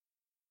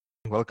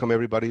Welcome,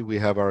 everybody. We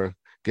have our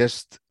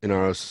guest in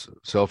our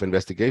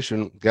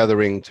self-investigation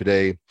gathering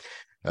today,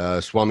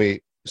 Swami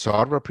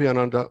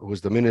Sarvapriyananda, who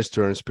is the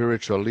minister and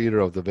spiritual leader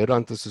of the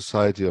Vedanta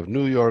Society of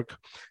New York.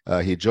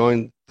 He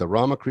joined the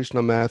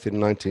Ramakrishna Math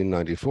in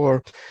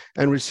 1994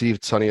 and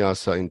received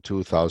sannyasa in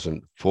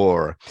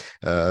 2004.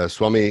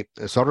 Swami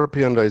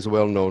Sarvapriyananda is a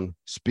well-known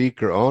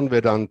speaker on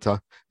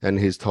Vedanta, and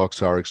his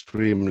talks are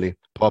extremely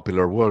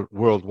popular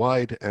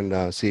worldwide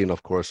and seen,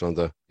 of course, on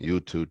the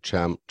YouTube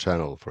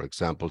channel, for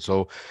example.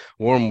 So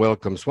warm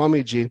welcome,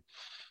 Swamiji.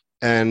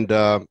 And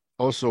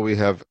also we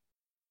have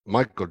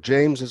Michael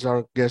James as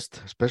our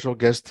guest, special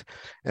guest,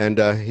 and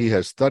he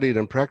has studied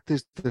and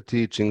practiced the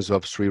teachings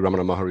of Sri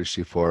Ramana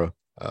Maharshi for,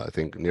 I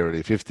think,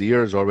 nearly 50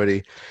 years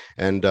already.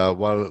 And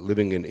while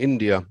living in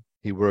India,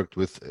 he worked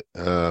with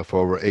for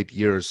over 8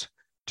 years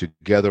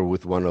together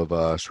with one of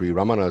Sri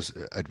Ramana's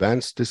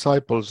advanced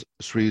disciples,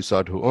 Sri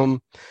Sadhu,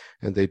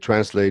 and they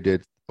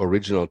translated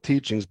original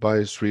teachings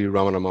by Sri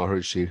Ramana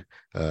Maharshi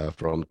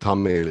from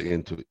Tamil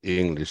into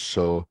English.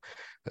 So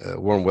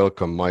warm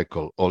welcome,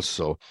 Michael,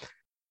 also.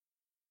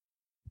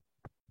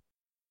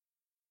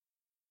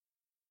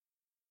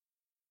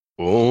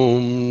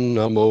 Om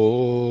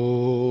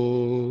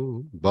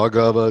Namo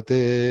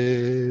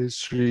Bhagavate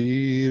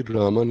Sri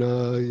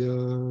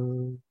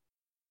Ramanaya.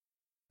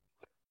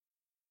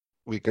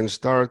 We can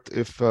start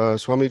if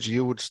Swamiji,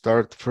 you would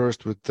start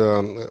first with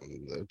the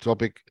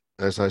topic,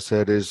 as I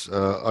said, is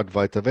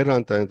Advaita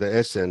Vedanta and the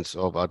essence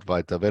of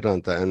Advaita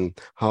Vedanta and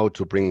how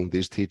to bring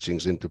these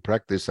teachings into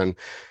practice. And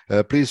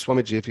please,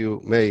 Swamiji, if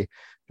you may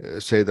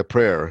say the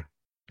prayer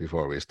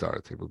before we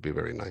start, it would be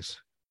very nice.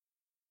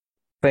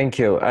 Thank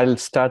you. I'll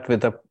start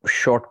with a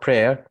short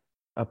prayer,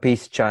 a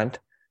peace chant.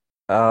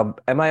 Am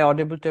I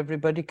audible to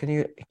everybody? Can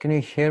you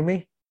hear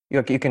me?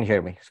 You can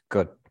hear me.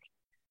 Good.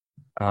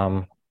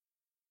 All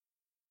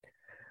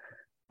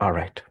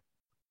right.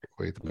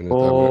 Wait a minute.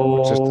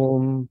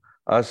 Om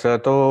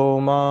Asato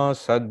Ma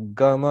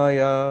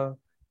Sadgamaya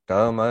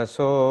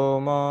Tamaso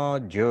Ma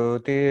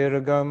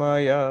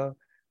Jyotirgamaya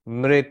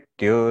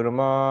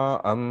Mrityurma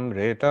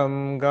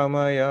Amritam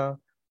Gamaya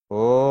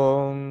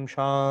Om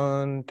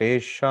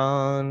Shanti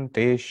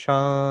Shanti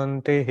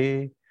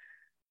Shanti.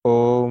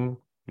 Om,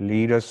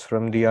 lead us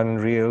from the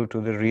unreal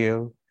to the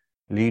real.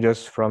 Lead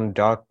us from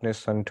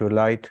darkness unto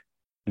light.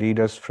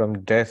 Lead us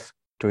from death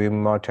to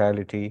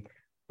immortality.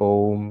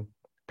 Om,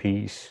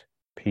 peace,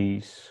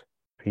 peace,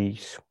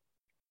 peace.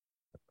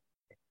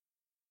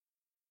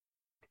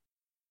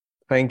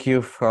 Thank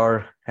you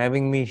for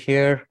having me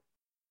here.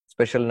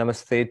 Special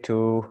namaste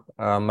to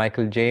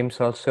Michael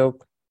James also.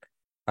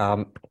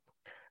 I'm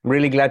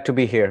really glad to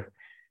be here.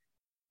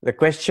 The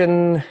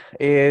question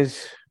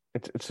is,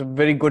 it's a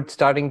very good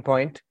starting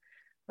point.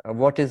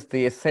 What is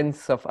the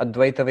essence of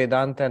Advaita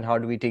Vedanta and how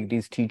do we take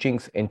these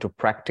teachings into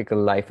practical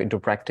life, into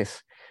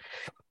practice?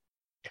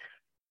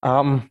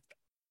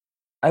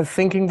 I'm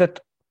thinking that,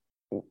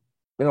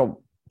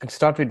 can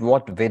start with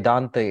what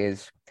Vedanta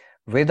is.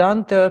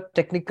 Vedanta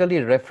technically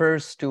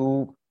refers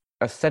to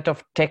a set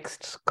of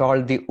texts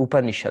called the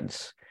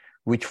Upanishads,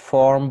 which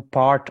form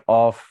part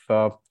of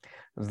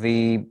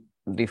the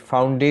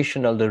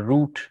foundational, the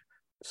root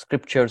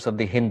scriptures of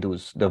the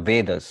Hindus, the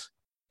Vedas.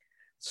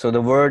 So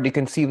the word, you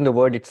can see in the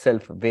word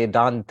itself,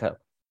 Vedanta,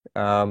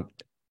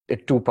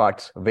 two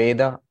parts,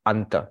 Veda,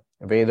 Anta.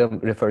 Veda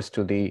refers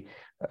to the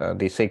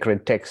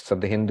sacred texts of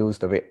the Hindus,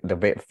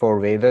 the four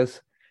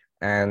Vedas,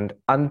 and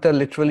Anta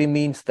literally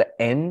means the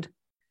end.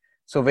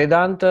 So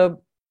Vedanta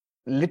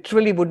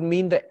literally would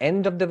mean the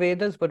end of the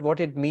Vedas, but what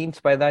it means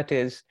by that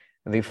is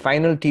the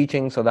final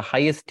teachings or the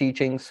highest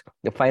teachings,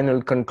 the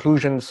final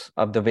conclusions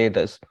of the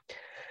Vedas.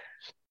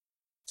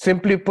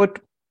 Simply put,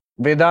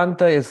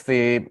 Vedanta is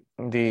the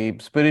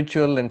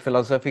spiritual and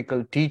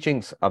philosophical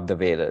teachings of the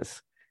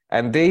Vedas.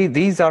 And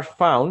these are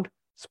found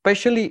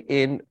especially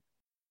in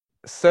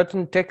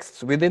certain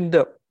texts within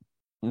the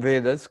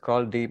Vedas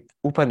called the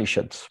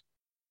Upanishads.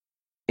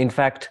 In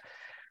fact,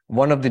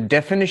 one of the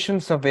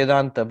definitions of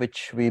Vedanta,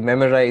 which we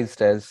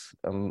memorized as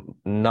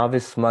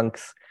novice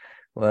monks,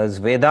 was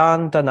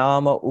Vedanta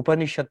Nama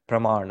Upanishad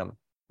Pramanam,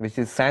 which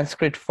is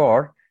Sanskrit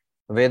for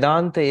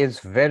Vedanta is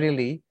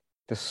verily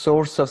the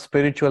source of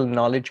spiritual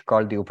knowledge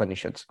called the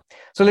Upanishads.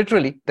 So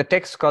literally, the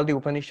texts called the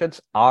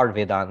Upanishads are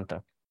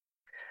Vedanta.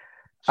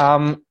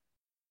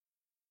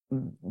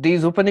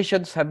 These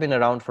Upanishads have been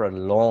around for a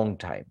long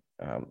time,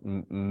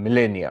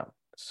 millennia.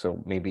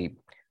 So maybe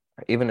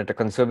even at a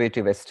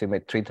conservative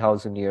estimate,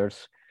 3,000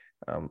 years,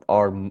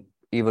 or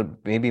even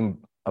maybe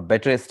a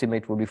better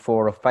estimate would be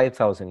 4,000 or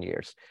 5,000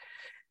 years.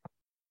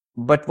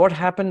 But what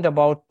happened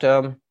about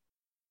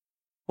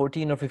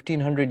 14 or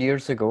 1,500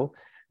 years ago,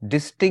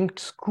 distinct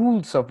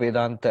schools of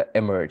Vedanta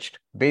emerged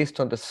based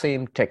on the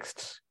same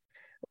texts.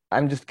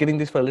 I'm just giving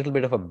this for a little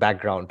bit of a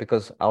background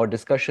because our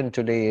discussion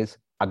today is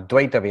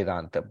Advaita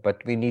Vedanta,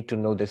 but we need to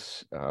know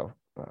this,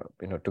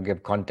 to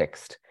give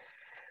context.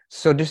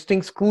 So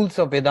distinct schools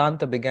of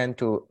Vedanta began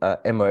to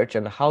emerge,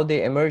 and how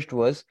they emerged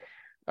was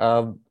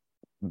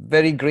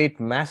very great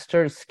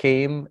masters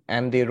came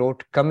and they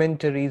wrote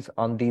commentaries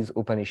on these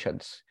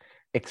Upanishads.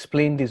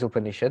 explain these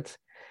Upanishads,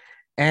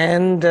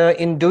 and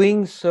in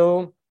doing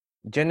so,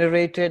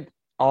 generated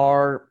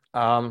or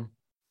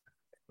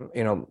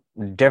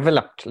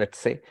developed, let's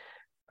say,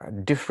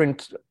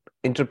 different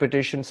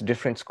interpretations,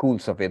 different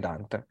schools of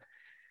Vedanta.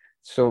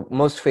 So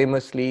most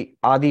famously,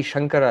 Adi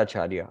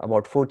Shankaracharya,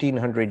 about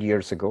 1400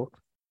 years ago,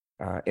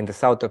 in the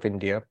south of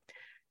India,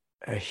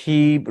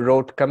 he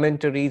wrote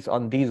commentaries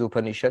on these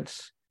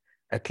Upanishads,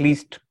 at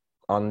least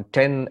on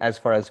 10, as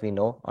far as we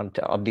know, on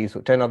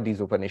 10 of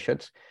these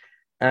Upanishads.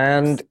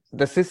 And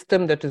the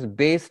system that is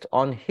based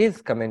on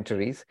his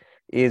commentaries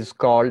is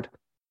called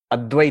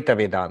Advaita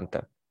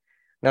Vedanta.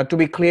 Now, to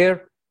be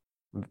clear,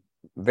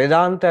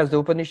 Vedanta, as the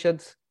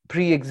Upanishads,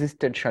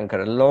 pre-existed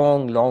Shankara a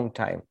long, long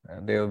time.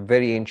 They were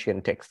very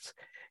ancient texts.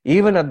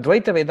 Even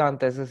Advaita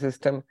Vedanta as a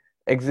system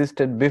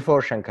existed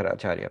before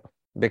Shankaracharya,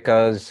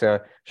 because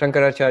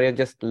Shankaracharya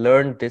just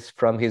learned this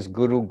from his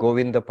guru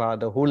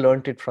Govindapada, who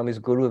learned it from his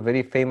guru, a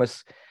very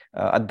famous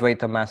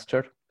Advaita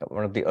master,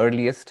 one of the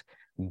earliest,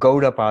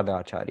 Gaudapada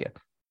Acharya.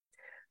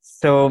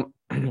 So,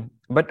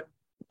 but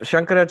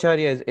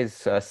Shankaracharya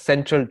is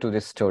central to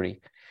this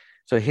story.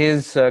 So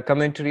his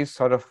commentaries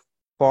sort of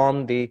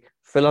form the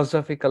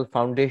philosophical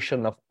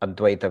foundation of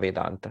Advaita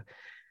Vedanta.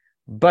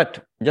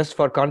 But just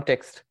for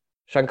context,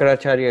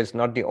 Shankaracharya is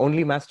not the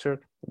only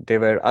master. There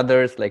were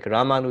others like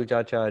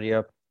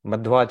Ramanujacharya,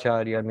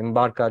 Madhvacharya,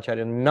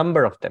 Nimbarkacharya, a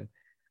number of them.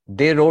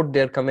 They wrote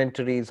their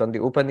commentaries on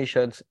the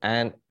Upanishads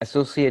and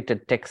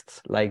associated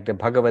texts like the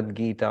Bhagavad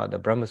Gita, the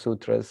Brahma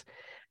Sutras,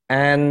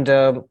 and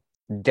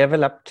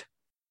developed.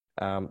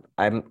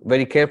 I'm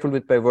very careful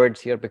with my words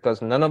here,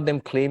 because none of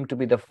them claim to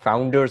be the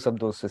founders of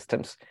those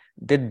systems.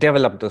 They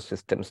developed those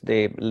systems.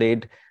 They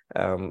laid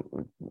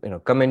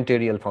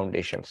commentarial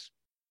foundations.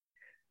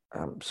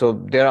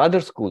 So there are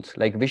other schools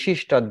like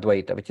Vishishta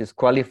Advaita, which is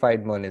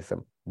qualified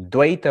monism,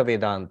 Dvaita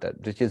Vedanta,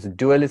 which is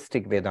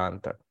dualistic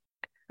Vedanta,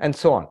 and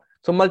so on.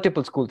 So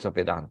multiple schools of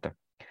Vedanta.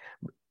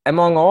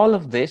 Among all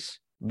of this,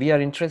 we are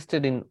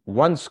interested in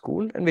one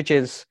school, and which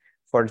is,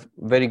 for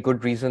very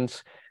good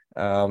reasons,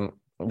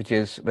 which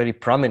is very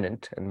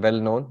prominent and well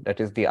known,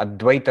 that is the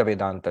Advaita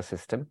Vedanta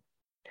system,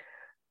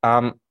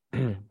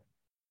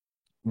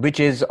 which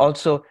is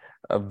also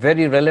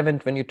very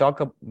relevant when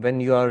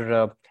you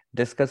are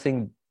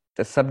discussing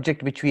the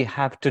subject which we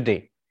have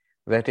today,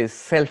 that is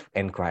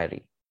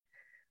self-enquiry.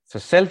 So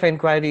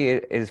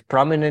self-enquiry is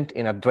prominent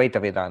in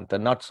Advaita Vedanta,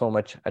 not so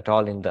much at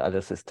all in the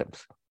other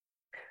systems.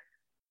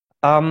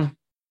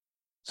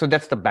 So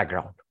that's the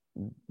background.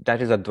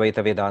 That is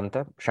Advaita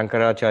Vedanta,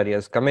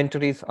 Shankaracharya's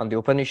commentaries on the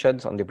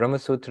Upanishads, on the Brahma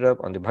Sutra,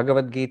 on the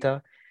Bhagavad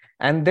Gita.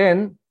 And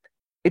then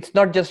it's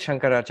not just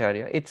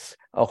Shankaracharya, it's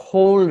a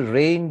whole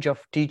range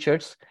of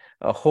teachers,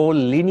 a whole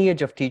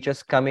lineage of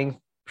teachers coming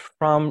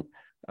from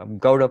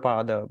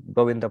Gaudapada,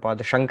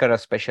 Govindapada, Shankara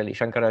especially,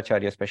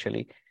 Shankaracharya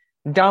especially,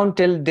 down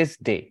till this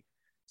day.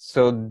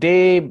 So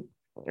they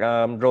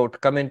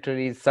wrote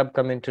commentaries,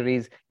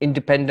 sub-commentaries,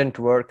 independent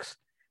works,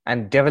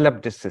 and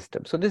developed this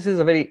system. So this is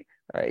a very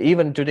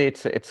even today,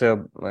 it's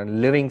a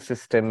living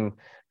system.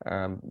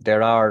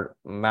 There are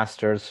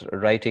masters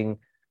writing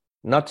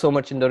not so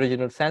much in the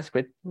original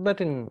Sanskrit,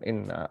 but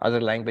in other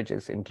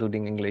languages,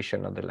 including English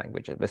and other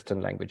languages,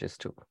 Western languages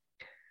too.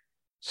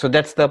 So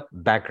that's the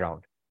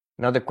background.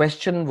 Now the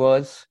question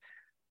was,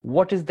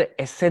 what is the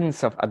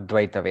essence of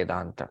Advaita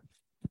Vedanta?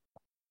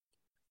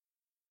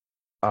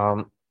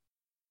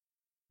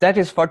 That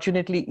is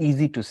fortunately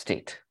easy to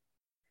state.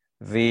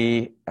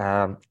 The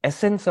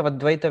essence of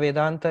Advaita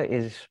Vedanta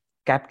is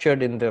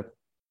captured in the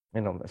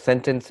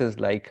sentences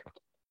like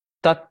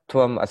Tat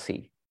Tvam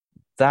Asi,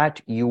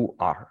 that you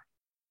are.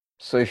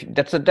 So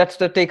that's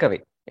the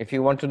takeaway. If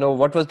you want to know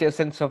what was the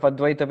essence of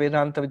Advaita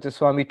Vedanta, which the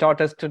Swami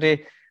taught us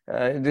today,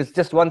 there's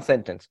just one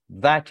sentence: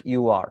 that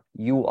you are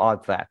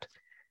that.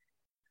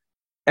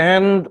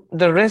 And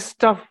the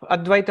rest of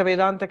Advaita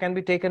Vedanta can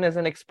be taken as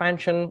an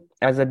expansion,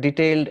 as a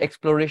detailed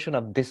exploration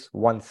of this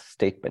one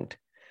statement.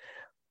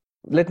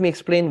 Let me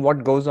explain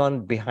what goes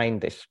on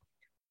behind this.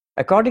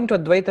 According to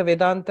Advaita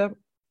Vedanta,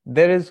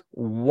 there is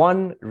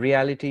one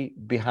reality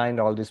behind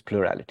all this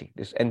plurality.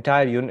 This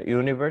entire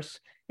universe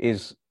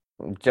is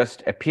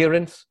just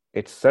appearance,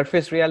 it's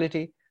surface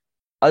reality.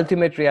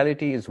 Ultimate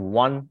reality is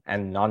one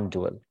and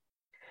non-dual.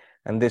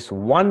 And this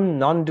one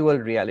non-dual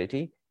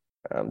reality,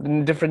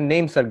 different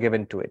names are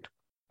given to it.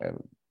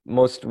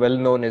 Most well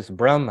known is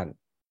Brahman.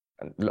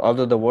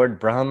 Although the word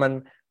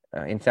Brahman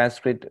in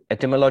Sanskrit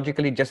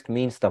etymologically just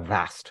means the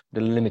vast,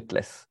 the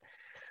limitless.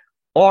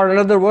 Or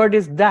another word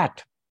is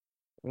that.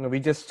 We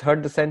just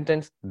heard the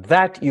sentence,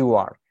 that you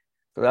are.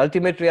 So the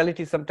ultimate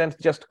reality is sometimes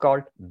just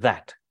called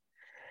that.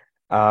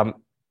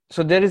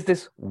 So there is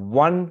this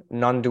one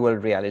non-dual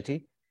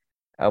reality.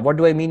 What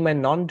do I mean by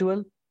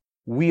non-dual?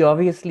 We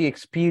obviously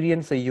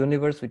experience a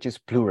universe which is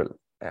plural.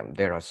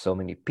 There are so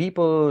many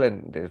people,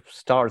 and there are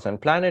stars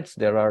and planets.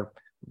 There are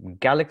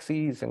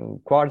galaxies and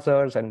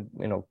quasars and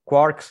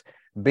quarks,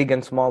 big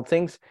and small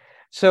things.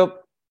 So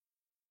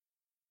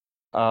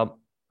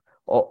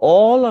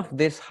all of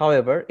this,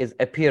 however, is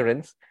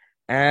appearance,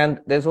 and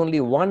there's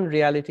only one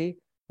reality,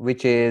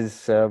 which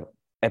is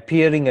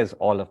appearing as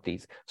all of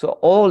these. So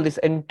all this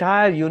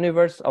entire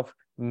universe of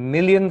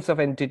millions of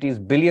entities,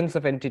 billions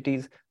of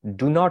entities,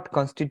 do not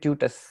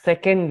constitute a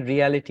second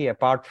reality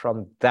apart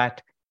from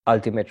that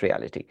ultimate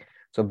reality.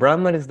 So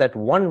Brahman is that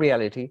one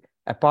reality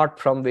apart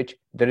from which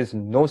there is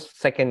no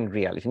second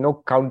reality,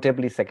 no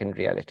countably second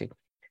reality.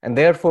 And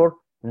therefore,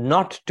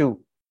 not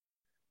two.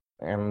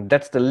 And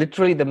that's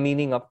literally the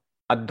meaning of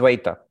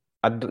Advaita.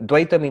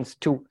 Advaita means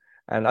two,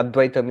 and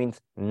Advaita means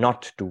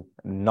not two,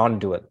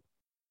 non-dual.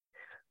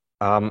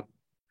 A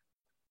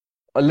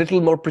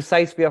little more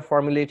precise way of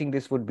formulating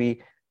this would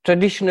be,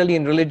 traditionally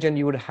in religion,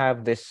 you would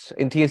have this,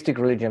 in theistic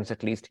religions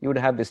at least, you would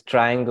have this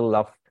triangle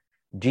of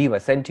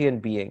jiva,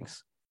 sentient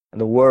beings,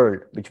 and the world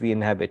which we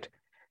inhabit,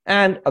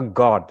 and a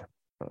god,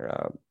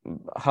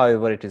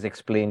 however it is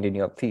explained in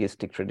your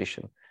theistic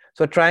tradition.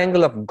 So a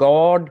triangle of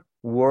God,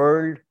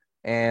 world,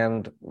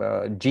 and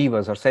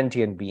jivas or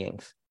sentient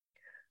beings.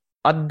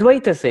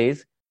 Advaita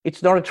says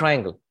it's not a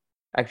triangle.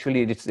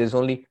 Actually, there's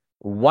only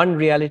one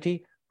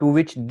reality to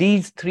which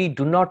these three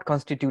do not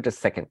constitute a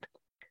second.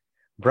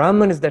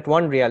 Brahman is that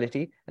one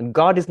reality, and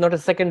God is not a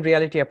second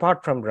reality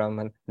apart from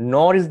Brahman,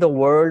 nor is the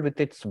world with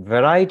its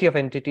variety of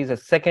entities a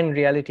second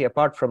reality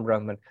apart from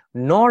Brahman,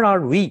 nor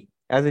are we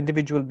as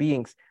individual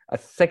beings a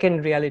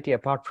second reality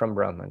apart from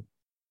Brahman.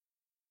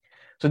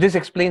 So this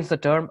explains the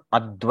term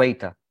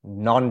Advaita,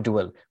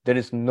 non-dual. There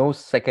is no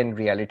second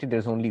reality, there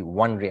is only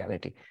one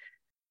reality.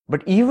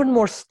 But even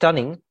more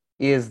stunning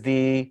is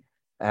the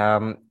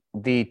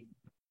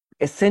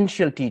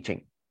essential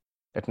teaching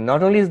that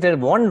not only is there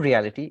one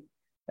reality,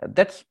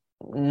 that's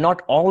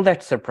not all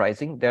that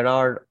surprising. There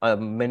are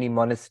many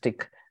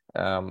monastic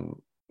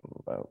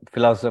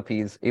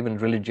philosophies, even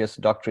religious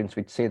doctrines,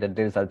 which say that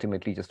there is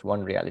ultimately just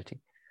one reality.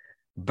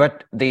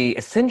 But the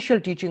essential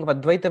teaching of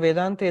Advaita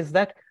Vedanta is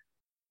that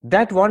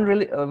one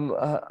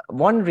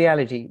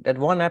reality, that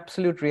one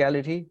absolute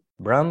reality,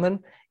 Brahman,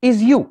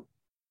 is you.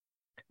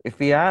 If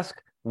we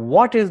ask,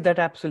 what is that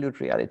absolute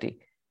reality?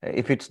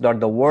 If it's not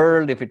the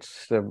world, if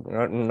it's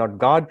not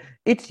God,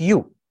 it's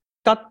you.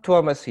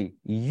 Tattvamasi.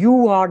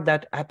 You are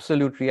that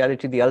absolute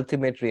reality, the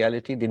ultimate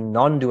reality, the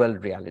non-dual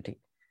reality.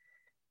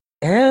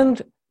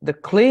 And the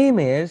claim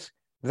is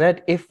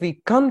that if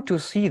we come to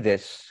see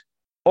this,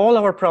 all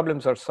our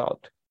problems are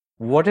solved.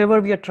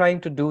 Whatever we are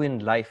trying to do in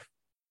life,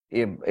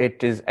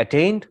 it is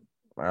attained.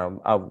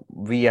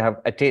 We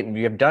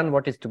have done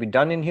what is to be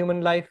done in human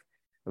life.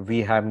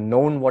 We have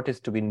known what is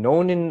to be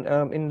known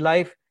in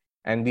life,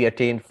 and we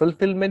attain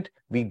fulfillment.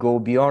 We go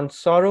beyond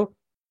sorrow.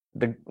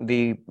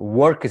 The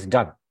work is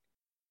done.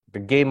 The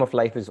game of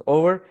life is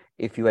over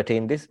if you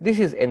attain this. This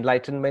is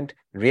enlightenment,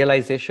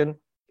 realization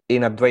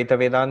in Advaita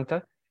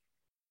Vedanta.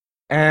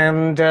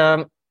 And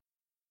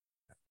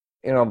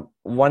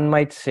one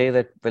might say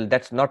that, well,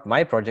 that's not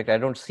my project. I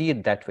don't see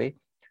it that way.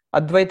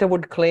 Advaita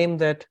would claim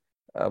that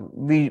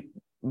we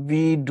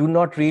do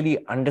not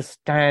really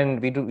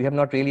understand, we have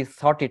not really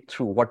thought it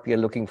through what we are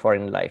looking for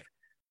in life.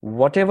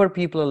 Whatever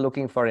people are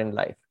looking for in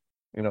life,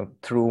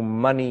 through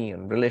money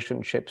and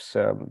relationships,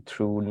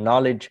 through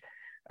knowledge,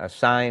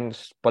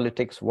 science,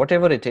 politics,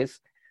 whatever it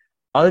is,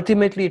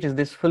 ultimately it is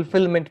this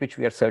fulfillment which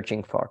we are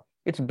searching for.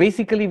 It's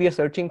basically we are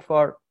searching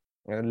for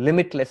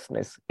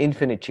limitlessness,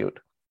 infinitude.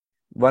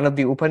 One of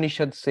the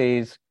Upanishads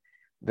says,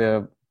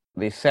 the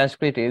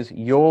Sanskrit is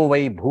yo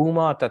vai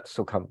bhuma tat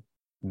sukham.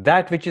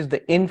 That which is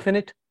the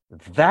infinite,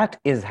 that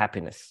is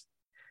happiness.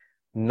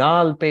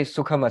 Nalpe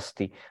sukham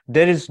asti.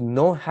 There is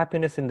no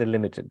happiness in the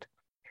limited.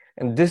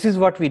 And this is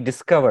what we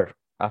discover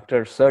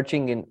after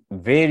searching in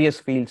various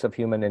fields of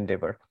human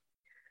endeavor.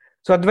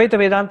 So Advaita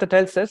Vedanta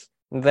tells us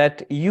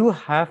that you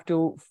have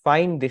to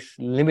find this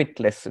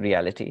limitless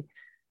reality.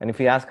 And if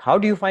you ask, how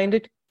do you find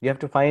it? You have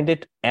to find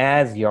it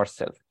as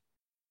yourself.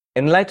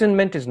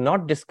 Enlightenment is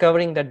not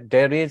discovering that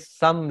there is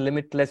some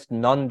limitless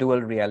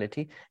non-dual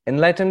reality.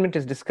 Enlightenment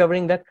is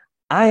discovering that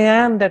I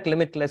am that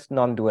limitless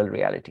non-dual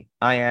reality.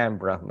 I am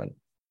Brahman.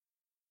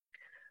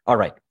 All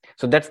right.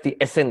 So that's the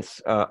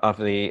essence of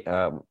the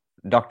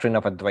doctrine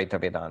of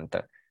Advaita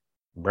Vedanta.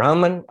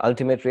 Brahman,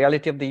 ultimate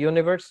reality of the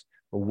universe,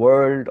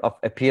 world of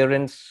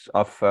appearance,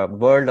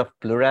 world of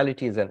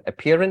plurality is an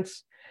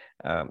appearance,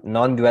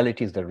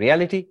 non-duality is the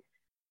reality,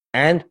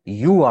 and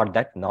you are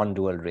that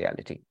non-dual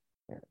reality.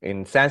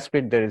 In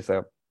Sanskrit, there is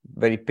a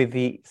very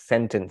pithy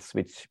sentence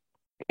which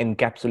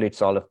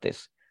encapsulates all of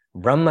this.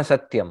 Brahma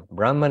Satyam,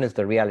 Brahman is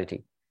the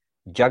reality.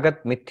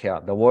 Jagat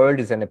Mithya, the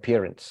world is an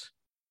appearance.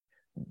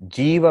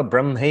 Jiva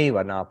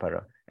Brahmeva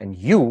Napara, and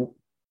you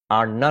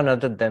are none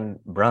other than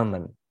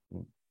Brahman.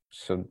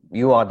 So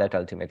you are that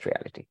ultimate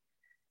reality.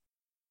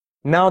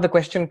 Now the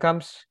question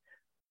comes,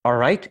 all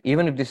right,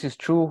 even if this is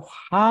true,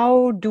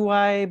 how do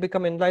I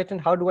become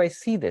enlightened? How do I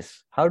see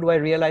this? How do I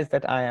realize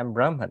that I am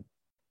Brahman?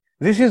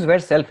 This is where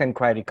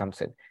self-inquiry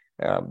comes in.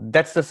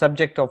 That's the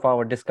subject of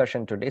our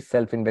discussion today,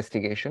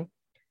 self-investigation.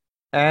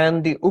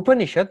 And the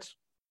Upanishads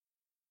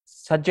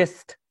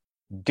suggest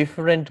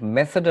different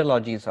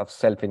methodologies of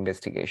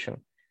self-investigation,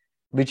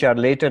 which are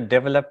later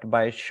developed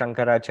by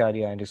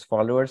Shankaracharya and his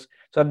followers.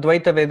 So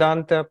Advaita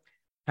Vedanta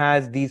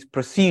has these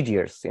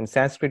procedures in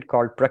Sanskrit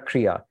called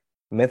prakriya,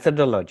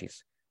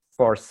 methodologies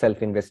for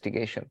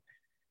self-investigation.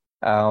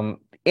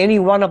 Any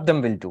one of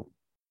them will do.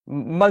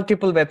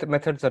 Multiple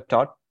methods are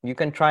taught. You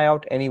can try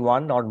out any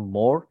one or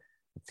more,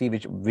 see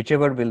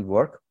whichever will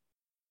work.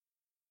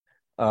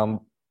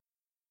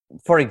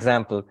 For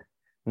example,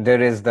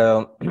 there is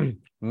the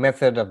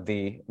method of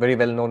the very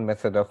well-known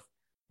method of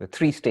the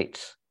 3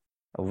 states: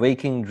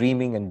 waking,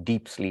 dreaming, and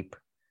deep sleep.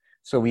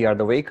 So we are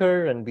the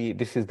waker, and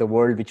this is the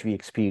world which we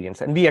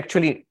experience. And we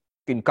actually,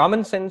 in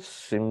common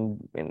sense,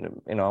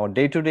 in our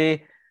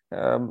day-to-day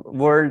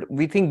world,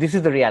 we think this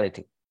is the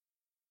reality.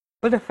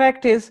 But the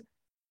fact is,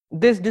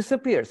 this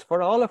disappears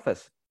for all of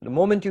us. The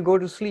moment you go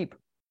to sleep,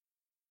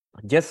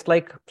 just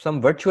like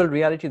some virtual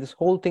reality, this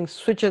whole thing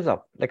switches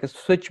up, like a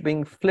switch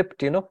being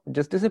flipped, it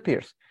just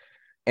disappears.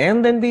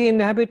 And then we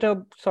inhabit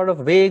a sort of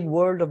vague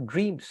world of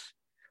dreams.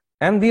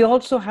 And we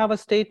also have a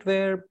state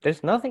where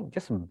there's nothing,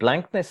 just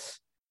blankness,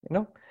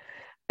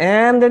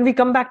 And then we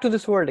come back to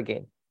this world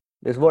again,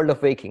 this world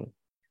of waking.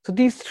 So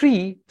these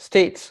 3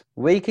 states,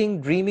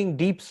 waking, dreaming,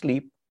 deep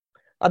sleep,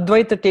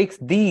 Advaita takes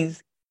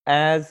these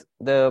as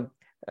the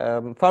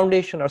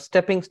foundation or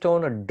stepping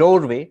stone or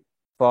doorway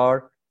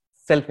for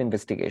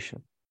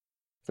self-investigation.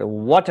 So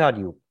what are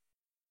you?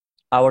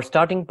 Our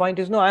starting point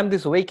is, no, I'm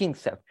this waking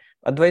self.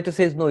 Advaita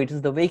says, no, it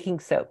is the waking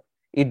self.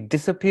 It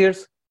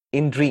disappears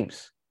in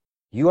dreams.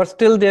 You are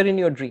still there in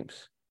your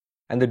dreams.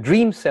 And the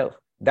dream self,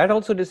 that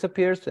also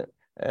disappears,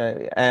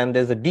 and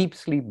there's a deep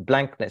sleep,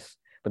 blankness.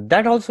 But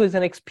that also is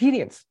an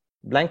experience.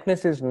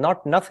 Blankness is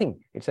not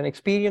nothing. It's an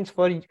experience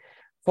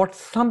for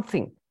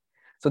something.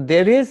 So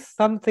there is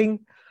something,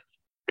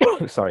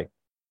 sorry,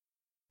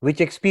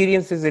 which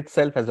experiences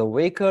itself as a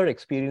waker,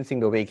 experiencing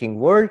the waking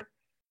world,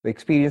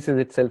 experiences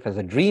itself as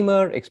a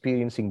dreamer,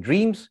 experiencing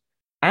dreams,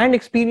 and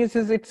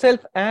experiences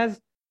itself as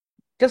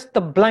just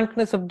the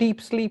blankness of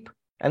deep sleep,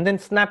 and then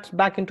snaps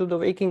back into the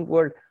waking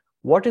world.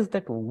 What is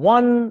that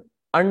one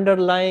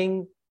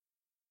underlying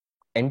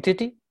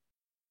entity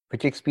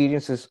which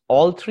experiences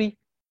all 3?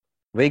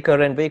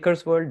 Waker and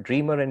waker's world,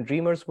 dreamer and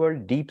dreamer's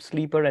world, deep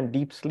sleeper and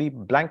deep sleep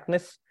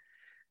blankness.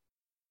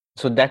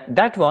 So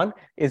that one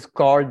is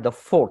called the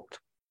 4th,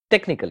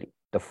 technically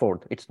the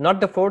 4th. It's not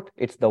the 4th,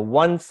 it's the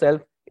one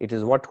self. It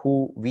is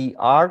who we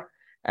are,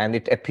 and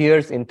it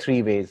appears in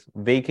 3 ways: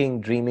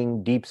 waking,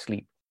 dreaming, deep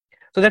sleep.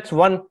 So that's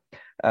one.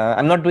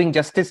 I'm not doing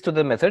justice to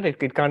the method.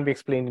 It can't be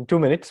explained in 2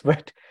 minutes,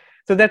 but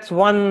so that's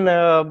one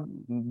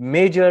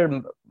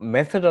major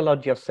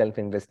methodology of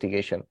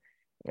self-investigation.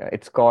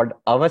 It's called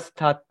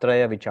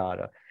avasthatraya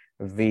vichara,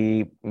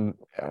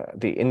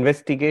 the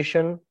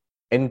investigation,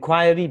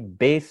 inquiry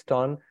based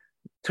on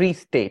 3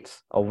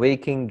 states: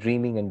 waking,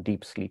 dreaming, and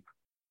deep sleep.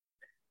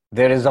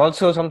 There is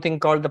also something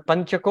called the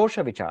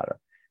panchakosha vichara.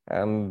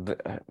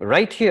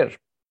 Right here,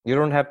 you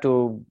don't have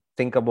to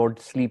think about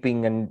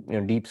sleeping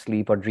and deep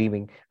sleep or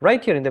dreaming.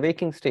 Right here in the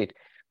waking state,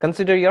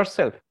 consider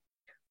yourself.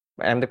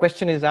 And the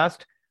question is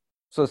asked,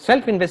 so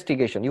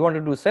self-investigation, you want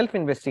to do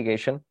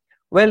self-investigation?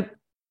 Well,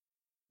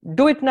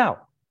 do it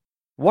now.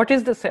 What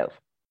is the self?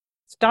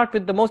 Start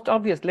with the most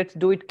obvious. Let's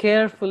do it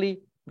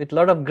carefully, with a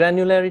lot of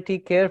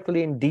granularity,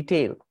 carefully in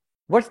detail.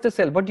 What's the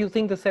self? What do you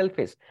think the self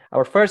is?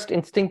 Our first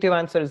instinctive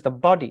answer is the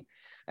body.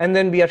 And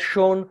then we are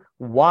shown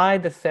why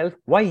the self,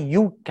 why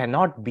you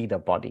cannot be the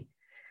body.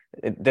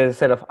 There's a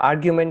set of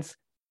arguments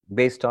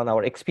based on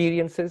our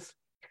experiences.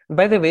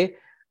 By the way,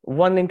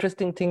 one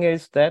interesting thing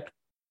is that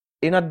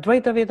in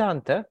Advaita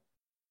Vedanta,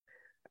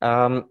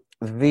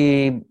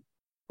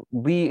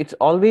 it's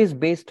always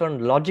based on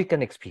logic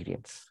and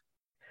experience.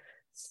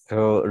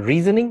 So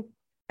reasoning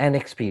and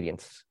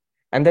experience.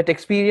 And that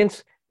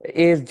experience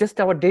is just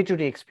our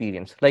day-to-day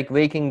experience, like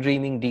waking,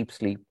 dreaming, deep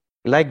sleep,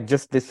 like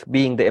just this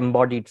being the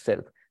embodied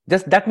self.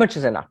 Just that much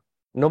is enough.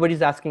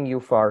 Nobody's asking you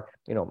for,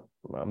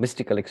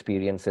 mystical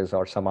experiences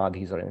or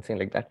samadhis or anything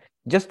like that.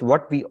 Just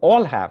what we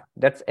all have,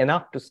 that's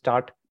enough to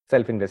start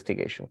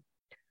self-investigation.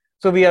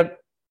 So we are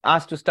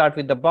asked to start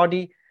with the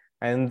body,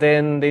 and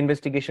then the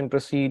investigation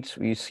proceeds.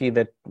 We see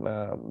that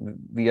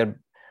we are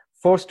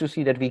forced to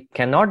see that we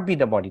cannot be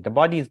the body. The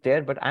body is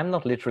there, but I'm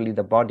not literally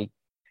the body.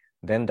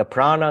 Then the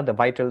prana, the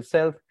vital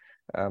self,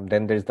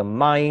 then there's the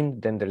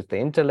mind, then there's the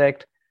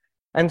intellect,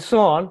 and so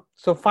on.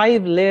 So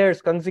 5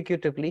 layers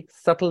consecutively,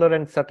 subtler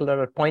and subtler,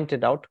 are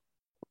pointed out,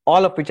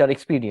 all of which are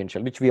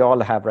experiential, which we all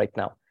have right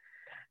now.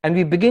 And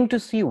we begin to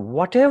see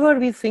whatever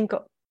we think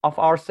of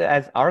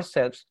ourselves as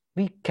ourselves,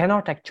 we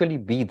cannot actually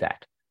be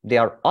that. They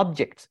are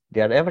objects,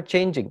 they are ever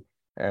changing.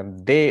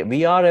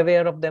 We are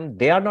aware of them,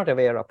 they are not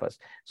aware of us.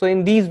 So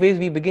in these ways,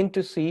 we begin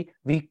to see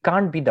we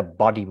can't be the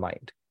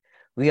body-mind.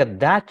 We are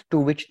that to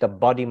which the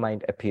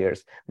body-mind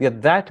appears. We are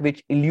that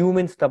which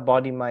illumines the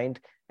body-mind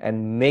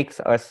and makes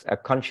us a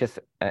conscious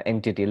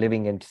entity,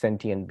 living and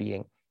sentient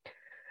being.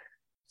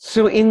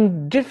 So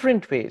in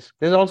different ways,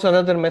 there's also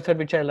another method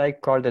which I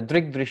like called the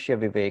Drigdrishya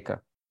Viveka,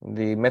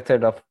 the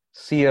method of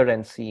seer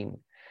and seen.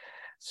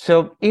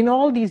 So in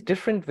all these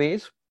different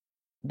ways,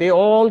 they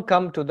all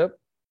come to the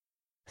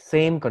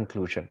same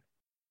conclusion,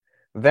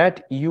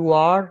 that you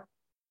are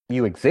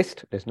You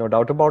exist, there's no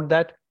doubt about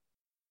that,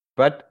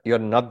 but you're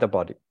not the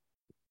body.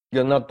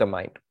 You're not the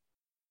mind.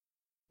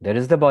 There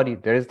is the body,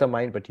 there is the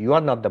mind, but you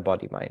are not the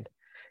body mind.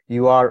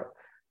 You are,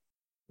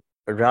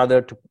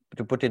 rather,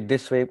 to put it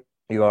this way,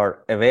 you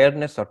are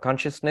awareness or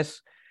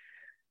consciousness.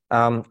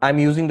 I'm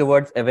using the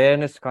words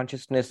awareness,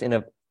 consciousness in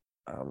a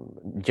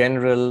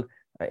general,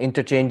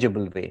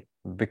 interchangeable way,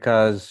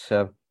 because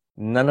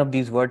none of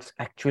these words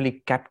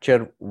actually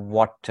capture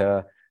what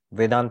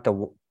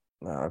Vedanta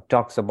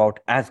talks about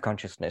as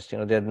consciousness. You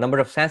know, there are a number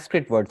of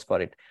Sanskrit words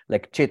for it,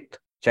 like Chit,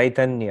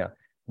 Chaitanya,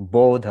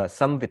 Bodha,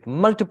 some with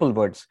multiple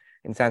words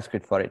in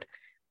Sanskrit for it.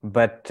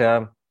 But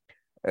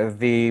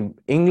the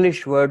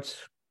English words,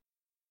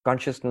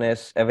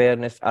 consciousness,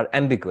 awareness, are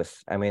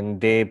ambiguous. I mean,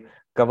 they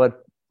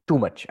cover too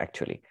much,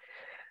 actually.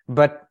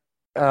 But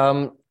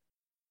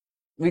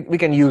we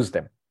can use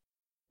them.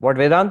 What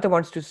Vedanta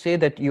wants to say,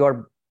 that you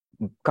are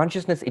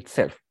consciousness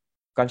itself.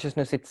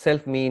 Consciousness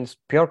itself means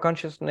pure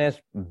consciousness,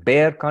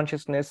 bare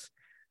consciousness,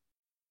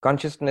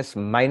 consciousness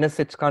minus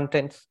its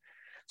contents.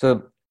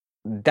 So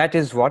that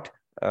is what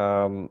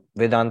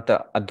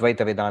Vedanta,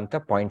 Advaita Vedanta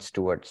points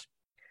towards.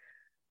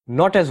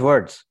 Not as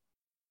words,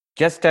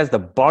 just as the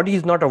body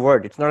is not a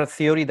word, it's not a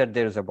theory that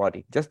there is a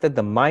body, just that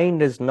the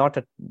mind is not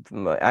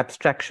an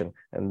abstraction.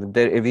 And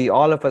we,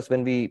 all of us,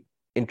 when we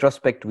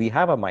introspect, we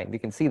have a mind, we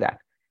can see that.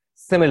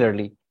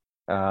 Similarly,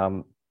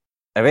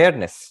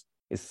 awareness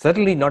is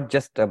certainly not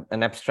just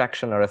an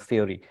abstraction or a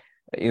theory.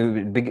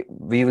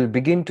 We will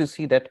begin to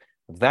see that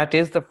that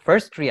is the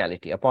first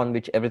reality upon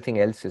which everything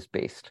else is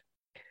based.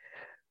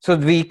 So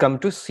we come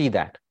to see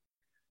that.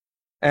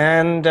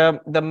 And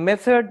the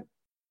method,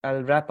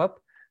 I'll wrap up,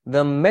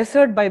 the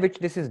method by which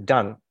this is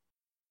done,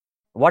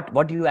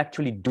 what do you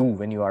actually do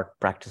when you are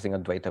practicing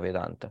Advaita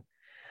Vedanta?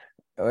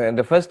 And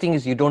the first thing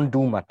is, you don't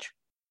do much.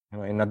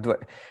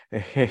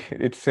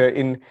 It's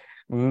in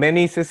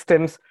many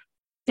systems,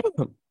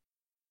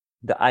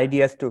 the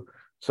idea is to,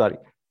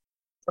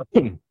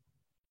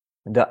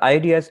 the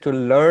idea is to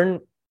learn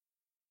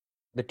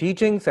the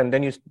teachings and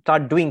then you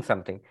start doing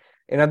something.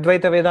 In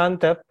Advaita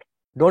Vedanta,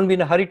 don't be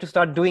in a hurry to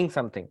start doing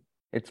something.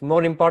 It's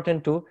more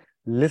important to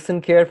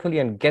listen carefully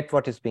and get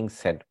what is being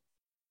said.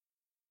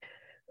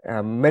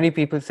 Many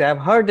people say, I've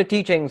heard the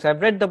teachings,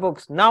 I've read the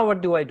books, now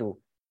what do I do?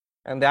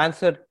 And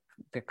the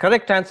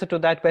correct answer to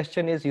that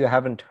question is, you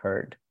haven't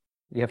heard.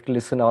 You have to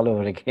listen all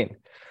over again.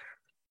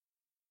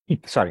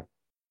 Sorry.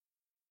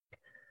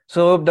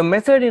 So the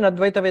method in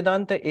Advaita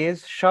Vedanta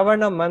is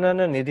Shravana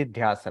Manana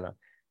Nididhyasana.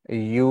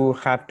 You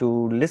have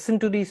to listen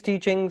to these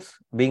teachings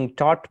being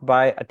taught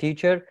by a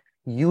teacher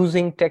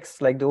using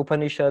texts like the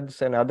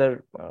Upanishads and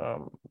other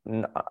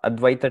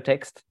Advaita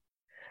texts.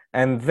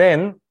 And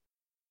then,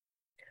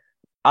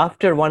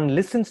 after one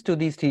listens to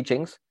these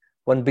teachings,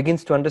 one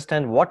begins to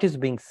understand what is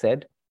being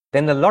said.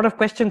 Then a lot of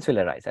questions will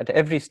arise at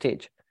every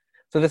stage.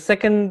 So the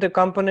second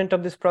component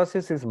of this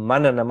process is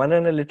manana.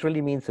 Manana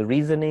literally means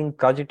reasoning,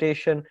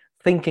 cogitation,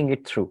 thinking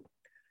it through.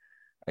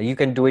 You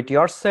can do it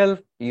yourself.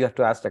 You have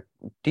to ask a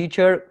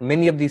teacher.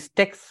 Many of these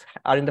texts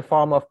are in the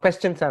form of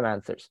questions and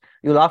answers.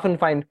 You'll often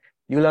find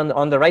you'll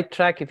on the right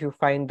track if you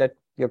find that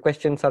your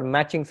questions are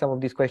matching some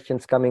of these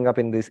questions coming up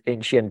in these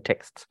ancient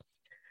texts.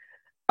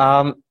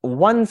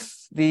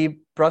 Once the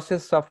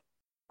process of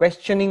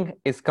questioning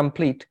is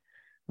complete,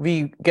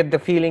 we get the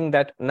feeling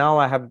that now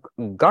I have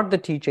got the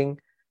teaching.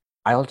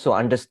 I also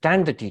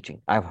understand the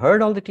teaching. I've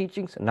heard all the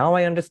teachings. Now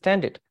I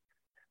understand it.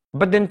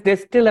 But then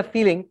there's still a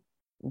feeling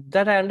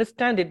that I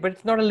understand it, but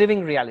it's not a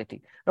living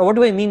reality. Now, what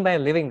do I mean by a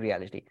living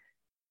reality?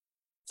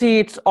 See,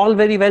 it's all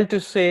very well to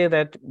say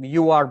that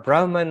you are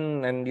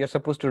Brahman and you're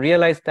supposed to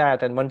realize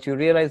that. And once you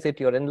realize it,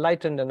 you're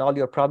enlightened and all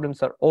your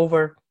problems are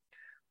over.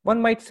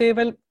 One might say,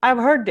 well, I've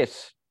heard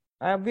this.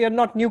 We are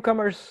not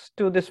newcomers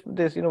to this,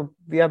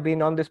 we have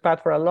been on this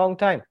path for a long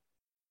time.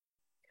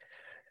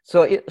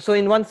 So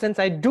in one sense,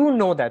 I do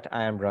know that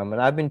I am Brahman.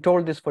 I've been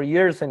told this for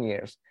years and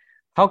years.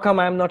 How come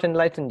I am not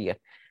enlightened yet?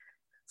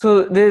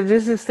 So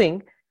there's this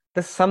thing, the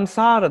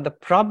samsara, the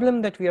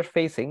problem that we are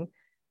facing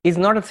is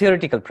not a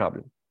theoretical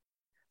problem.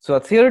 So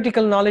a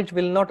theoretical knowledge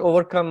will not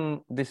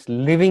overcome this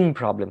living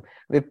problem.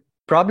 The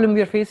problem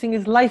we are facing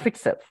is life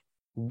itself.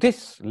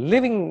 This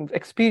living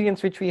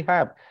experience which we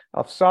have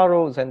of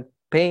sorrows and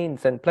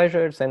pains and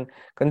pleasures and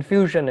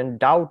confusion and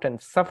doubt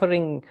and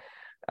suffering,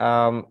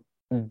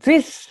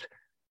 this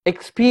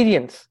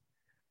experience,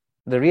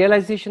 the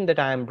realization that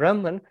I am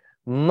Brahman,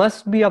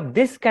 must be of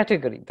this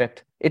category,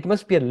 that it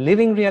must be a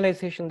living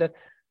realization, that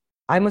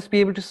I must be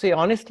able to say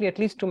honestly, at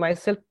least to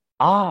myself,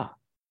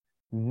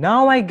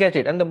 now I get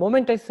it. And the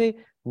moment I say,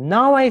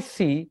 now I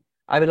see,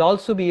 I will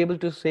also be able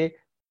to say,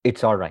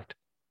 it's all right.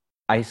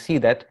 I see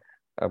that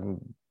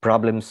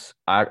problems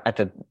are at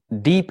a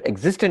deep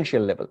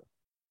existential level.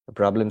 The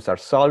problems are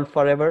solved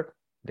forever.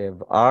 There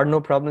are no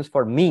problems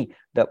for me,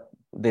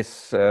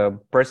 this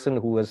person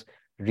who has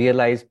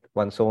realized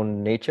one's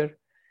own nature.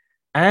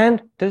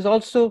 And there's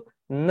also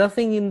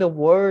nothing in the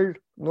world,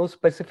 no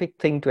specific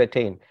thing to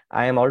attain.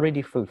 I am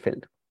already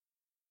fulfilled.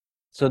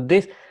 So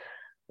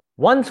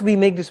once we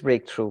make this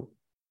breakthrough,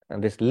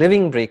 and this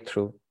living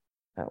breakthrough,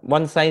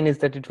 One sign is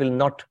that it will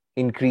not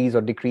increase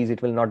or decrease,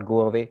 it will not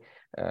go away.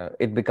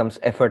 It becomes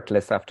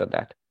effortless after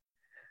that.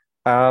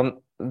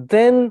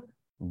 Then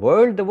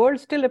the world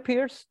still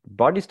appears,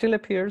 body still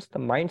appears, the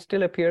mind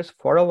still appears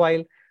for a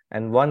while,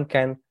 and one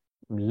can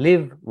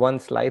live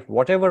one's life,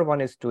 whatever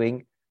one is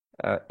doing,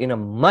 in a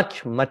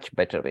much, much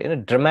better way, in a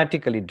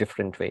dramatically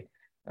different way.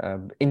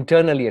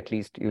 Internally, at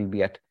least, you'll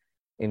be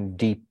in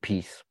deep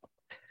peace.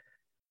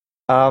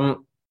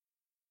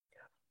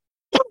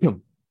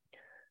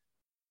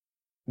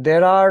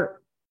 There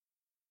are,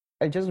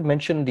 I just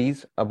mentioned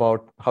these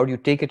about how do you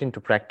take it into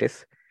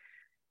practice.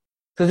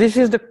 So this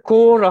is the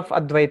core of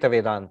Advaita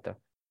Vedanta,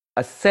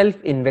 a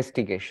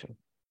self-investigation.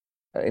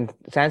 In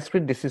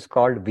Sanskrit, this is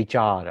called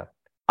vichara,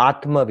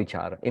 atma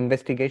vichara,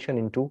 investigation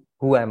into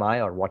who am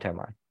I or what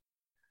am I.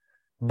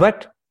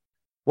 But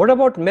what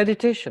about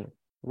meditation?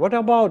 What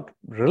about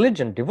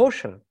religion,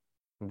 devotion?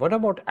 What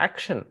about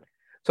action?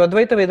 So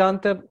Advaita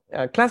Vedanta,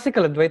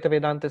 classical Advaita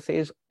Vedanta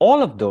says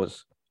all of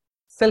those,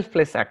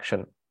 selfless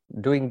action,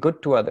 doing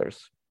good to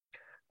others,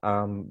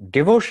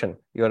 devotion,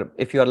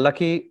 if you are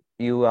lucky,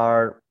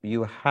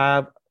 you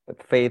have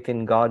faith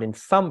in God in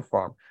some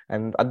form,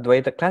 and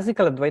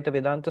classical Advaita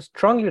Vedanta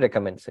strongly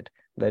recommends it,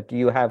 that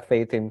you have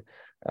faith in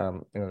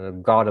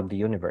God of the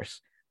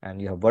universe,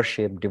 and you have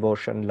worship,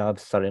 devotion, love,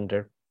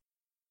 surrender,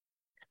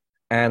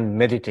 and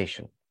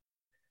meditation.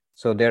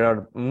 So there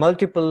are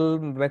multiple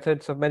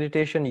methods of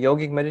meditation,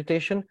 yogic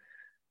meditation.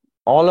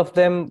 All of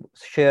them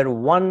share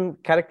one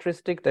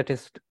characteristic, that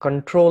is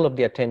control of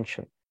the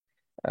attention.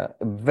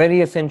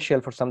 Very essential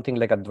for something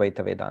like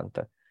Advaita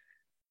Vedanta.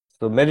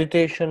 So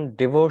meditation,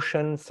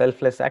 devotion,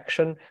 selfless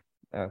action,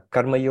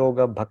 karma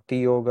yoga, bhakti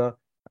yoga,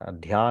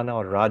 dhyana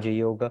or raja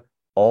yoga,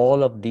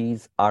 all of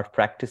these are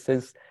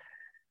practices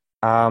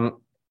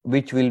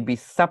which will be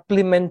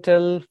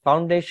supplemental,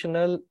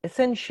 foundational,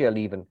 essential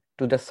even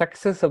to the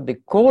success of the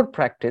core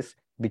practice,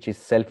 which is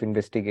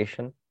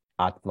self-investigation,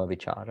 atma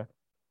vichara.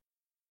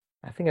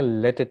 I think I'll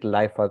let it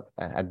lie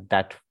at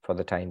that for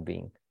the time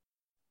being.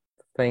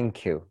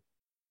 Thank you.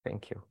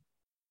 Thank you.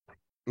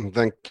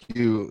 Thank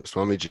you,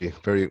 Swamiji.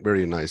 Very,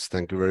 very nice.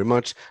 Thank you very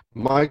much.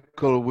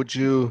 Michael, would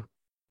you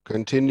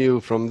continue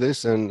from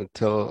this and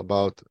tell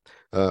about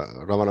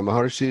Ramana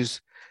Maharshi's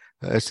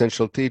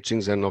essential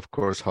teachings and, of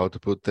course, how to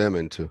put them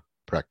into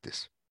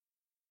practice?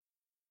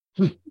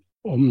 Om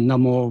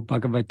Namo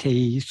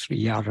Bhagavate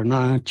Sri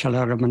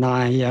Arunachala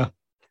Ramanaya.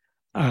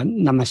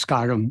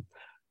 Namaskaram.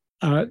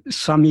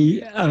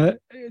 Swami,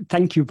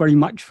 thank you very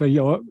much for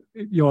your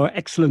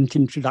excellent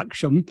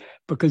introduction,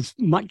 because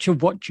much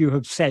of what you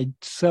have said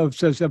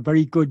serves as a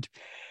very good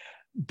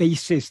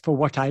basis for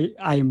what I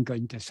am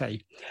going to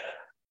say.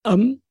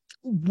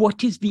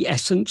 What is the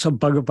essence of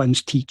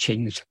Bhagavan's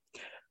teachings?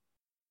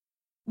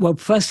 Well,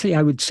 firstly,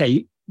 I would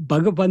say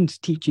Bhagavan's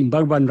teaching,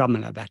 Bhagavan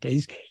Ramana, that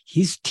is,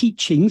 his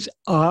teachings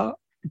are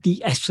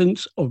the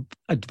essence of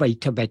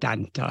Advaita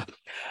Vedanta.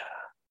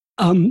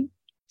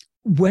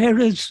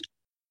 Whereas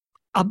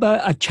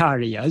other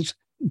acharyas,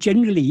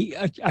 generally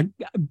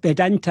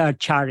Vedanta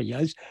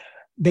acharyas,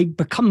 they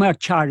become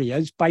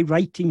acharyas by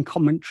writing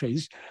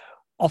commentaries,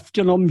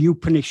 often on the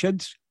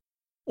Upanishads,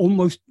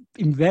 almost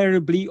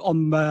invariably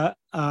on the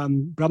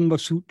Brahma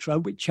Sutra,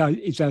 which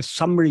is a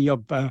summary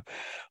of the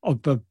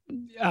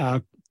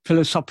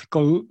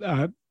philosophical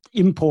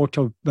import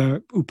of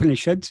the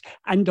Upanishads,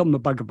 and on the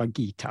Bhagavad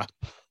Gita.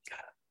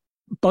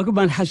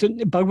 Bhagavan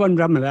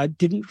Ramana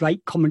didn't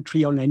write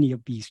commentary on any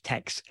of these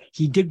texts.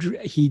 He did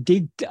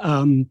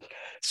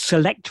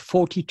select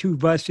 42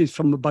 verses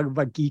from the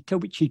Bhagavad Gita,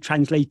 which he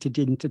translated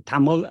into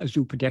Tamil as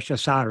Upadesha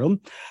Saram.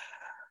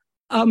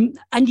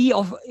 And he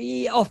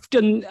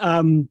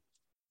often,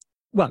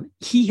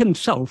 he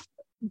himself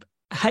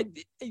had,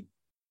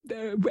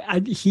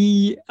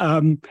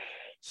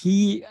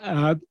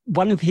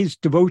 one of his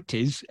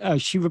devotees,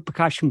 Shiva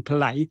Prakashan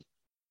Pillai,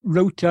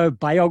 wrote a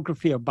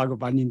biography of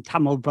Bhagavan in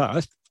Tamil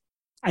verse,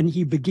 and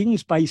he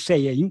begins by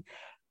saying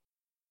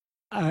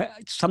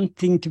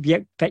something to the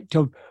effect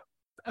of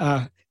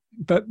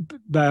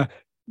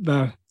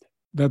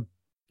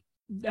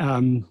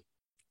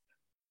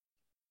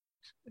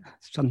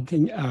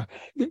something. I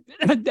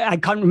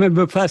can't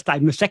remember the first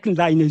line. The second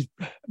line is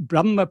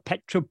Brahma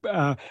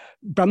Jnana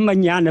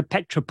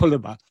Petra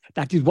Pulava.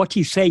 That is what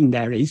he's saying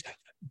there is,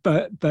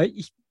 but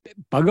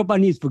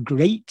Bhagavan is the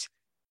great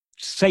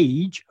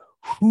sage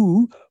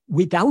who,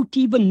 without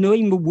even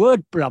knowing the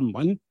word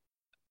Brahman,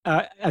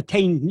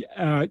 attained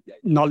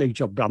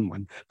knowledge of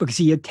Brahman, because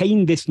he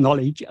attained this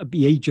knowledge at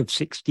the age of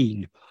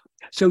 16.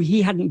 So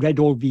he hadn't read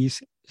any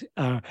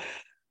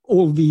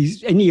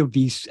of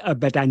these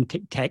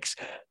Vedantic texts.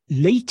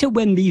 Later,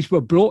 when these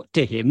were brought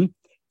to him,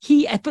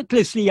 he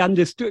effortlessly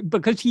understood,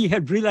 because he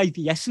had realized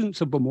the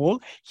essence of them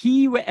all,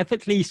 he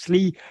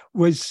effortlessly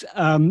was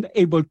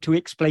able to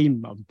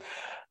explain them.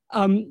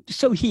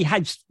 So he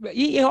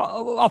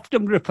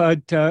often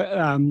referred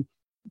to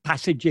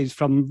passages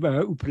from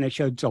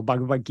Upanishads or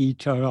Bhagavad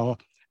Gita or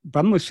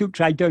Brahma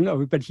Sutra, I don't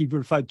know, but he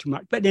referred to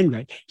much. But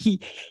anyway,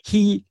 he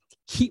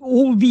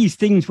all these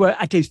things were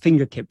at his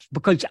fingertips,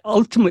 because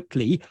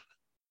ultimately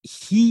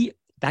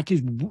that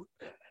is,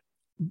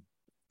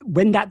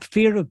 when that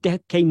fear of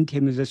death came to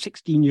him as a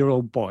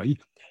 16-year-old boy,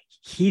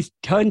 he's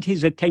turned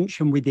his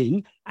attention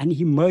within and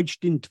he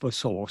merged into the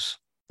source.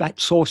 That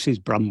source is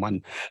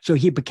Brahman. So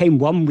he became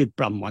one with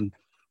Brahman.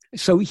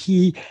 So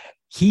he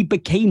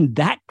became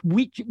that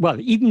which, well,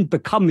 even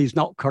become is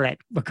not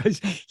correct,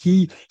 because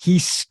the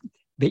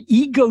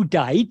ego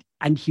died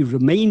and he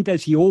remained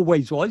as he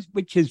always was,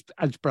 which is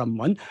as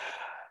Brahman,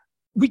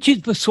 which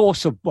is the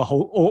source of the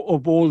whole,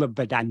 of all of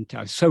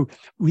Vedanta. So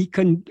we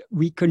can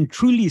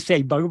truly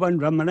say Bhagavan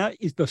Ramana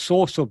is the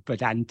source of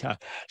Vedanta.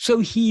 So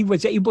he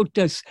was able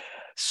to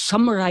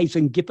summarize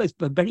and give us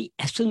the very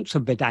essence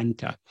of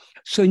Vedanta.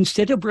 So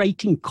instead of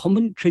writing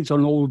commentaries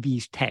on all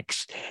these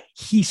texts,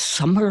 he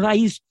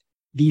summarized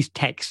these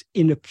texts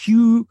in a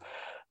few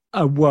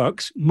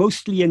works,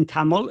 mostly in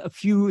Tamil, a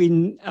few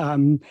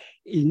in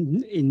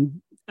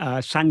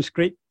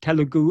Sanskrit,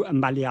 Telugu,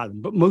 and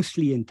Malayalam, but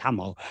mostly in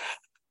Tamil.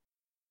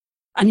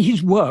 And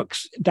his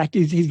works, that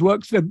is his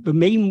works, the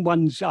main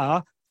ones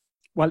are,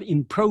 well,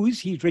 in prose,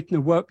 he's written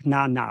a work,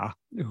 Na,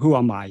 Who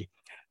Am I?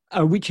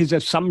 Which is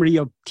a summary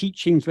of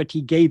teachings that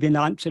he gave in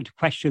answer to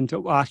questions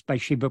that were asked by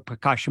Shiva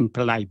Prakasham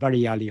Pillai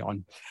very early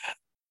on.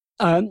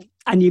 And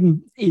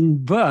in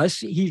verse,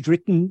 he's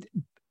written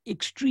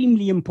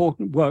extremely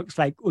important works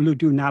like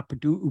Uludu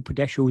Napadu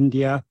Upadesha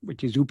Undya,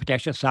 which is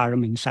Upadesha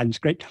Saram in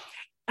Sanskrit,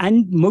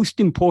 and most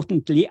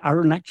importantly,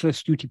 Arunachala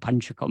Stuti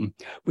Panchakam,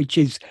 which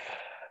is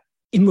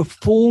in the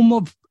form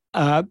of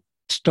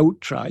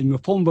stotra, in the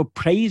form of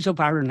praise of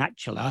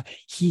Arunachala.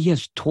 He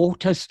has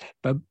taught us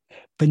the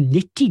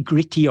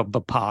nitty-gritty of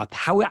the path,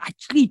 how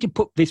actually to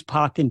put this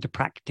path into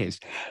practice.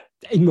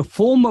 In the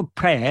form of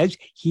prayers,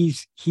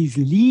 he's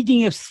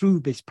leading us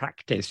through this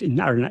practice in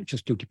Arunachala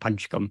Stuti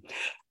Panchakam.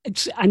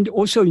 And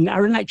also in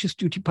Arunachala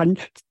Stuti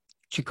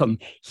Panchakam,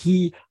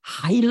 he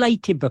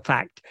highlighted the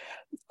fact,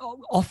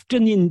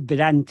 often in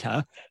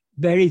Vedanta,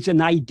 there is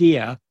an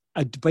idea,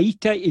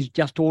 Advaita is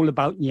just all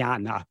about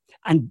jnana.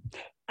 And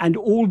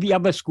all the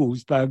other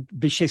schools, the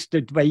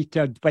Vishista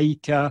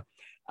Advaita,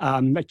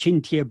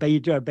 Achintya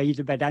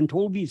Advaita Vedanta,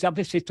 all these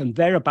other systems,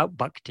 they're about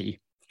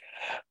bhakti.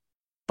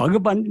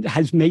 Bhagavan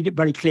has made it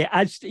very clear,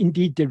 as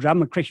indeed did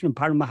Ramakrishna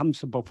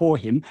Paramahamsa before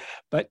him,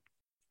 but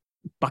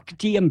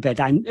bhakti and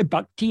Vedanta,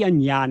 bhakti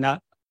and jnana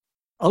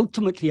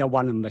ultimately are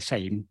one and the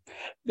same.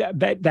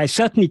 They're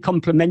certainly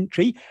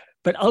complementary,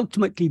 but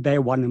ultimately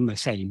they're one and the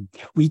same.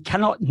 We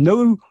cannot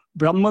know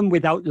Brahman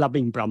without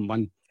loving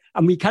Brahman,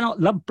 and we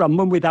cannot love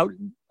Brahman without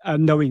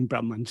knowing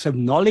Brahman. So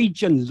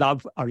knowledge and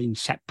love are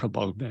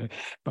inseparable.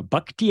 But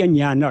bhakti and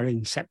jnana are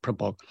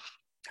inseparable.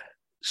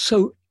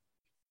 So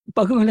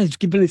Bhagavan has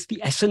given us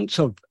the essence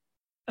of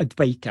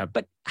Advaita,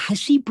 but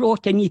has he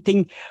brought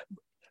anything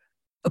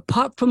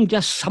apart from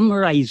just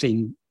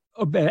summarizing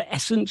of the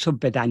essence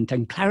of Vedanta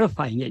and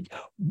clarifying it?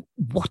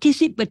 What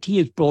is it that he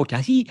has brought?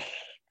 Has he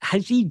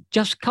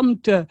just come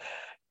to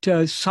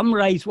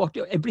summarize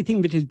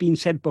everything that has been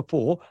said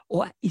before,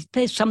 or is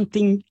there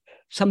something,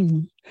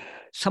 some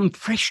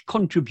fresh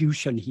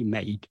contribution he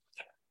made?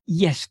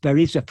 Yes, there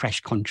is a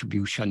fresh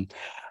contribution.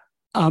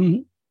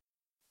 I'll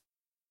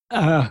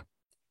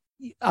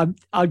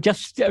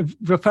just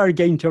refer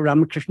again to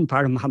Ramakrishna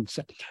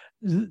Paramahamsa.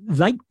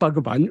 Like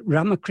Bhagavan,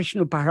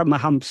 Ramakrishna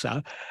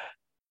Paramahamsa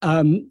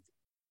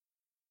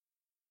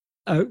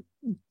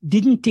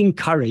didn't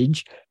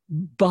encourage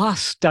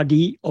vast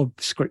study of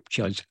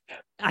scriptures.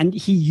 And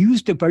he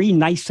used a very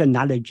nice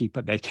analogy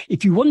for this.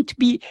 If you want to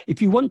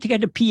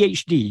get a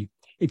PhD,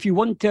 if you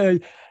want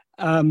to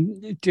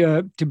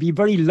be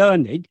very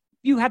learned,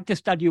 you have to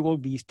study all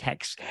these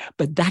texts.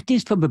 But that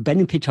is for the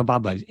benefit of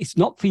others. It's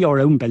not for your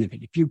own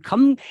benefit. If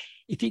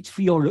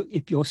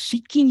you're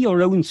seeking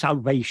your own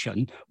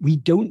salvation, we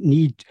don't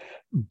need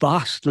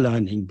vast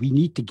learning. We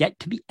need to get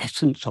to the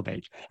essence of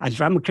it. As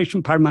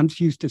Ramakrishna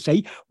Paramahamsa used to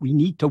say, we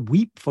need to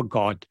weep for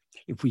God.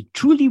 If we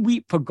truly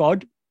weep for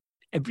God,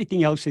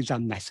 everything else is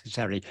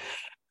unnecessary.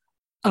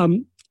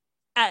 And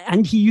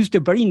he used a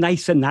very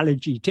nice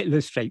analogy to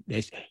illustrate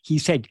this. He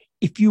said,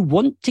 if you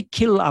want to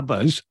kill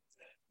others,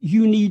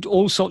 you need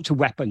all sorts of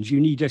weapons. You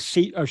need a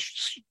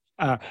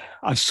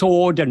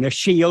sword and a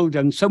shield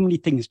and so many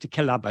things to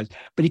kill others.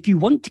 But if you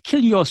want to kill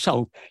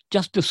yourself,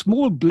 just a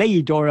small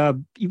blade or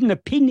even a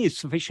pin is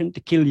sufficient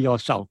to kill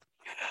yourself.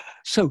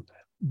 So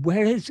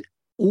whereas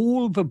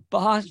all the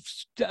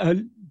vast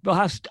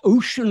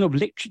ocean of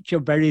literature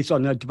there is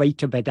on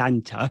Advaita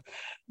Vedanta,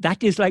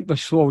 that is like the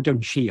sword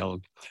and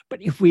shield.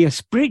 But if we are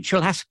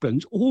spiritual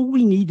aspirants, all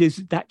we need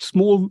is that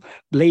small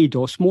blade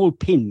or small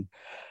pin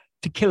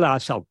to kill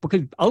ourselves.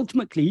 Because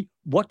ultimately,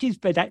 what is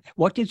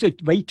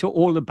Advaita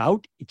all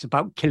about? It's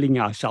about killing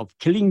ourselves,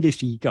 killing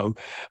this ego,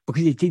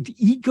 because it is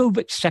ego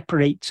that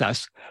separates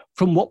us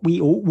from what we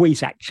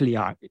always actually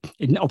are.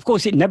 And of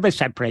course, it never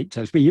separates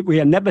us. We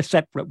are never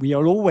separate. We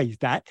are always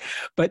that.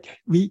 But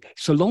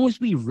so long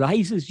as we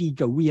rise as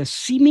ego, we are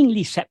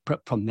seemingly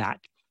separate from that.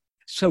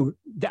 So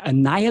the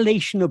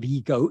annihilation of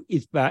ego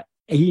is the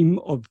aim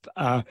of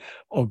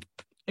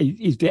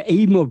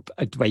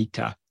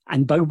Advaita.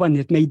 And Bhagavan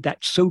has made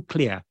that so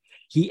clear.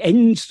 he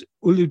ends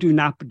Uludu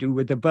Napadu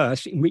with a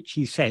verse in which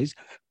he says,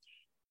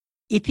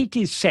 if it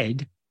is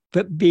said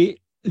that the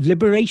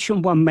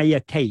liberation one may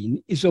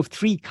attain is of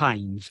three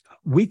kinds,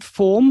 with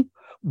form,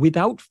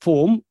 without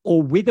form,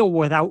 or with or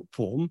without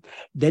form,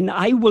 then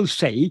I will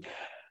say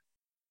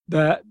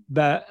but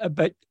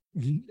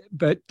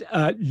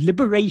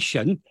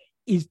liberation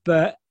is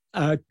the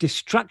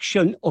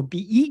destruction of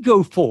the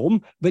ego form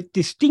that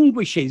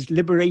distinguishes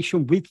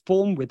liberation with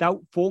form,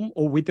 without form,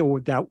 or with or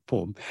without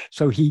form.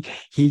 So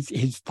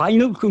his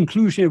final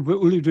conclusion of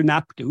Uludu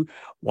Napadu,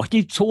 what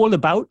it's all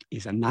about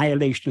is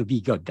annihilation of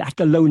ego. That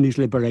alone is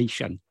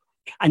liberation.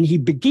 And he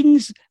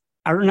begins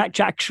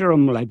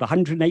Arunachaksharam, like the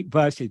 108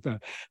 verses, the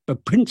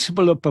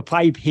principle of the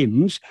 5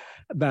 hymns,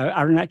 the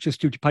Arunacha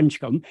Stuti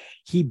Panchakam.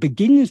 He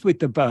begins with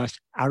the verse,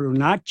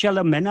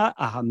 Arunachala mena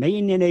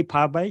ahame nene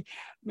pava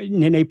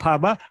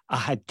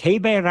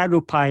ahateve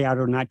rarupai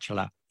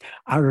Arunachala.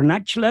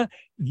 Arunachala,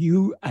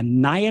 you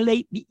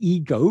annihilate the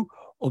ego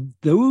of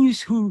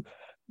those who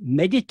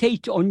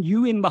meditate on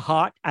you in the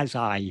heart as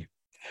I.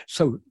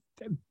 So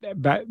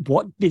but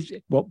what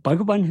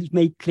Bhagavan has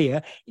made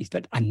clear is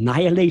that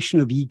annihilation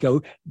of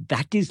ego,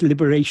 that is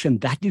liberation.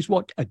 That is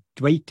what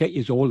Advaita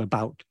is all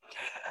about.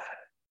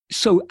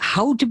 So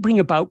how to bring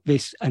about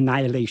this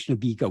annihilation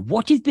of ego?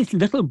 What is this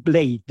little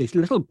blade, this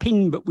little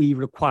pin that we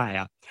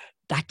require?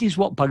 That is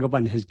what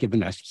Bhagavan has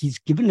given us. He's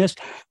given us,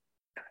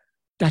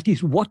 that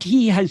is what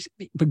he has,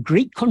 the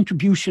great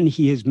contribution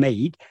he has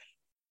made.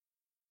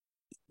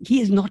 He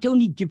has not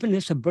only given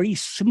us a very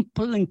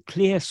simple and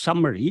clear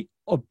summary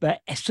of the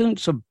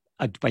essence of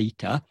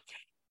Advaita,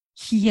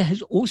 he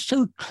has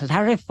also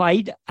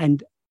clarified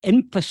and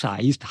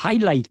emphasized,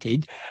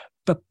 highlighted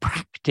the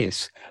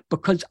practice,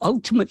 because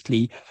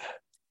ultimately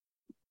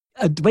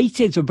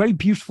Advaita is a very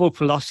beautiful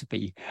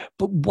philosophy,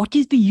 but what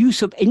is the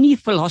use of any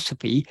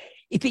philosophy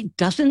if it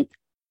doesn't,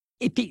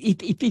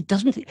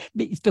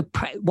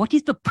 what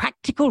is the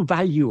practical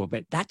value of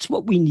it? That's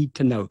what we need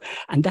to know.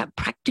 And that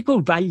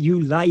practical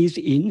value lies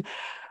in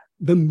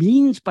the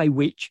means by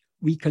which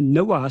we can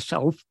know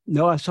ourselves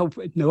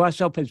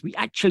as we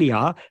actually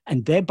are,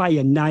 and thereby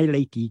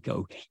annihilate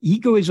ego.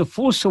 Ego is a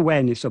false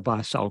awareness of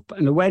ourselves.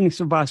 An awareness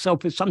of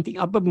ourselves as something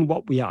other than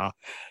what we are.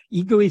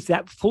 Ego is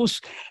that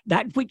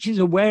which is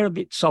aware of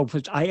itself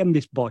as I am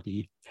this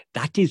body.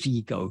 That is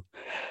ego.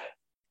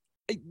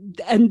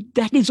 And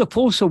that is a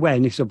false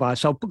awareness of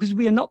ourselves because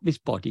we are not this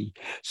body.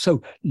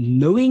 So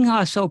knowing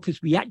ourselves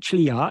as we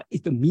actually are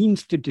is the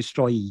means to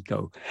destroy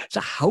ego. So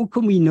how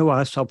can we know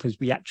ourselves as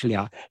we actually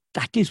are?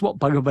 That is what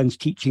Bhagavan's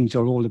teachings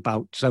are all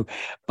about. So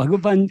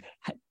Bhagavan,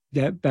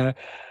 the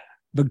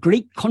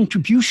great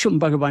contribution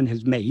Bhagavan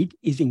has made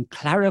is in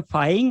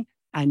clarifying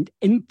and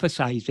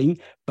emphasizing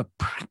the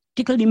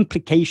practical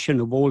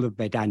implication of all of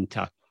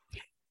Vedanta.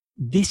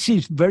 This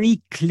is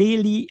very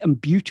clearly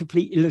and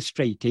beautifully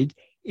illustrated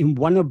in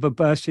one of the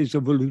verses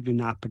of Uludu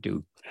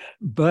Napadu,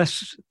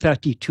 verse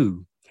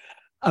 32.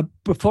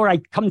 Before I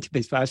come to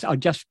this verse, I'll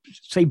just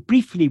say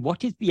briefly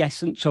what is the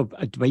essence of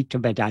Advaita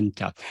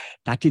Vedanta.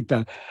 That is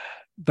the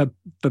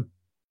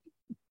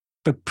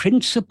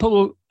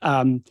principle,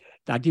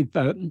 that is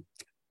the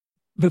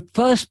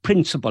first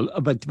principle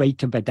of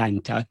Advaita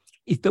Vedanta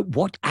is that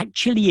what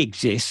actually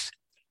exists,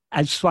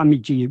 as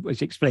Swamiji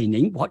was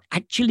explaining, what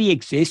actually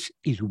exists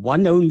is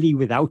one only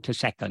without a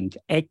second.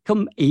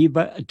 Ekam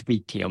eva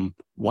advitiyam,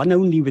 one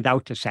only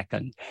without a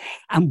second.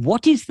 And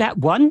what is that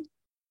one?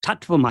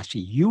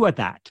 Tattvamasi, you are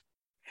that.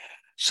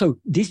 So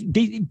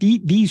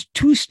these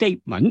two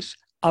statements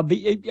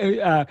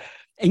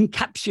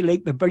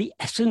encapsulate the very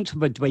essence of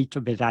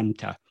Advaita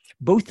Vedanta.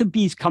 Both of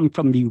these come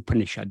from the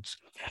Upanishads.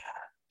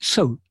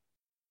 So,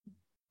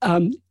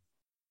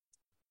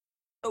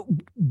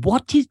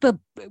 what is the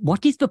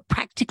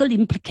practical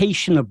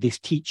implication of this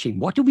teaching?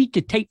 What are we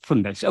to take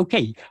from this?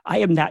 Okay, I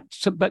am that,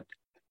 so, but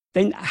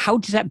then how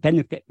does that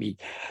benefit me?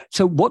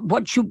 So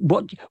what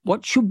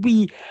should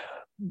we,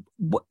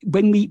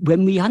 when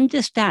we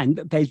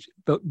understand that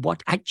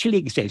what actually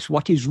exists,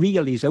 what is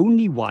real is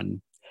only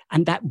one,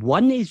 and that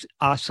one is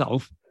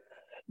ourself,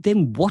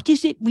 then what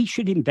is it we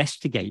should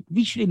investigate?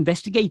 We should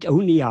investigate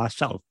only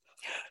ourself.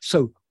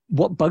 So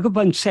what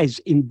Bhagavan says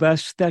in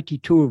verse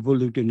 32 of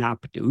Uludu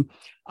Napadu,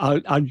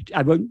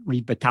 I won't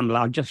read the Tamil,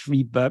 I'll just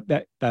read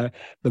the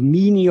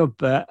meaning of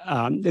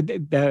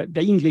the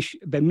English,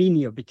 the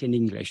meaning of it in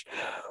English.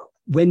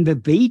 When the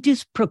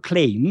Vedas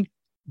proclaim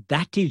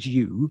that is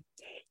you,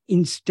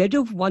 instead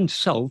of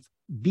oneself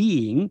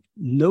being,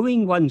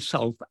 knowing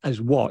oneself as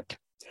what,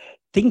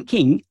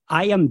 thinking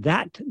I am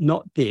that,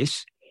 not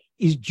this,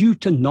 is due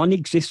to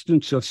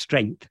non-existence of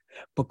strength,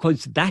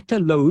 because that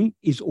alone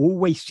is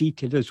always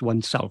seated as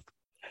oneself.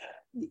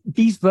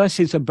 These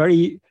verses are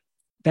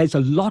there's a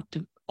lot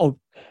of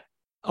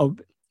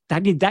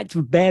that's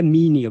the bare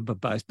meaning of the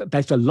verse, but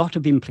there's a lot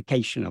of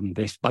implication on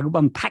this.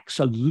 Bhagavan packs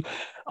a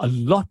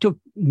lot of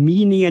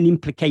meaning and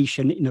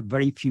implication in a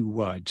very few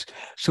words.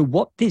 So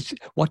what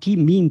he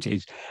means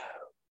is,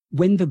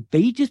 when the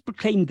Vedas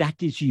proclaim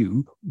that is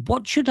you,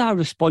 what should our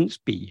response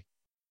be?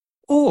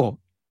 Or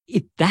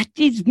if that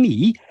is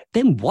me,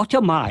 then what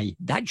am I?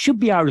 That should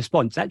be our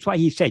response. That's why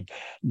he said,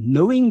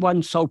 knowing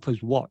oneself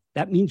as what?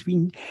 That means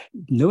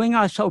knowing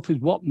ourselves as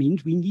what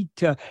means we need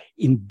to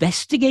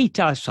investigate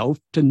ourselves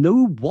to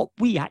know what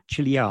we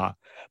actually are.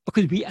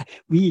 Because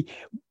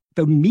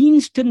the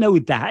means to know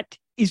that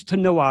is to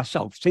know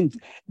ourselves. Since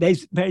there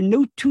are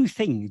no two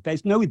things.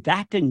 There's no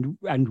that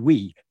and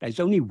we. There's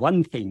only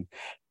one thing.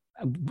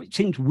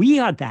 Since we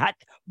are that,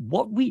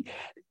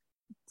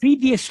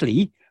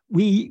 previously,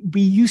 we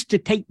used to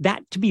take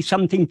that to be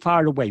something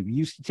far away. We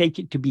used to take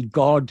it to be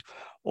God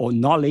or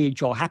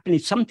knowledge or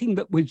happiness, something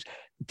that was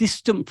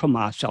distant from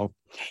ourselves.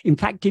 In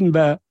fact, in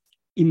the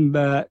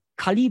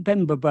Kali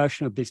Vemba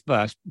version of this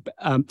verse,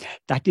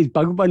 that is,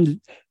 Bhagavan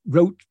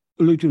wrote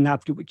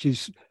Uludunavtu, which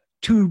is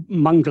 2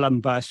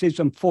 Mangalam verses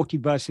and 40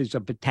 verses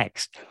of the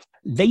text.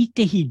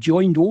 Later, he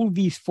joined all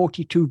these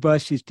 42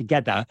 verses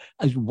together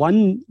as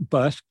one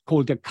verse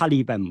called a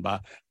Kali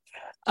Vemba.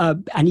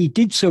 And he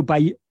did so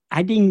by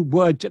adding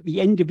words at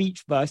the end of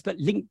each verse that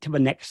link to the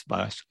next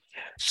verse.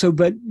 So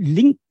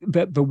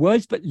the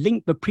words that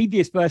link the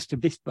previous verse to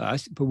this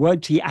verse, the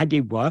words he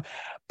added were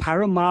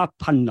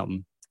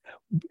Paramapannam.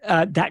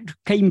 That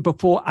came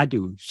before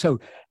Adu. So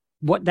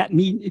what that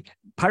means,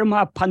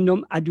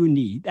 Paramapannam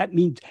Aduni, that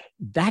means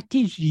that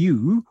is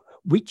you,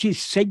 which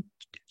is said,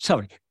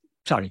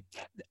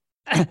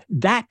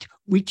 that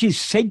which is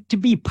said to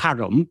be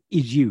Param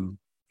is you.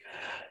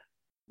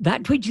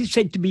 That which is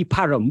said to be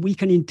Param, we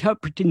can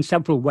interpret in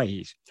several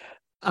ways.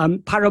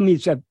 Param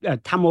is a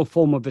Tamil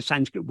form of the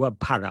Sanskrit word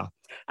para.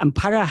 And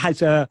para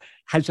has a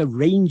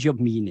range of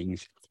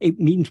meanings. It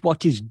means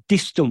what is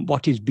distant,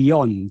 what is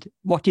beyond,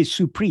 what is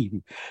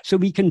supreme. So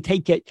we can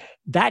take it,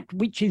 that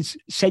which is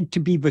said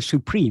to be the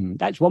supreme.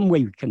 That's one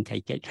way we can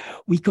take it.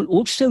 We can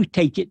also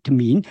take it to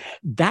mean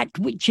that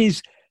which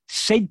is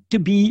said to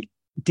be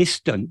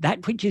distant,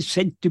 that which is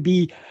said to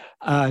be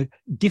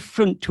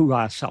different to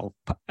ourselves.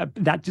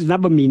 That's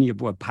another meaning of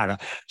the word para.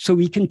 So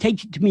we can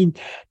take it to mean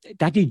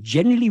that is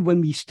generally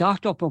when we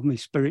start off on the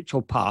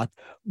spiritual path,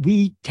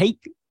 we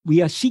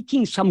are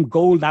seeking some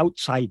goal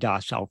outside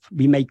ourselves.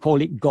 We may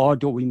call it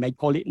God, or we may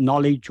call it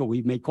knowledge, or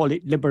we may call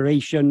it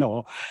liberation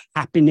or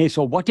happiness,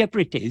 or whatever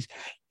it is.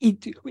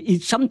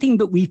 It's something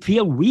that we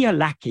feel we are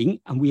lacking,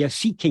 and we are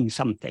seeking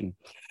something.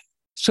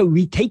 So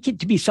we take it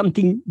to be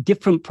something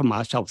different from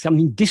ourselves,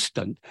 something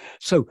distant.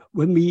 So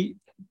when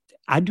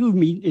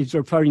Adu is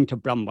referring to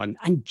Brahman,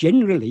 and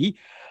generally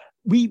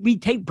we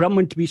take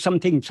Brahman to be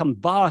something, some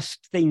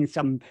vast thing,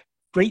 some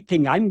great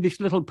thing. I'm this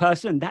little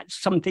person, that's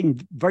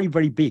something very,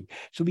 very big.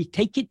 So we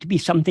take it to be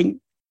something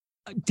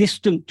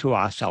distant to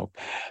ourselves.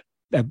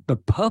 The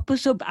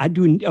purpose of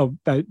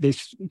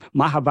this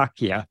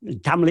Mahavakya, in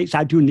Tamil it's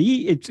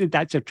Aduni,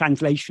 that's a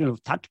translation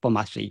of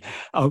Tattvamasi,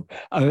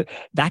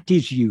 that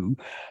is you.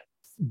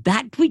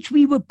 That which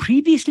we were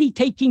previously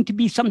taking to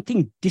be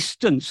something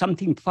distant,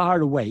 something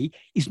far away,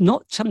 is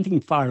not something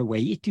far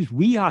away. It is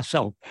we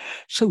ourselves.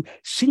 So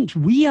since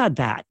we are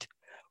that,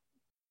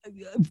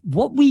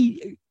 what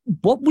we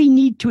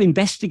need to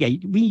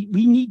investigate, we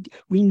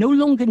no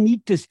longer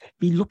need to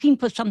be looking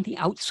for something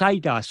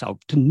outside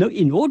ourselves to know.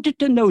 In order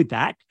to know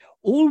that,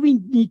 all we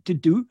need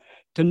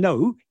to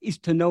know is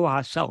to know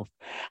ourselves.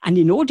 And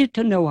in order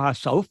to know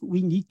ourselves,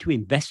 we need to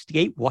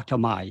investigate what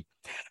am I.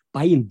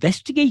 By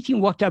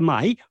investigating what am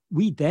I,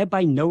 we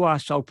thereby know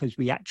ourselves as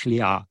we actually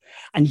are.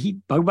 And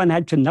Bhagavan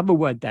adds another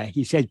word there.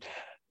 He says,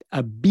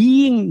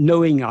 being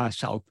knowing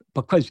ourselves,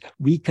 because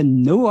we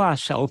can know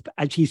ourselves,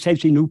 as he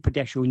says in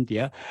Upadesha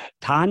India,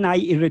 Tanai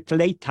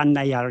iritale,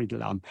 tanai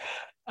aridalam.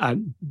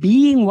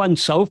 Being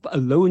oneself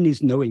alone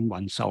is knowing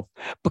oneself,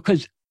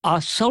 because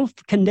ourself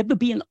can never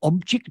be an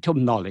object of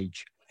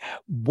knowledge.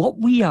 What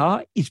we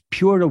are is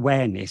pure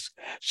awareness.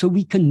 So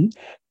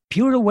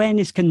pure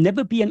awareness can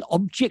never be an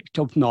object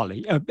of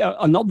knowledge,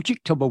 an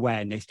object of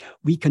awareness.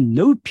 We can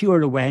know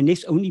pure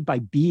awareness only by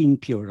being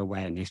pure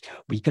awareness.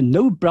 We can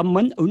know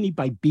Brahman only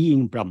by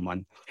being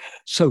Brahman.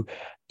 So,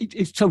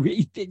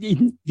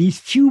 in these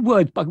few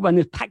words, Bhagavan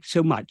has packed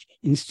so much.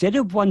 Instead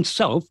of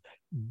oneself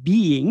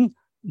being,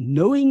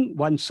 knowing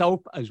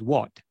oneself as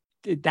what?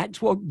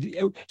 That's what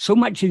so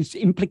much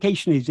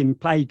implication is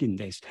implied in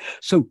this.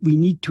 So we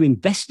need to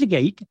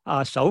investigate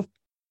ourselves.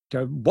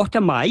 What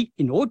am I,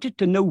 in order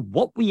to know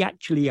what we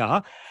actually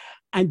are,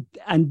 and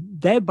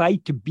thereby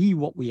to be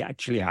what we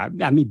actually are.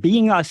 I mean,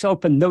 being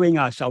ourselves and knowing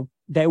ourselves,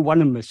 they're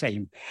one and the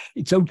same.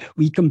 So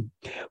we can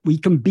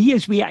be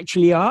as we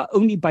actually are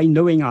only by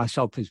knowing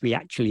ourselves as we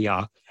actually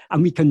are,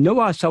 and we can know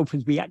ourselves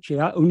as we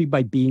actually are only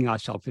by being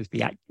ourselves as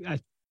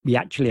we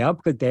actually are,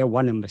 because they're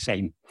one and the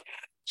same.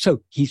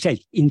 So he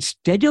says,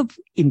 instead of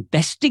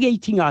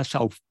investigating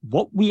ourselves,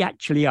 what we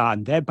actually are,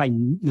 and thereby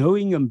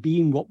knowing and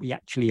being what we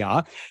actually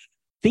are,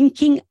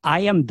 thinking I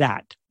am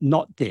that,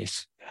 not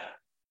this.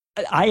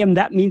 I am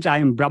that means I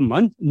am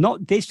Brahman,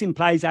 not this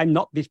implies I'm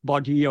not this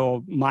body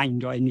or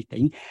mind or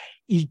anything,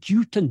 is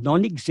due to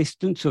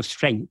non-existence of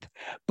strength,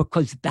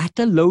 because that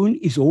alone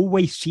is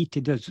always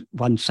seated as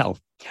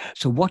oneself.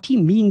 So what he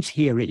means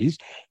here is,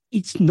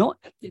 it's not,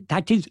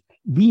 that is,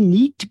 we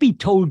need to be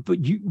told, but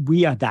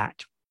we are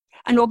that.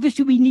 And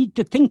obviously we need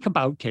to think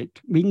about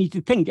it. We need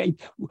to think,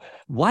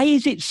 why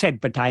is it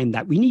said, but I am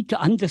that? We need to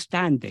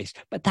understand this.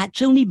 But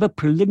that's only the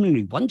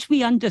preliminary. Once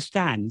we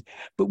understand,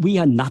 but we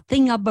are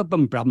nothing other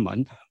than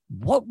Brahman,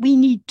 what we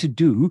need to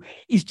do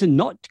is to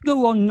not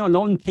go on and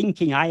on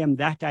thinking, I am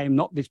that, I am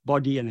not this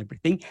body and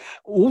everything.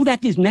 All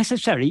that is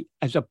necessary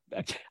as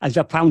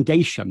a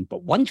foundation.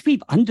 But once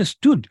we've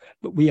understood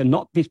that we are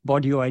not this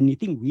body or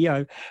anything, we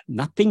are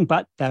nothing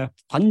but the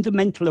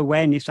fundamental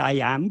awareness I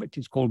am, which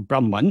is called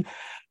Brahman,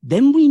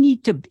 then we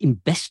need to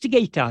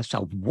investigate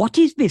ourselves. What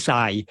is this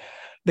I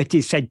that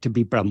is said to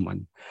be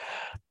Brahman?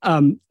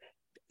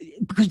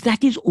 Because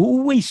that is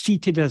always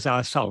seated as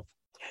ourself.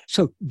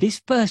 So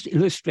this verse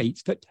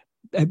illustrates that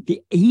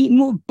the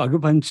aim of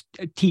Bhagavan's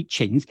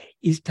teachings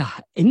is to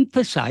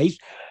emphasize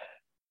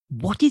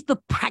what is the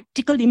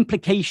practical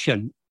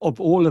implication of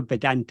all of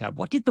Vedanta.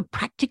 What is the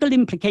practical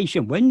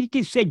implication? When it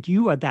is said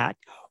you are that,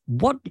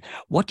 what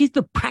is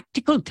the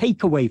practical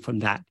takeaway from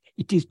that?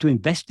 It is to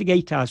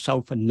investigate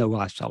ourselves and know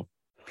ourselves.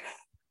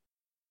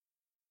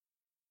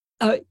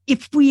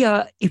 If we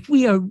are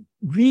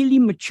really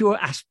mature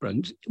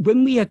aspirants,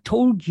 when we are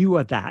told you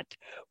are that,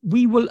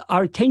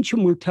 our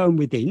attention will turn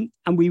within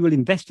and we will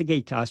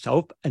investigate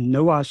ourselves and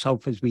know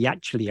ourselves as we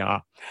actually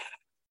are.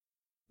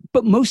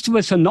 But most of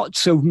us are not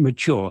so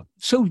mature,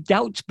 so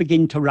doubts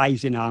begin to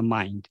rise in our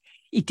mind.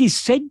 It is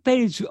said there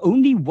is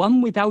only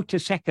one without a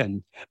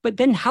second, but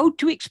then how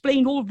to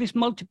explain all this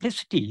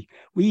multiplicity?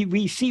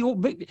 We see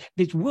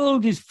this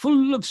world is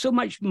full of so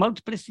much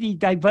multiplicity,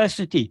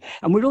 diversity,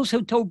 and we're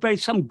also told there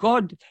is some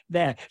God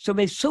there. So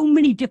there's so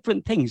many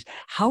different things.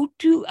 How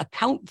to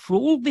account for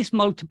all this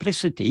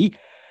multiplicity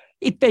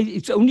if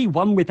it's only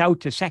one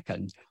without a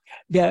second?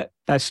 The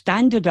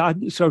standard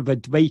answer of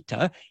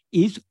Advaita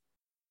is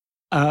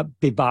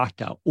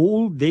Vivata.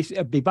 All this,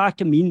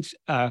 Vivata means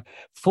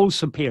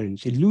false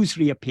appearance,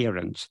 illusory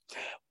appearance.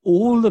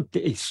 All of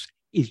this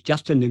is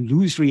just an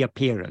illusory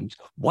appearance.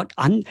 What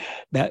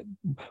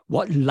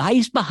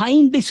lies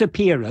behind this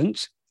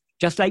appearance,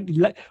 just like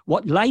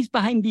what lies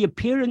behind the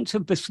appearance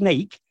of the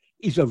snake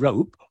is a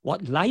rope,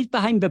 what lies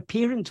behind the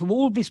appearance of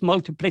all this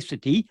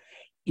multiplicity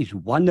is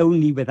one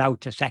only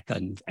without a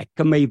second,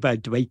 Ekameva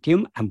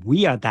Advaitam, and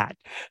we are that.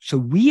 So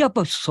we are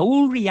the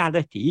sole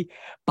reality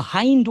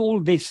behind all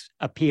this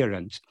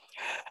appearance.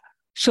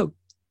 So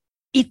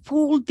if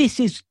all this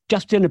is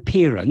just an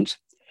appearance,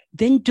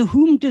 then to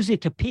whom does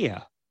it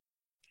appear?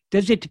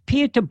 Does it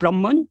appear to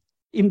Brahman?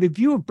 In the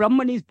view of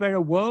Brahman, is there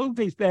a world?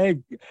 Is there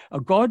a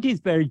God? Is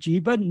there a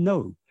jiva?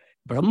 No.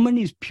 Brahman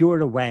is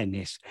pure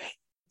awareness.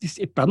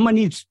 Brahman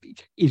is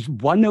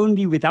one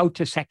only without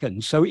a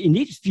second. So in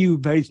its view,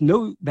 there's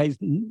no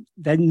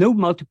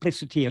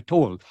multiplicity at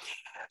all.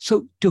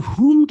 So to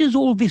whom does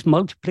all this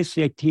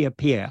multiplicity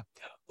appear?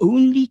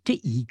 Only to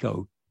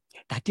ego.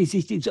 That is,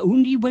 it is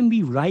only when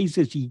we rise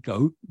as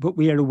ego that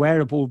we are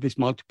aware of all this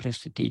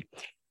multiplicity.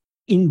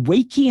 In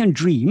waking and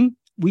dream,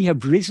 we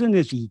have risen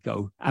as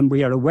ego, and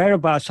we are aware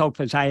of ourselves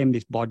as I am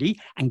this body,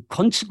 and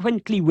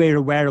consequently we're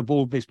aware of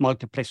all this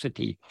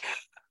multiplicity.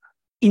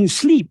 In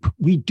sleep,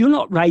 we do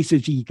not rise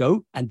as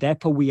ego, and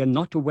therefore we are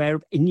not aware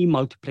of any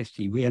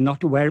multiplicity. We are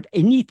not aware of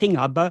anything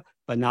other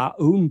than our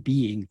own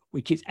being,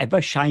 which is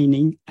ever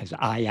shining as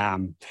I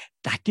am.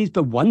 That is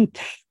the one,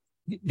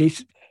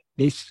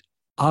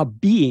 our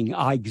being,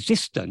 our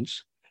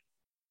existence,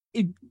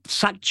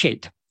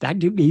 Satchit,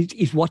 that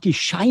is what is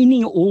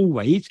shining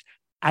always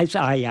as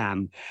I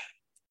am.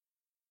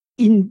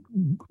 In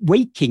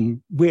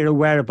waking, we're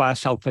aware of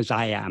ourselves as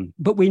I am,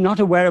 but we're not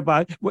aware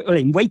of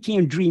in waking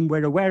and dream,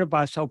 we're aware of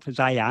ourselves as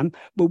I am,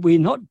 but we're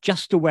not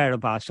just aware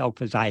of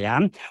ourselves as I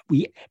am.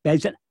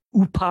 There's an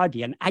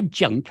upadhi, an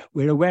adjunct.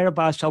 We're aware of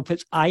ourselves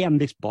as I am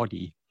this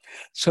body.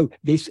 So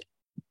this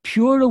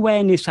pure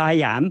awareness I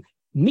am,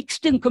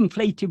 mixed and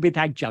conflated with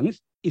adjuncts,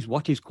 is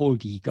what is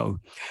called ego.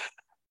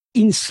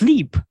 In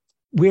sleep,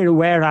 we're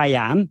aware I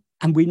am,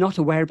 and we're not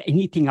aware of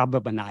anything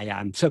other than I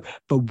am. So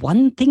the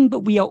one thing that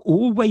we are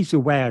always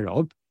aware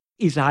of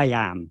is I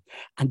am.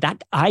 And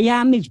that I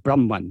am is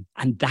Brahman.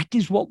 And that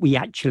is what we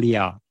actually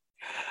are.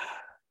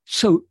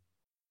 So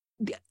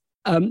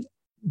as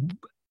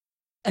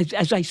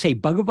I say,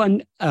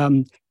 Bhagavan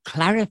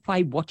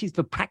clarified what is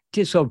the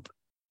practice of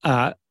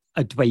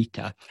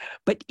Advaita.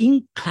 But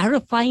in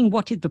clarifying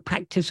what is the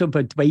practice of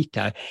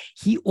Advaita,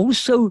 he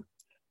also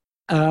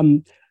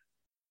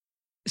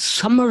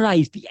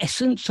summarize the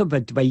essence of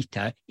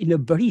Advaita in a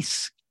very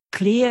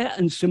clear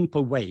and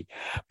simple way,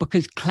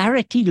 because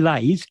clarity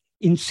lies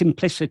in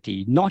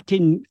simplicity, not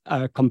in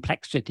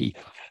complexity.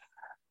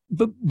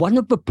 But one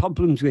of the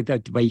problems with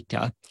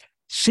Advaita,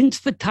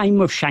 since the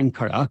time of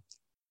Shankara,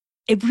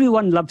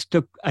 everyone loves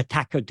to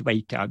attack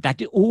Advaita,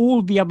 that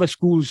all the other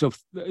schools of,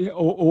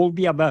 all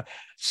the other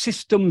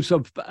systems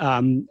of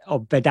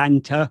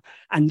Vedanta,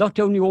 and not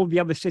only all the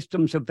other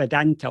systems of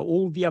Vedanta,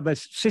 all the other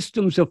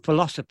systems of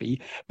philosophy,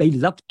 they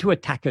love to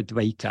attack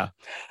Advaita.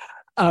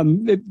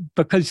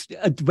 Because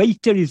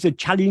Advaita is a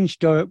challenge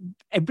to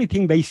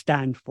everything they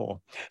stand for.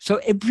 So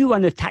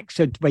everyone attacks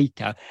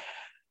Advaita.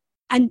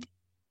 And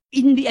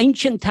in the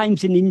ancient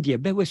times in India,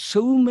 there were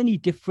so many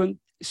different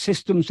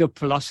systems of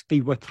philosophy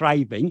were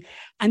thriving,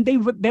 and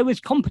there was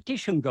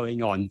competition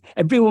going on.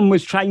 Everyone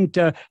was trying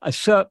to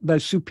assert the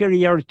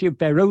superiority of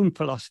their own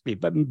philosophy,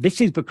 but this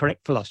is the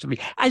correct philosophy.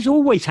 As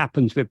always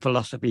happens with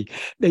philosophy,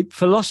 the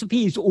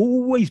philosophy is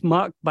always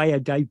marked by a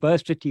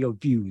diversity of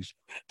views.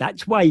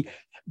 That's why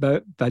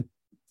the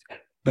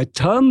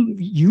term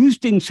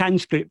used in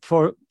Sanskrit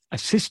for a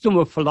system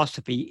of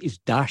philosophy is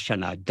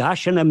darshana.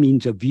 Darshana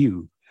means a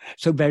view.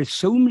 So there are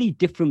so many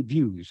different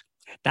views.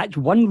 That's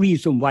one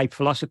reason why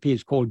philosophy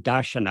is called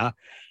darshana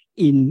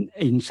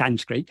in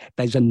Sanskrit.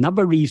 There's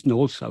another reason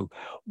also.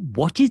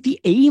 What is the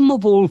aim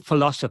of all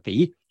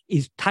philosophy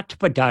is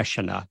tattva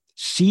darshana,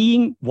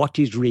 seeing what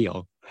is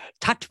real.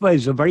 Tattva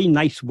is a very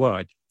nice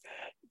word.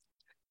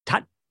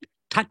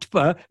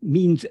 Tattva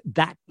means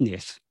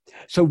thatness.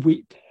 So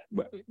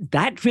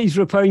that is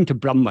referring to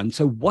Brahman.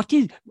 So what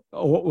is,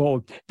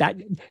 or that,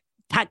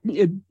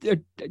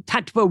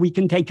 tattva we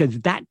can take as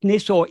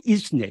thatness or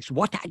isness,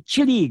 what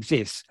actually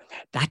exists.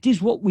 That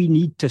is what we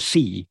need to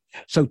see.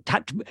 So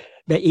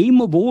the aim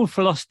of all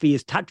philosophy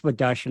is tattva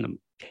darshanam.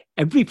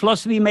 Every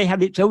philosophy may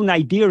have its own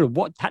idea of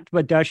what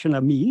tattva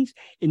darshana means.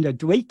 In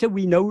Advaita,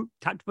 we know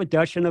tattva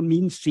darshana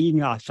means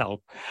seeing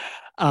ourselves.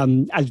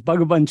 As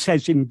Bhagavan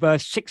says in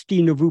verse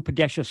 16 of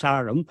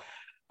Upadeshasaram,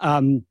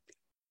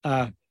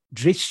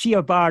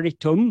 Drishya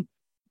varitum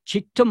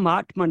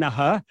chittam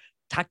atmanaha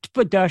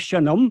tattva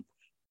darshanam,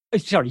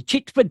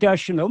 chitva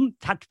darshanam,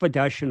 tattva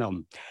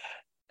darshanam.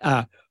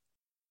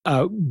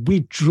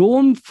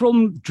 Withdrawn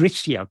from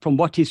drishya, from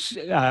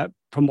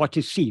what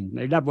is seen.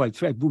 In other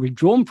words,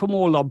 withdrawn from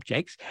all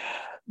objects,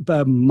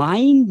 the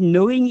mind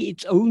knowing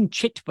its own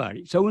chitva,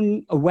 its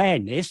own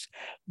awareness,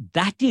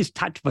 that is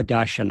tattva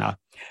darshana.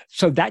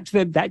 So that's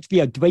the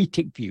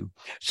Advaitic view.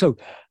 So,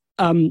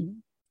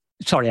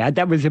 sorry,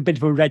 that was a bit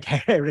of a red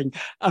herring,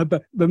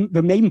 but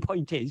the main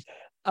point is,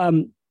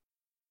 yes,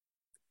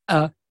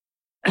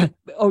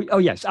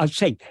 I was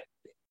saying,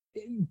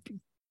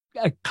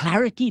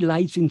 clarity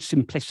lies in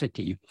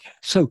simplicity.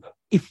 So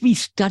if we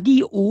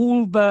study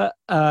all the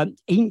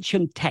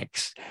ancient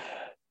texts,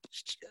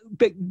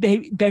 but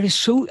there is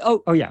so,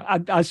 I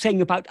was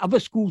saying about other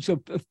schools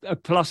of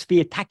philosophy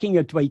attacking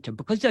Advaita,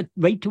 because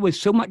Advaita was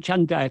so much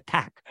under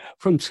attack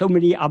from so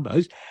many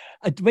others.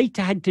 Advaita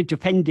had to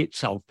defend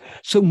itself.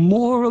 So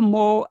more and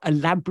more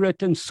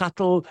elaborate and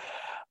subtle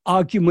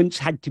arguments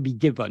had to be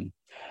given.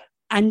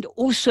 And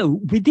also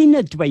within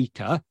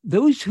Advaita,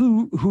 those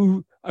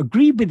who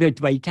agreed with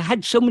Advaita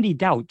had so many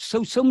doubts,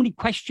 so many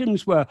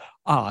questions were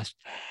asked.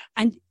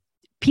 And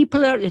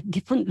people are at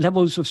different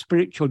levels of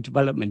spiritual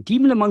development.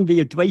 Even among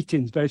the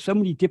Advaitins, there are so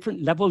many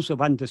different levels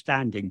of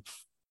understanding.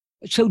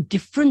 So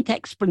different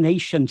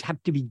explanations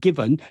have to be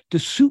given to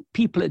suit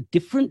people at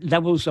different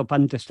levels of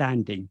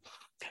understanding.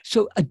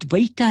 So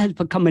Advaita has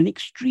become an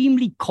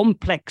extremely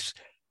complex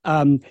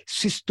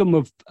system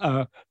of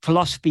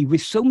philosophy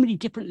with so many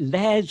different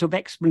layers of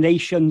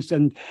explanations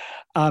and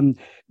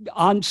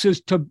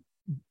answers to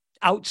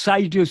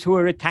outsiders who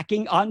are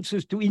attacking,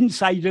 answers to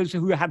insiders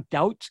who have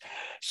doubts.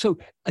 So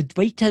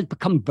Advaita has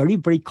become very,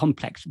 very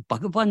complex.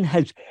 Bhagavan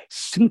has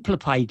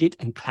simplified it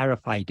and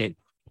clarified it.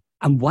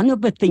 And one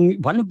of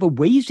the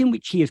ways in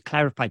which he has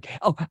clarified,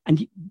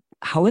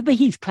 however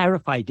he's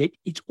clarified it,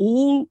 it's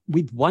all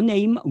with one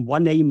aim and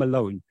one aim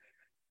alone.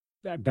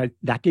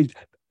 That is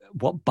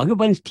what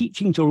Bhagavan's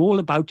teachings are all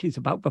about, is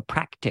about the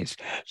practice.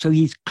 So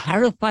he's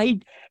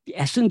clarified the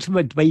essence of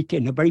Advaita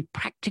in a very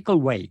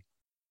practical way.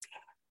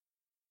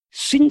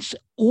 Since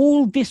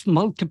all this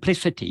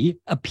multiplicity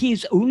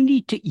appears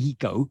only to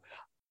ego,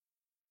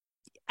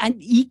 and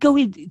ego,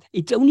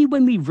 it's only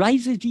when we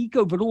rise as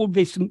ego that all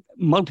this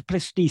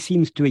multiplicity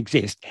seems to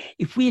exist.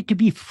 If we are to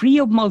be free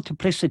of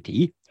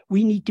multiplicity,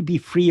 we need to be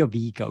free of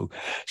ego.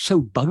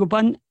 So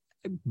Bhagavan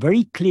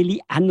very clearly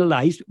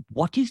analyzed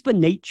what is the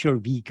nature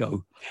of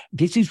ego.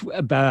 This is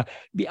the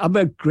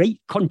other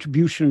great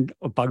contribution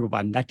of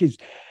Bhagavan. That is,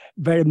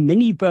 there are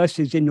many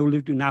verses in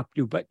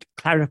Ulladu that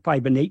clarify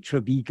the nature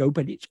of ego,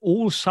 but it's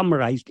all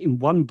summarized in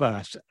one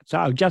verse. So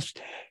I'll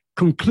just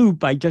conclude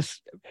by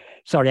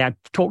sorry, I've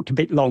talked a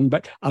bit long,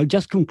 but I'll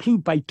just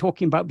conclude by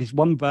talking about this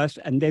one verse,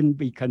 and then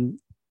we can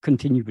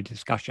continue the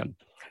discussion.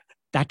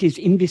 That is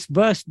in this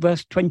verse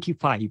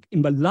 25,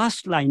 in the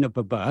last line of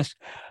the verse,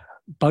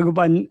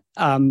 Bhagavan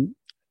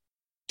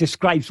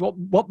describes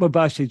what the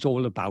verse is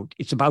all about.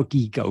 It's about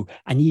ego.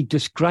 And he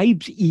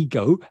describes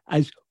ego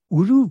as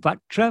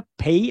Uruvatra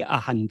Pei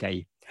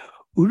Ahande.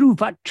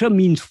 Uruvatra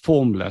means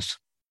formless.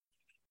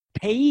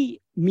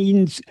 Pei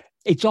means,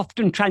 it's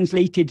often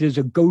translated as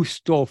a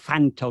ghost or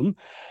phantom.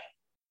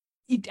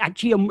 It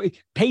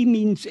actually, Pei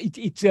means,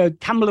 it's a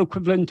Tamil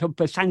equivalent of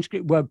the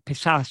Sanskrit word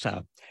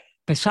pisasa.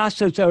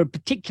 Pisasas are a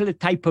particular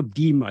type of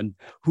demon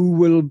who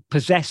will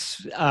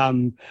possess,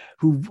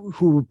 who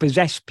will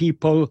possess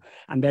people,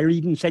 and they're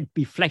even said to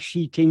be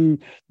flesh-eating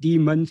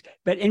demons.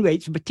 But anyway,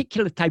 it's a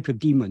particular type of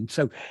demon.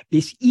 So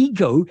this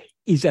ego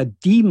is a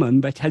demon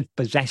that has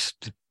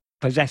possessed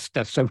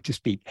us, so to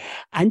speak,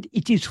 and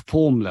it is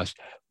formless.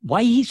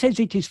 Why he says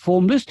it is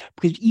formless?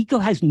 Because ego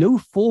has no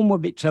form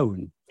of its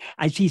own.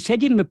 As he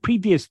said in the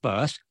previous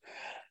verse,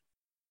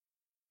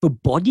 the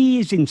body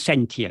is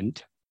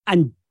insentient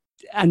and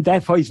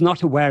therefore is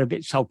not aware of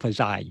itself as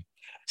I.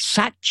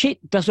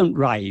 Sat-chit doesn't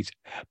rise.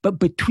 But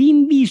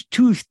between these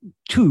two,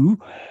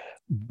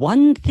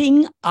 one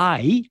thing,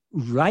 I,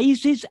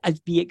 rises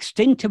as the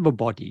extent of a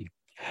body.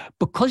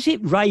 Because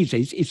it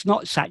rises, it's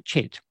not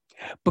sat-chit.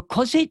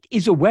 Because it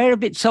is aware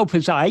of itself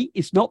as I,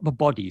 it's not the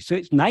body. So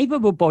it's neither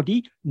the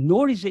body,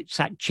 nor is it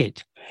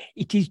sat-chit.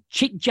 It is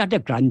chit-jada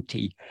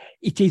granti.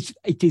 It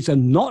is a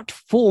knot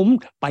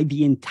formed by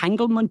the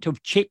entanglement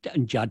of chit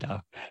and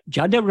jada.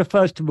 Jada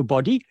refers to the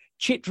body,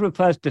 chit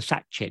refers to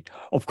sat-chit.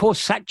 Of course,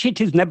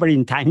 sat-chit is never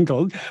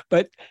entangled,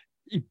 but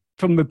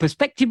from the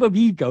perspective of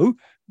ego,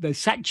 the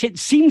sat-chit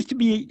seems to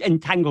be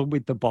entangled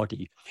with the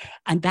body.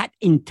 And that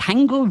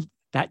entanglement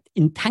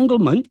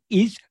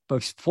is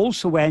the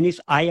false awareness,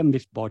 I am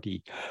this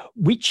body,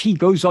 which he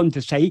goes on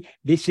to say,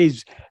 this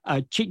is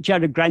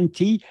chit-jada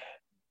granti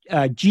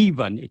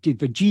jivan, it is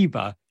the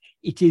jiva,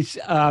 it is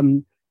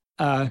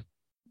chit-jada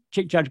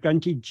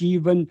granti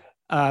jivan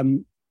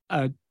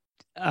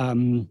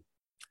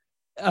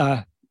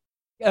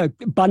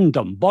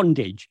bandam,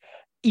 bondage,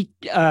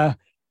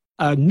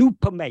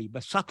 nupame,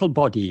 the subtle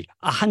body,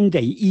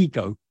 ahande,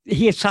 ego.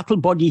 Here, subtle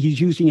body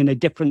he's using in a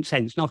different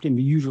sense, not in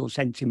the usual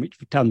sense in which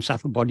the term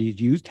subtle body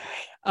is used.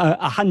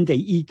 Ahande,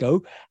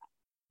 ego.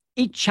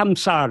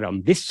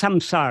 Ichamsaram, this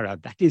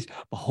samsara, that is,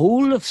 the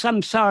whole of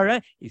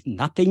samsara is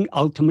nothing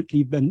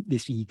ultimately than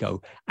this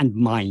ego and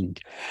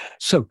mind.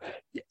 So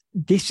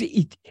this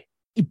it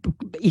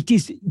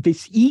is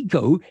this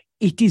ego,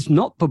 it is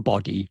not the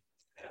body,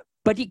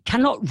 but it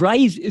cannot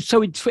rise,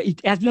 so it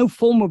has no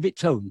form of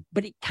its own,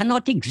 but it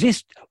cannot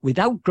exist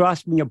without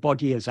grasping a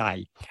body as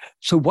I.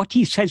 So what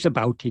he says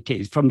about it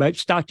is,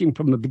 starting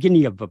from the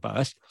beginning of the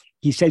verse,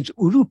 he says,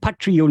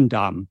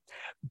 Urupatriyundam,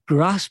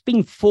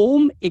 grasping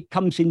form, it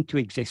comes into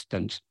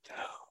existence.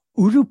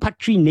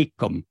 Urupatri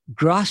nikum,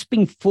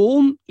 grasping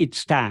form, it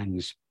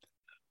stands.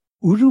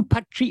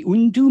 Urupatri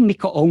undu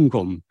mika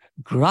ongum,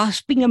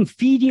 grasping and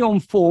feeding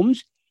on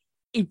forms,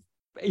 it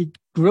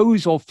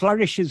grows or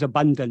flourishes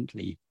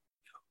abundantly.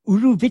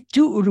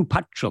 Uruvitu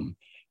urupatram,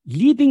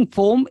 leaving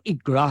form,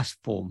 it grasps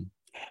form.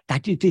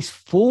 That is, this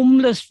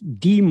formless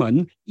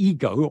demon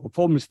ego, or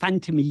formless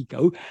phantom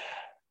ego,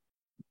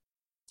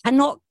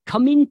 cannot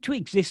come into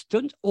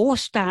existence or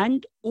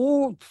stand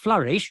or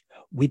flourish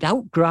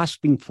without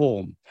grasping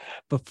form.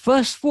 The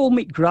first form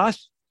it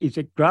grasps is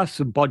it grasps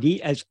the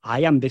body as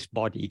I am this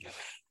body.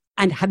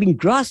 And having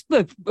grasped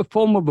the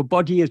form of a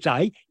body as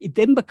I, it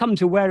then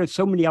becomes aware of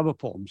so many other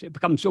forms. It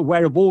becomes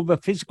aware of all the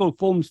physical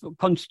forms that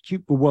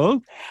constitute the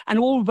world and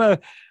all the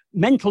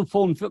mental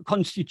forms that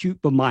constitute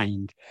the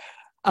mind.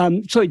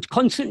 So it's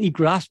constantly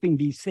grasping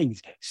these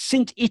things.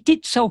 Since it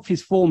itself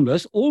is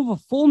formless, all the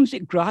forms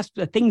it grasps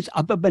are things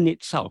other than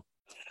itself.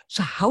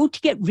 So how to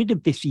get rid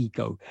of this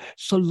ego?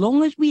 So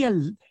long as we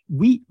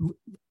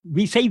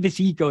say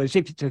this ego as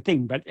if it's a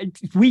thing, but it's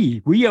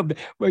we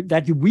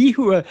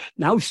who are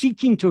now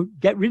seeking to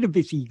get rid of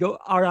this ego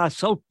are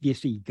ourselves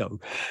this ego.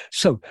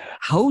 So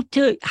how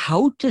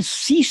to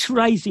cease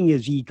rising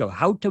as ego?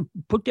 How to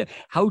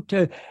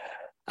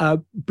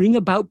bring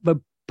about the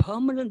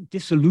permanent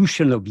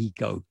dissolution of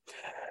ego?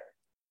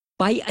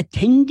 By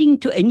attending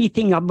to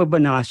anything other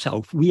than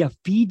ourselves, we are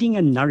feeding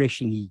and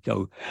nourishing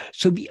ego.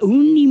 So the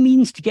only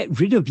means to get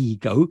rid of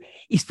ego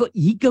is for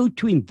ego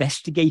to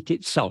investigate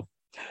itself.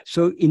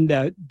 So in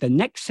the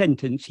next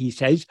sentence, he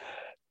says,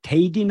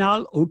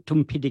 Teidinal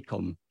otum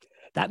pidicum.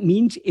 That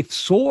means if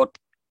sought,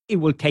 it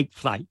will take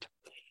flight.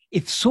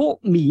 If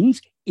sought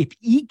means if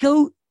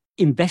ego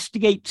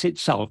investigates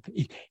itself,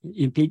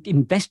 if it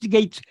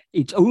investigates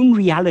its own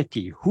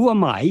reality, who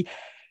am I?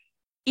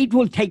 It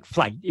will take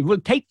flight. It will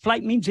take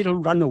flight means it'll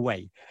run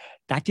away.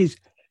 That is,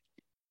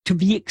 to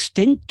the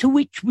extent to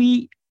which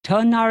we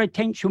turn our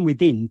attention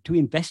within to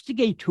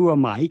investigate who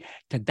am I,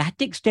 to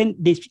that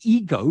extent this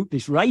ego,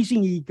 this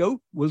rising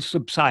ego, will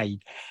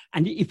subside.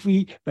 And if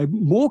the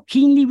more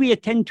keenly we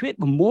attend to it,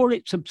 the more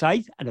it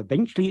subsides, and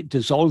eventually it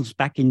dissolves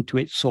back into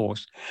its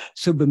source.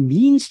 So the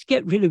means to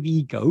get rid of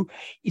ego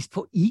is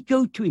for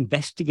ego to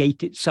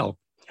investigate itself.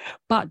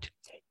 But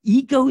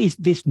ego is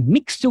this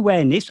mixed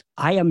awareness,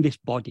 I am this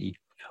body.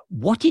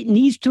 What it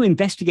needs to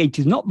investigate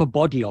is not the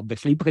body,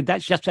 obviously, because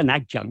that's just an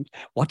adjunct.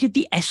 What is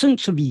the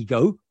essence of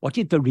ego? What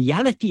is the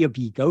reality of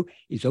ego?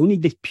 Is only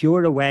this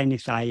pure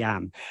awareness I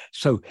am.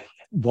 So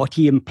what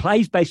he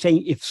implies by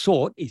saying if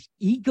sought is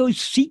ego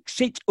seeks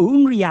its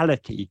own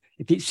reality.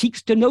 If it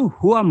seeks to know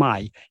who am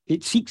I,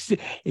 if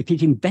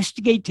it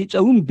investigates its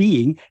own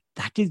being,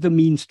 that is the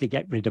means to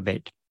get rid of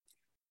it.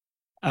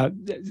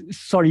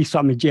 Sorry,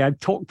 Swamiji,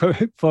 I've talked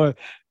for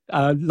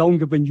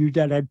longer than you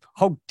did. I've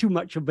hogged too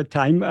much of the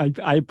time.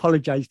 I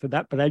apologize for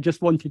that, but I just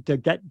wanted to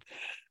get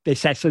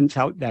this essence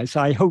out there.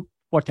 So I hope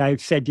what I've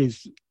said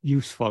is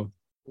useful.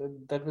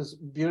 That was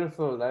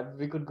beautiful.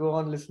 We could go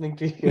on listening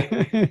to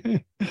you.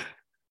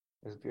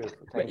 It's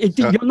beautiful. Thank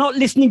you. You're not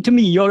listening to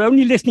me. You're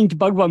only listening to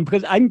Bhagavan,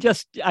 because I'm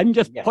just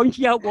Yeah.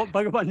 pointing out what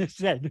Bhagavan has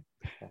said.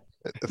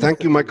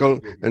 Thank you, Michael.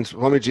 And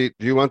Swamiji,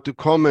 do you want to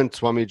comment,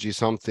 Swamiji,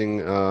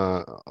 something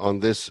on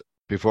this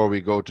before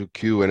we go to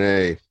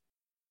Q&A?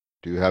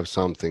 Do you have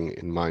something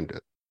in mind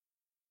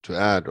to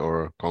add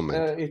or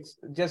comment? It's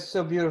just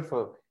so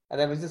beautiful.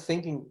 And I was just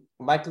thinking,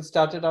 Michael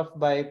started off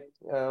by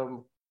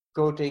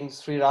quoting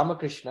Sri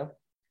Ramakrishna,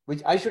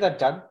 which I should have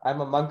done.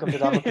 I'm a monk of the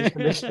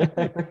Ramakrishna mission.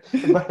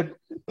 But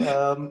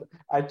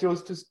I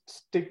chose to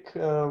stick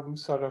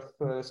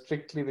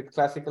strictly with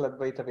classical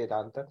Advaita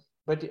Vedanta.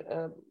 But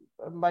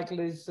Michael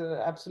is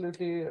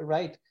absolutely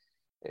right.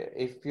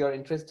 If you're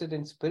interested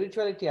in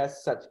spirituality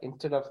as such,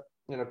 instead of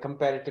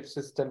comparative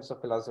systems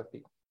of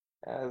philosophy,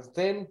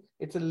 then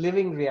it's a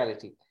living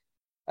reality.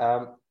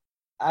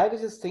 I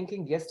was just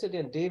thinking yesterday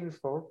and day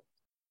before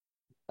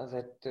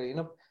that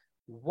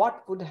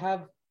what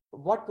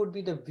would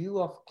be the view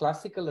of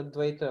classical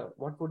Advaita?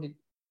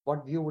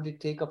 What view would it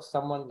take of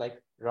someone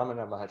like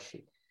Ramana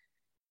Maharshi?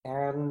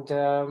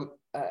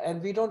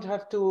 And we don't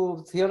have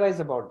to theorize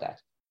about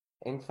that.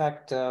 In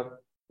fact, the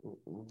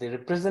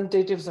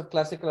representatives of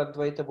classical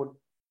Advaita would,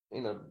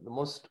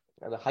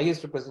 the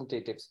highest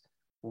representatives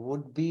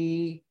would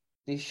be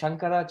the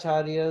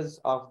Shankaracharyas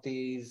of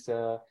these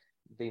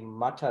the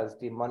mathas,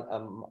 the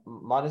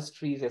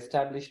monasteries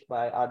established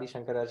by Adi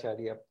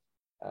Shankaracharya,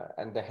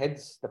 and the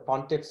heads, the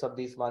pontiffs of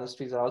these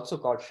monasteries are also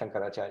called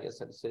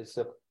Shankaracharyas.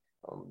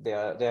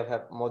 They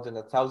have more than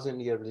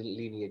 1,000-year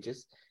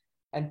lineages,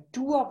 and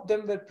two of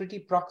them were pretty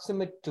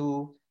proximate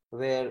to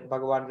where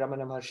Bhagavan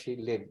Ramana Maharshi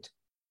lived.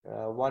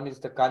 One is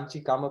the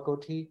Kanchi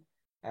Kamakoti,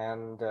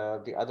 and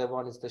the other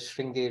one is the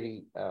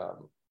Sringeri,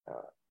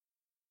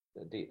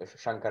 the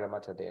Shankara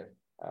Matha there,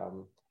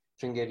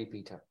 Sringeri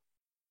Pita.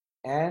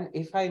 And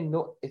if I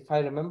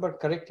remember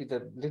correctly,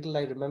 the little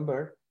I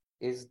remember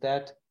is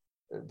that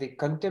the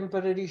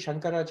contemporary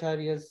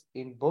Shankaracharyas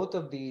in both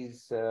of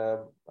these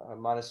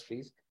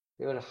monasteries,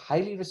 they were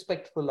highly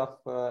respectful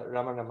of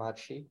Ramana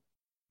Maharshi.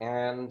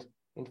 And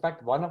in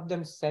fact, one of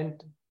them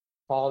sent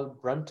Paul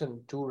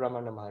Brunton to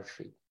Ramana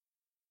Maharshi.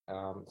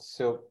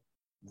 So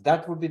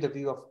that would be the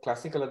view of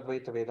classical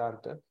Advaita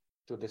Vedanta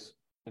to this,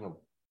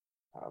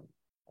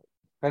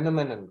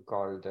 phenomenon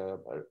called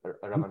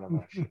Ramana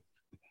Maharshi.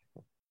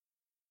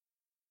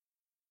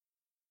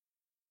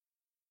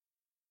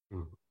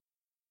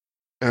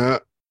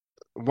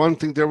 One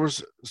thing, there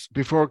was,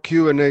 before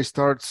Q&A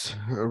starts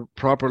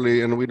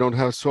properly, and we don't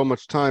have so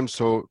much time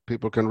so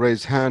people can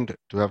raise hand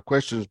to have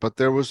questions, but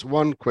there was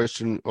one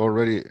question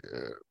already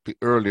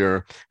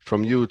earlier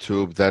from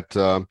YouTube that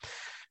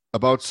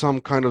about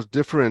some kind of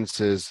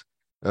differences,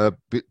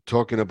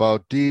 talking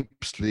about deep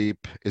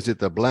sleep, is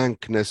it a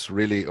blankness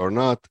really or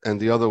not? And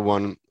the other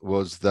one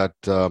was that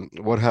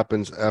what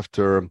happens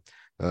after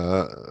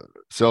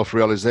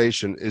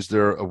self-realization? Is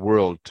there a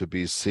world to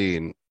be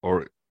seen,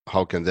 or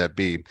how can that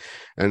be?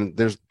 And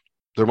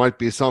there might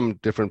be some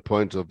different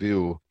points of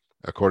view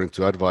according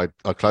to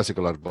Advaita,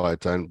 classical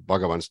Advaita and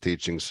Bhagavan's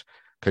teachings.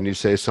 Can you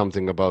say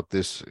something about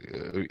this,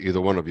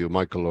 either one of you,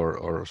 Michael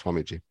or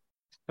Swamiji?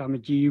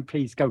 Swamiji, you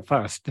please go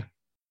first.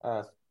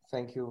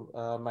 Thank you,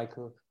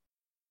 Michael.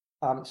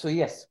 So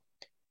yes,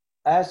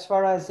 as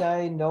far as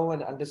I know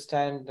and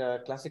understand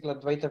classical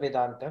Advaita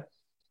Vedanta,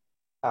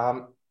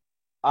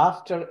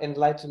 after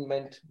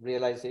enlightenment,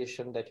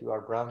 realization that you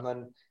are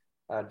Brahman,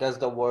 does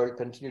the world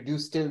continue? Do you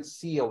still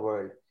see a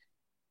world?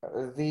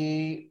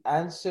 The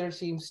answer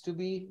seems to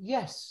be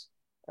yes.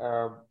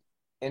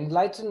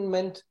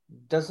 Enlightenment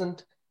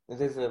doesn't,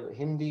 there's a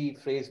Hindi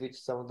phrase which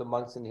some of the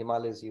monks in the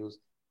Himalayas use,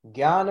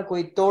 Gyana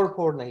koi tod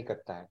phod nahi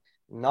karta hai.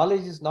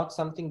 Knowledge is not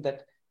something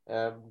that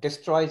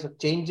destroys or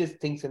changes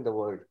things in the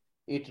world.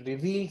 It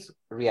reveals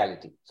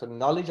reality. So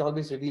knowledge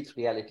always reveals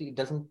reality. It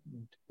doesn't,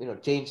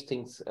 change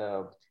things,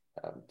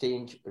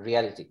 change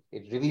reality.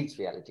 It reveals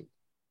reality.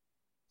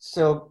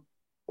 So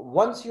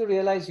once you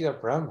realize you're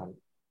Brahman,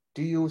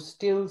 do you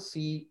still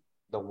see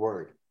the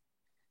world?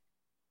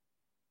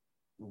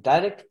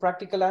 Direct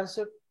practical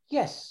answer,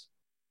 yes.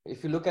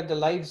 If you look at the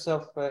lives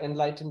of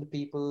enlightened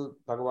people,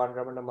 Bhagavan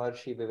Ramana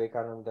Maharshi,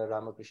 Vivekananda,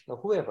 Ramakrishna,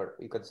 whoever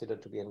you consider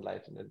to be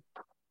enlightened,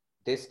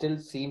 they still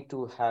seem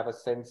to have a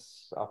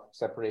sense of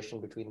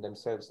separation between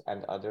themselves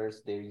and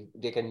others.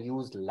 They can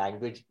use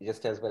language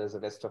just as well as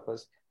the rest of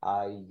us.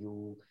 I,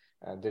 you,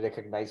 they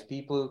recognize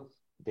people.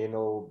 They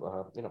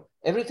know,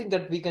 everything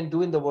that we can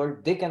do in the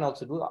world, they can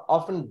also do,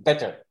 often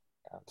better.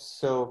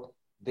 So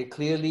they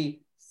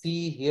clearly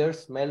see, hear,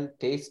 smell,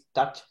 taste,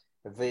 touch.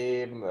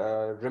 They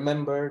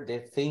remember, they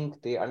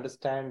think, they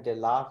understand, they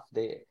laugh,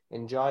 they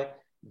enjoy.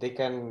 They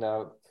can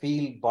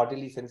feel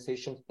bodily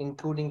sensations,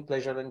 including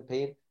pleasure and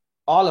pain,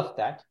 all of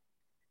that.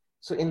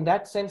 So in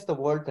that sense, the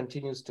world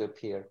continues to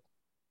appear.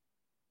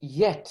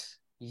 Yet,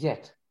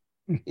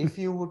 if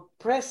you would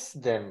press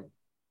them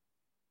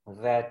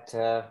that,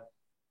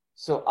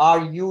 so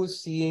are you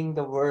seeing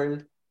the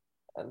world?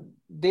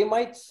 They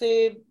might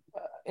say,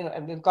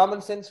 in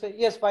common sense,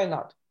 yes, why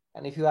not?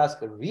 And if you ask,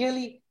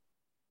 really?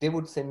 They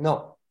would say,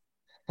 no.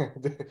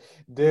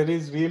 There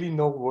is really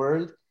no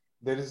world.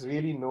 There is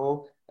really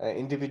no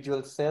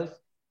individual self.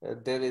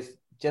 There is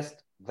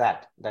just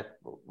that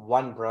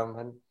one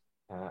Brahman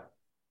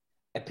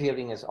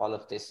appearing as all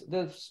of this.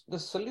 The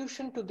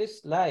solution to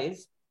this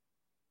lies,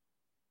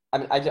 I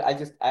mean, I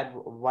just add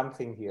one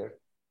thing here.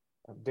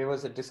 There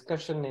was a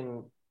discussion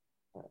in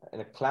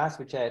a class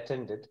which I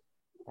attended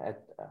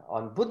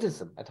on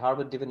Buddhism at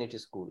Harvard Divinity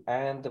School.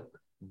 And the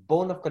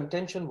bone of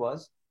contention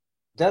was,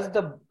 does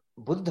the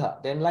Buddha,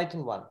 the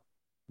enlightened one,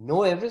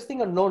 know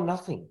everything or know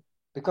nothing?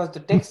 Because the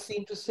text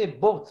seemed to say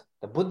both.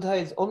 The Buddha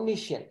is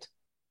omniscient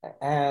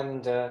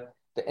and the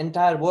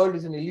entire world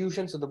is an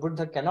illusion. So the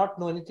Buddha cannot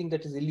know anything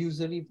that is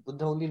illusory.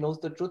 Buddha only knows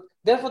the truth.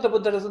 Therefore, the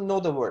Buddha doesn't know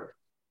the world.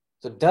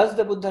 So does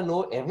the Buddha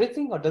know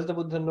everything or does the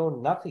Buddha know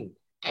nothing?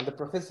 And the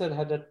professor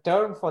had a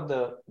term for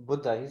the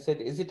Buddha. He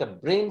said, is it a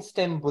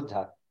brainstem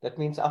Buddha? That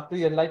means after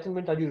your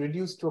enlightenment, are you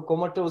reduced to a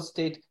comatose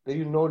state where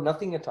you know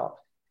nothing at all?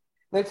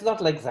 No, it's not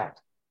like that.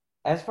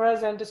 As far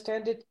as I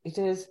understand it, it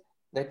is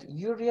that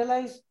you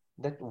realize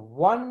that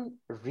one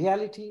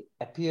reality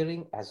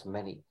appearing as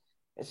many.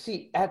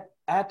 See,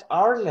 at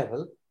our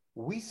level,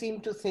 we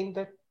seem to think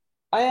that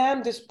I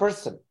am this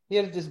person.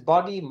 Here is this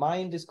body,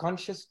 mind, this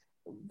conscious.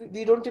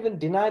 We don't even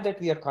deny that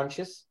we are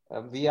conscious.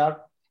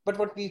 But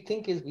what we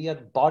think is we are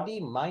body,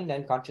 mind,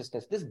 and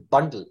consciousness, this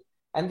bundle,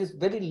 and this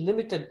very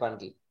limited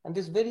bundle, and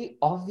this very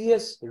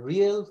obvious,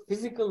 real,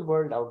 physical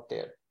world out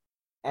there.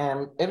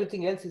 And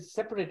everything else is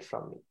separate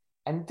from me.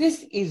 And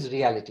this is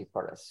reality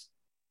for us.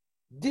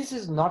 This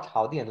is not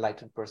how the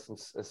enlightened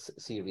persons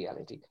see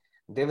reality.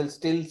 They will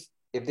still,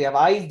 if they have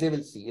eyes, they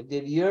will see. If they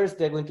have ears,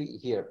 they're going to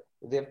hear.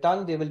 If they have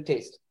tongue, they will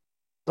taste.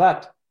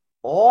 But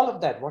all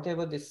of that,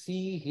 whatever they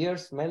see, hear,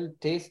 smell,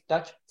 taste,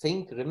 touch,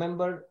 think,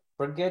 remember,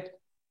 forget,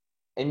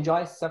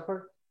 enjoy,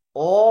 suffer,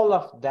 all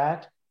of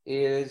that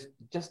is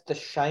just the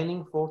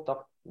shining forth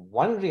of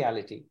one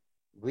reality,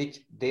 which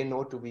they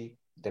know to be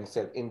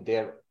themselves in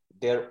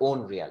their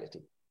own reality.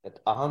 That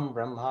aham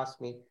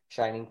brahmasmi,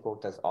 shining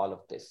forth as all of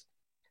this.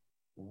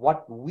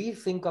 What we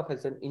think of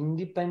as an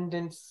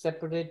independent,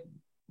 separate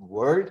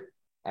world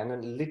and a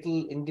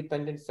little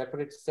independent,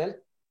 separate self,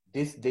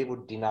 this they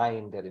would deny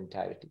in their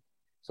entirety.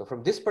 So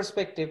from this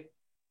perspective,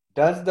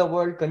 does the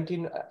world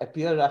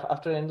appear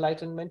after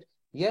enlightenment?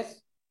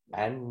 Yes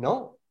and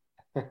no.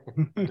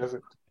 Does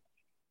it?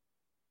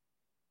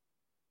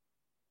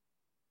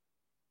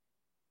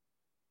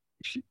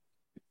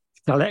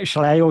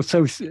 Shall I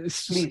also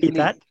say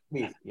that?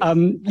 Please, yes.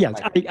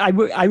 Yes,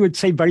 I would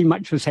say very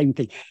much the same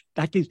thing.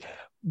 That is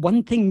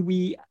one thing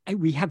we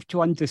have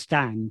to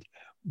understand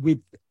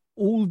with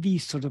all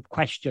these sort of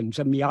questions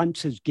and the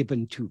answers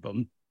given to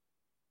them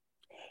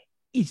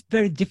is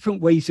very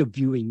different ways of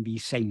viewing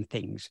these same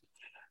things.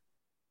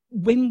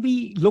 When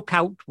we look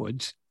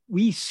outwards,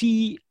 we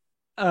see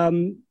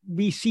jiva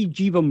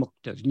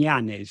muktas,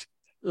 jnanis,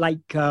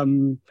 like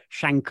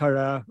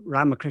Shankara,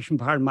 Ramakrishna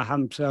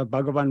Paramahamsa,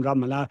 Bhagavan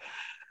Ramana.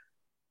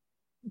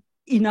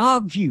 In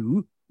our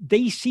view,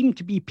 they seem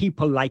to be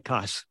people like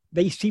us.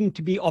 They seem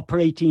to be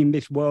operating in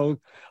this world,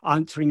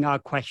 answering our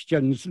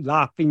questions,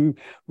 laughing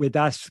with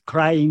us,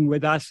 crying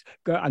with us,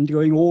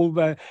 undergoing all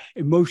the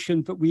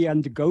emotions that we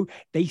undergo.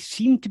 They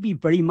seem to be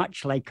very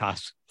much like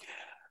us.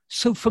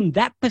 So from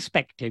that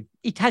perspective,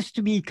 it has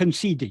to be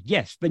conceded.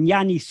 Yes, the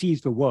jnani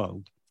sees the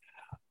world.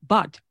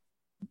 But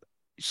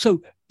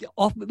so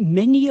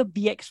many of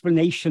the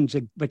explanations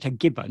that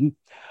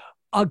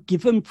are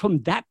given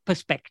from that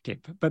perspective.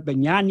 But the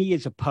jnani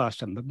is a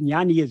person, the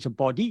jnani is a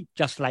body,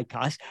 just like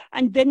us.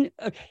 And then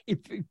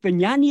if the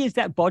jnani is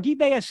that body,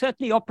 they are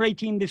certainly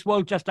operating in this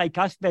world just like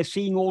us. They're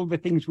seeing all the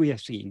things we are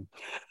seeing.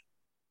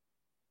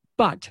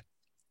 But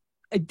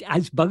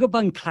as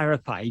Bhagavan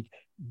clarified,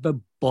 the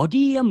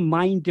body and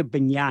mind of the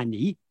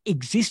jnani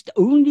exist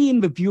only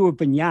in the view of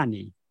the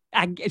jnani.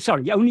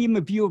 Only in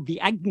the view of the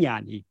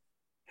ajnani.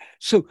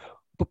 So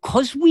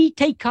because we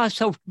take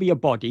ourselves to be a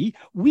body,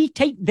 we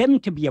take them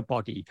to be a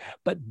body,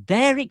 but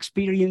their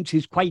experience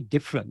is quite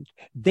different.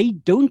 They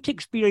don't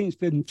experience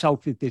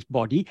themselves as this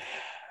body.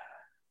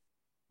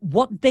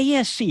 What they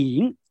are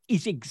seeing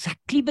is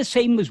exactly the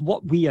same as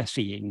what we are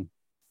seeing.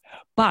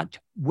 But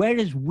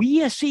whereas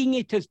we are seeing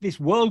it as this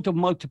world of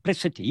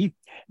multiplicity,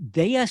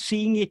 they are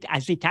seeing it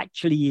as it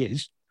actually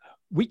is,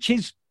 which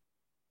is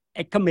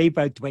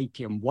ekameva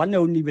advaitiyam, one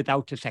only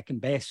without a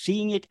second. They are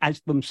seeing it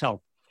as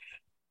themselves.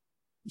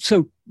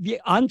 So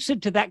the answer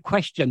to that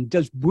question,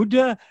 does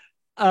Buddha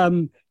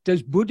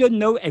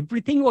know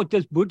everything or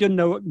does Buddha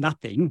know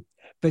nothing?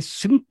 The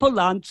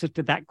simple answer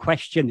to that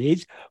question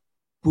is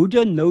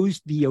Buddha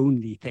knows the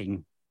only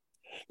thing.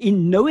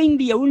 In knowing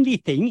the only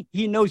thing,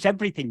 he knows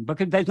everything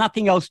because there's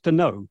nothing else to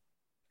know.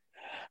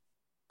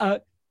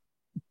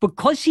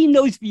 Because he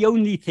knows the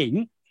only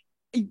thing,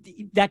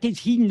 that is,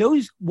 he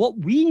knows what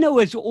we know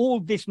as all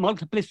this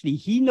multiplicity,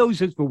 he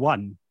knows as the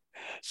one.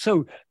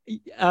 So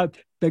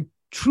the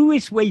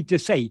truest way to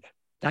say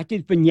that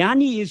is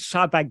Jnani is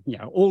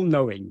Sarvagnya,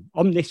 all-knowing,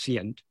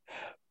 omniscient,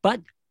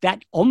 but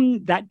that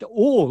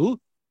all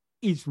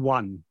is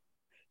one.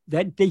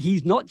 That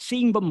he's not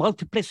seeing the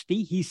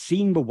multiplicity, he's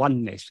seeing the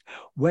oneness.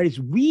 Whereas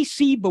we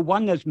see the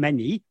one as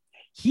many,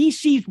 he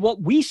sees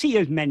what we see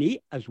as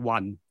many as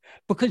one,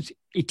 because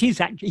it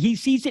is actually, he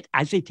sees it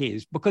as it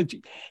is, because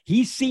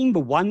he's seeing the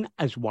one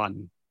as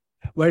one,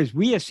 whereas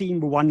we are seeing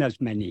the one as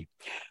many.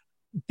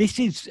 This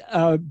is,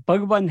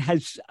 Bhagavan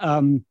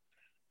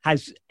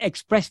has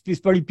expressed this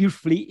very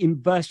beautifully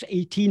in verse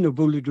 18 of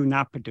Ulladu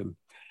Napadu.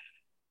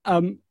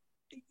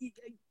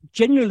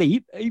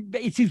 Generally,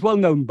 it is well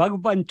known,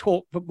 Bhagavan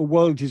taught that the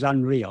world is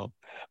unreal.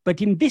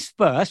 But in this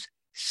verse,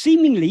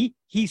 seemingly,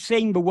 he's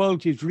saying the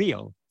world is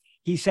real.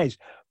 He says,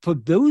 for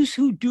those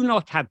who do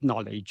not have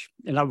knowledge,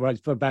 in other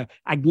words, for the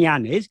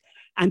ajnanis,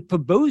 and for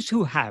those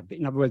who have,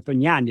 in other words, the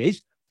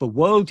jnanis, the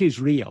world is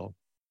real.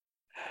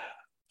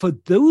 For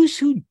those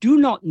who do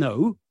not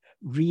know,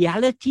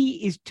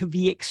 reality is to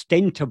the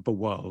extent of the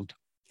world.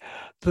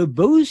 For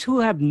those who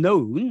have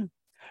known,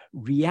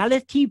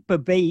 reality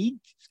pervades,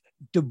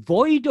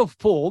 devoid of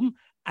form,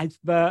 as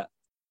the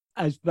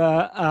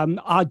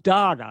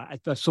adhara, as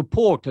the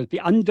support, as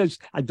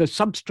the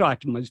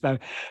substratum, as the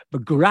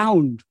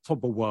ground for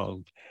the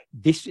world.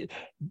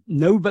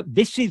 But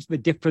this is the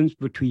difference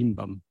between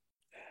them.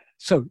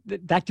 So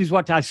that is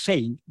what I was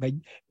saying. The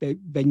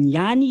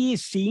jnani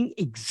is seeing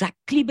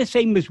exactly the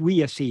same as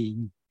we are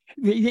seeing.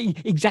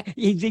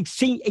 He's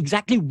seeing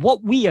exactly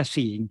what we are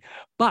seeing,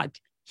 but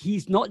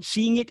he's not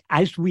seeing it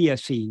as we are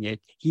seeing it.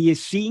 He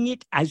is seeing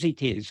it as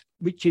it is,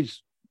 which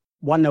is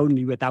one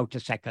only without a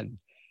second.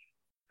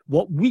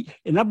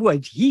 In other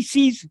words, he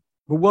sees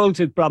the world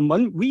as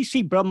Brahman, we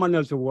see Brahman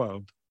as the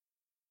world.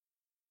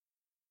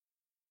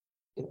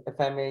 If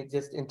I may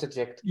just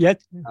interject.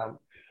 Yes.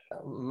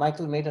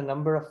 Michael made a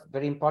number of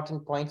very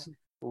important points,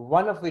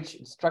 one of which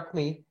struck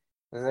me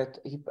that,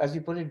 as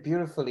you put it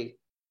beautifully,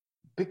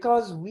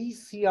 because we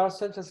see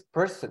ourselves as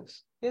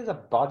persons. There's a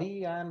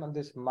body, I am, and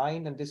this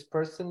mind, and this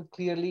person,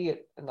 clearly,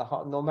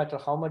 no matter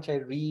how much I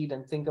read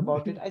and think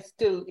about it, I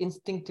still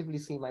instinctively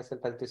see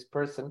myself as this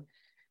person.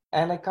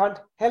 And I can't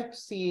help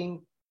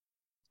seeing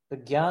the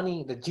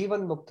jnani, the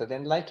Jivan Mukta, the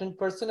enlightened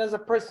person, as a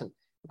person,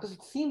 because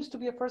it seems to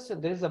be a person.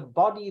 There's a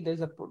body,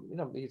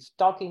 he's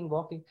talking,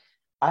 walking.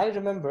 I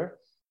remember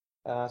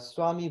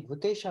Swami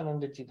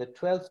Bhuteshananda Ji, the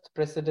 12th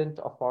president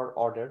of our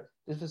order.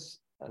 This was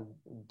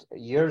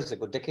years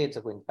ago, decades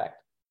ago, in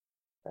fact.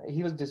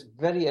 He was this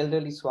very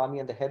elderly Swami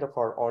and the head of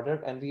our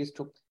order, and we used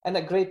to, and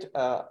a great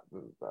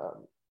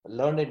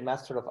learned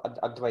master of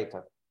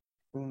Advaita.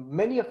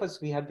 Many of us,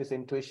 we had this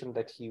intuition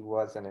that he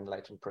was an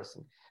enlightened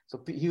person.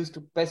 So we used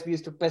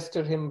to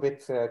pester him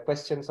with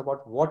questions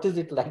about what is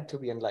it like to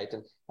be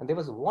enlightened. And there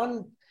was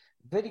one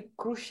very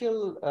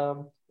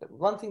crucial,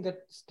 one thing that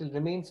still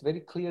remains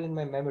very clear in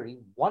my memory.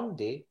 One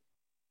day,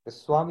 the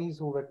Swamis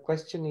who were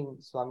questioning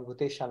Swami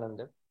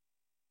Bhuteshananda,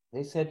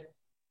 they said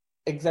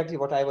exactly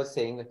what I was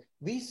saying.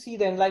 We see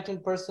the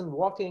enlightened person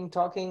walking,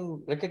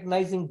 talking,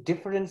 recognizing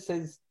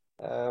differences,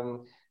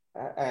 and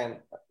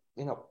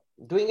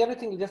doing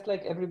everything just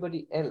like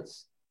everybody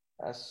else.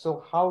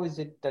 So how is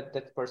it that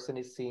that person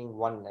is seeing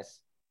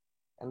oneness?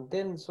 And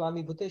then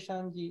Swami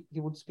Bhuteshanji, he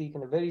would speak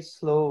in a very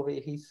slow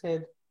way. He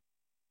said,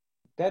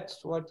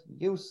 that's what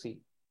you see.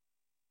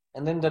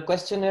 And then the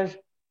questioner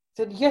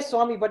said, yes,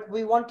 Swami, but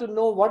we want to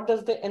know, what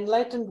does the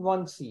enlightened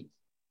one see?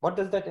 What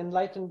does that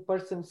enlightened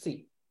person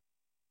see?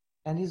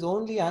 And his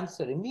only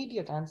answer,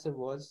 immediate answer,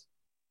 was,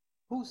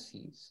 who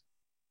sees?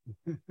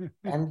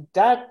 And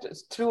that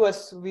threw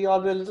us, we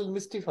all were a little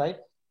mystified.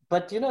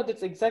 But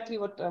that's exactly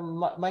what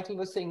Michael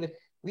was saying, that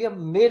we have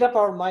made up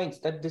our minds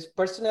that this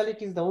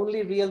personality is the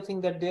only real thing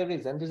that there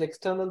is, and this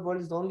external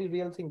world is the only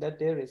real thing that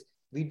there is.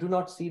 We do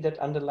not see that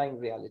underlying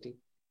reality.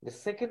 The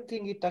second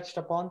thing he touched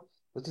upon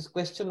was this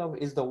question of,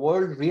 is the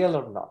world real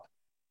or not?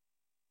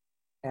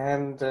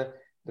 And the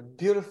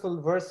beautiful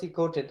verse he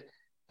quoted,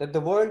 that the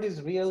world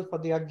is real for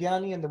the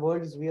ajnani and the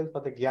world is real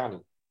for the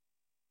jnani.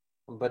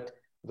 But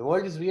the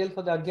world is real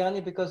for the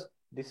ajnani because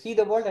they see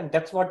the world and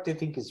that's what they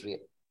think is real.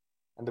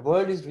 And the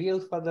world is real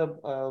for the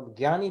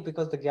jnani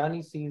because the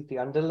jnani sees the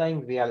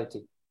underlying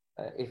reality.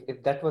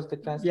 If that was the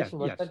translation,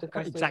 was that the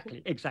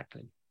translation?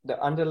 Exactly.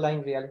 The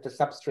underlying reality, the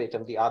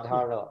substratum, the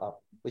adhara,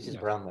 which is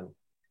Brahman.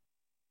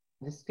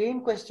 The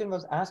same question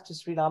was asked to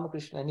Sri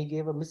Ramakrishna, and he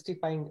gave a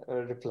mystifying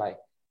reply.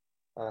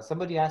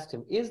 Somebody asked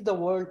him, is the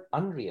world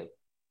unreal?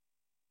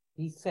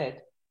 He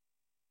said,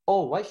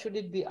 oh, why should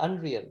it be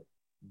unreal?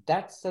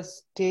 That's a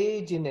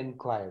stage in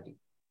inquiry.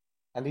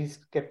 And he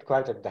kept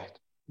quiet at that.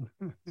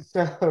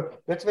 So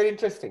that's very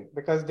interesting,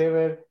 because they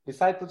were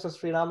disciples of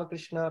Sri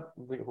Ramakrishna,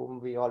 whom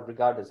we all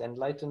regard as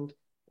enlightened,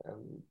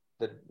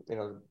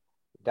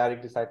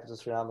 direct disciples of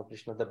Sri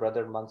Ramakrishna, the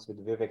brother monks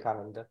with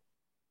Vivekananda.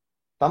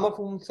 Some of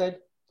whom said,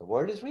 the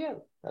world is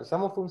real.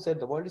 Some of whom said,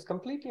 the world is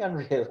completely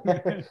unreal.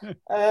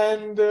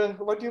 And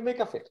what do you make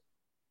of it?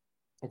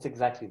 It's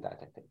exactly that,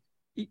 I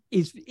think.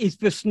 Is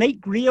the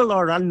snake real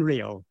or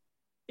unreal?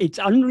 It's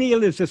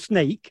unreal as a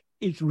snake.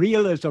 It's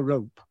real as a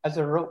rope. As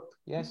a rope,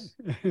 yes.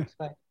 That's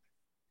right.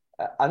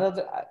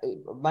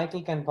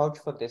 Michael can vouch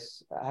for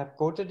this. I have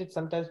quoted it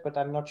sometimes, but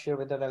I'm not sure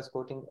whether I was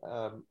quoting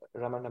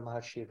Ramana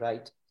Maharshi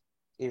right.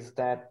 Is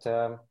that,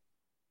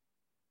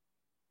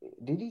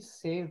 did he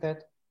say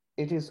that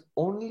it is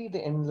only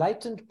the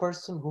enlightened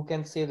person who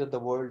can say that the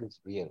world is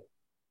real.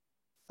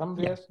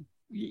 Somewhere.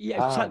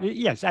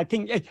 Yes, I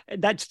think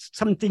that's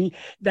something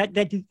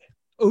that is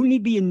only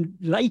the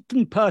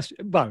enlightened person.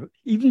 Well,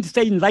 even to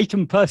say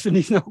enlightened person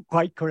is not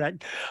quite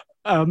correct,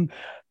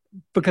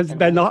 because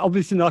they're not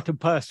obviously not a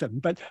person,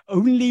 but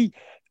only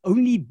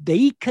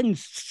they can.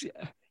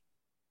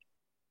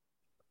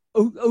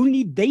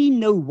 Only they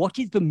know what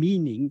is the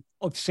meaning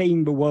of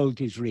saying the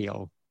world is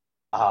real.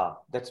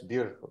 That's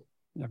beautiful.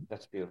 Yeah.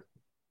 That's beautiful.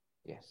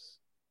 Yes.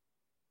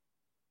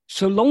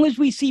 So long as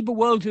we see the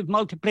world as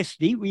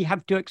multiplicity, we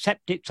have to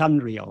accept it's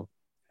unreal.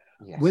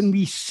 Yes. When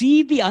we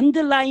see the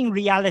underlying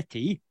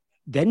reality,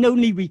 then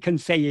only we can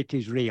say it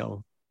is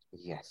real.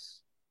 Yes,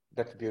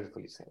 that's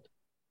beautifully said.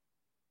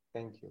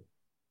 Thank you.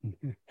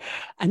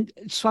 And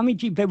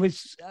Swamiji,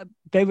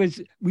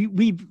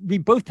 we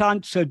both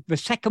answered the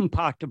second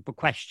part of the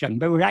question.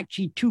 There were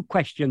actually two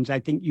questions I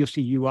think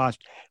you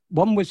asked.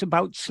 One was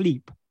about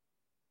sleep.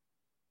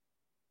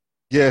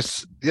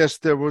 Yes,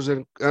 there was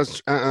a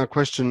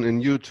question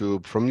in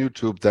YouTube, from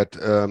YouTube, that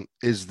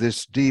is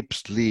this deep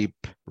sleep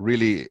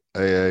really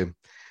a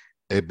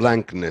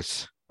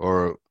blankness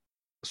or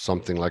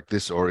something like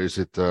this, or is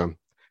it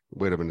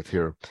wait a minute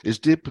here, is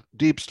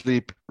deep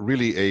sleep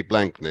really a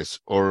blankness,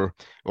 or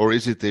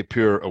is it a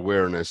pure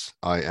awareness,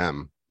 I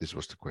am? This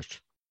was the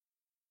question.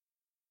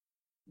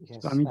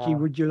 Yes. Swamiji,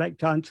 would you like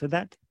to answer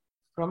that?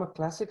 From a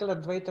classical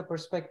Advaita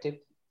perspective,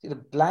 see, the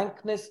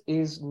blankness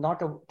is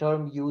not a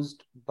term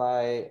used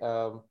by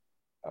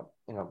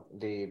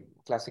the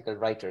classical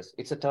writers.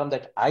 It's a term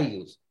that I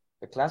use.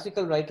 The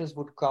classical writers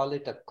would call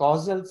it a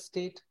causal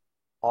state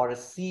or a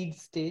seed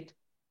state.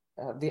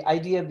 The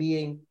idea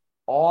being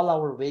all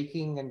our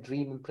waking and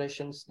dream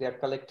impressions, they are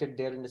collected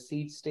there in the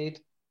seed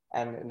state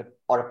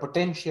or a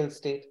potential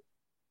state.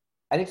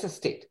 And it's a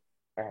state.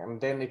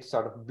 And then it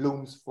sort of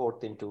blooms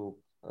forth into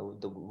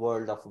the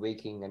world of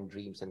waking and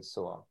dreams and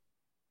so on.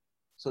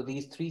 So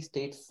these three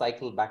states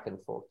cycle back and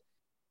forth.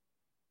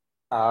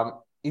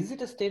 Is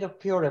it a state of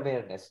pure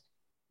awareness?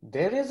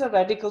 There is a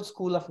radical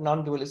school of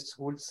non-dualists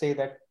who would say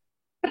that,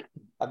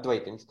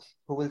 Advaitins,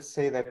 who will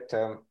say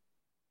that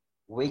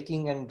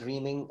waking and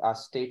dreaming are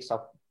states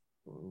of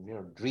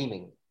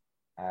dreaming.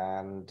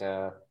 And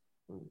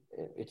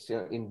it's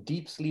in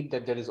deep sleep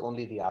that there is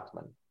only the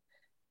Atman.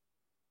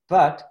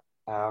 But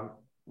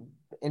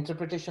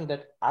interpretation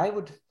that I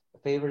would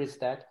favor is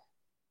that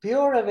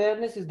pure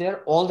awareness is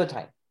there all the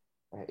time.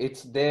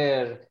 It's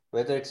there,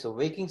 whether it's a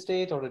waking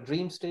state or a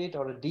dream state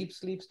or a deep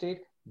sleep state.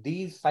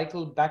 These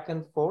cycle back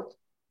and forth.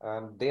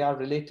 They are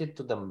related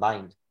to the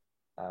mind.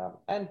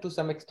 And to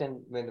some extent,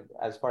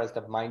 as far as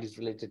the mind is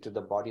related to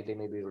the body, they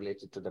may be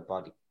related to the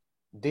body.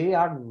 They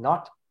are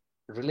not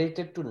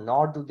related to,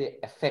 nor do they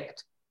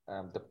affect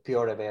the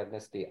pure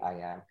awareness, the I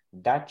am.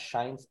 That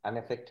shines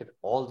unaffected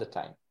all the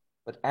time.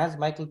 But as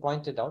Michael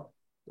pointed out,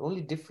 the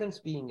only difference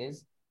being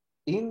is,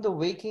 in the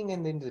waking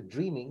and in the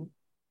dreaming,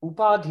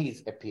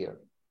 upadhis appear.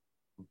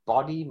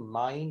 Body,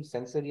 mind,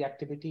 sensory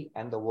activity,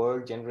 and the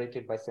world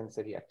generated by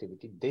sensory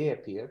activity, they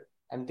appear,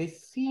 and they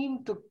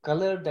seem to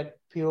color that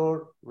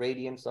pure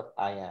radiance of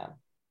I am,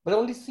 but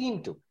only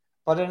seem to.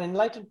 For an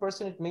enlightened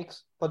person,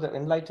 for the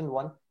enlightened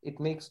one, it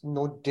makes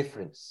no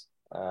difference.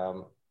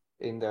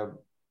 In the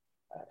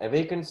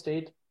awakened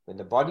state, when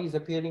the body is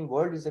appearing,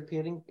 world is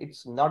appearing,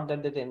 it's not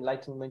that the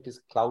enlightenment is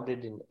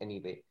clouded in any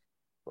way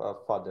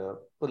for the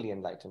fully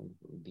enlightened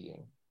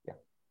being. Yeah.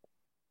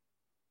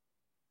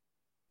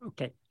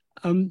 Okay.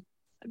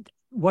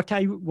 What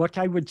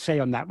I would say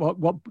on that,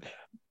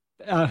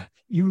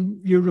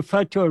 you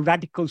referred to a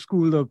radical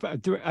school of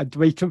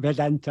Advaita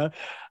Vedanta.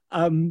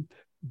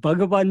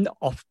 Bhagavan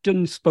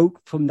often spoke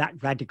from that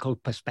radical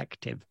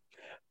perspective.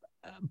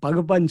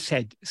 Bhagavan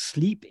said,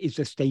 sleep is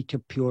a state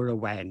of pure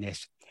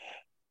awareness.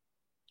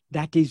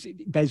 That is,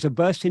 there's a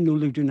verse in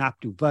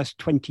Uludunaptu, verse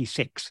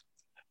 26,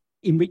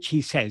 in which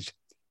he says,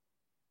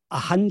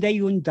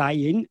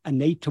 Ahandayundayin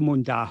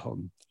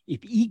anatamundahum.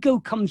 If ego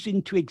comes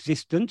into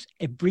existence,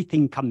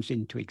 everything comes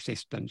into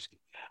existence.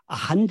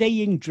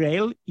 Ahandayin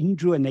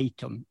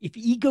indruanatum. If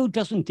ego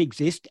doesn't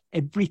exist,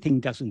 everything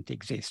doesn't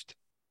exist.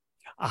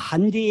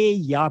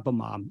 Ahandaye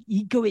yabamam.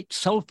 Ego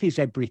itself is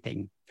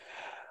everything.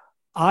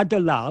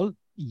 Adalal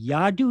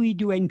yadu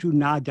idu endru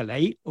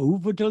nadale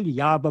ovadal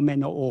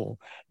yabamena or.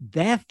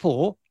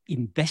 Therefore,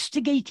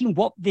 investigating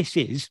what this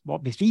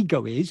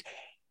ego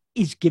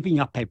is giving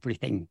up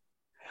everything.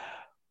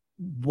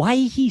 Why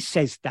he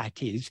says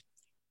that is,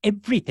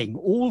 everything,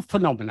 all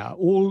phenomena,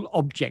 all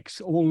objects,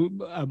 all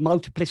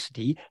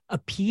multiplicity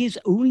appears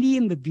only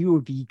in the view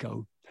of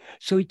ego.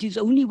 So it is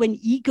only when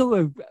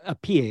ego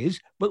appears,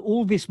 but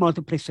all this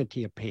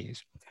multiplicity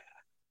appears.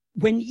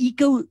 When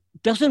ego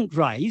doesn't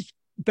rise,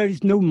 there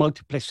is no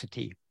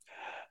multiplicity.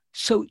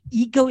 So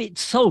ego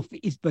itself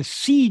is the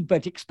seed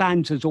that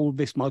expands as all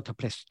this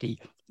multiplicity.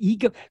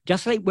 Ego,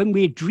 just like when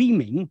we're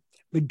dreaming,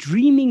 the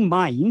dreaming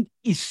mind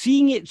is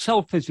seeing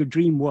itself as a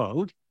dream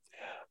world.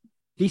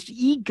 This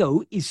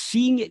ego is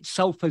seeing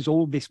itself as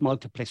all this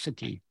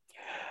multiplicity.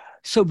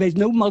 So there's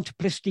no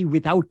multiplicity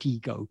without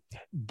ego.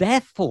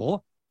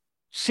 Therefore,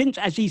 since,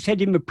 as he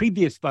said in the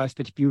previous verse,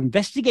 that if you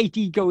investigate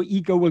ego,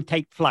 ego will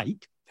take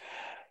flight,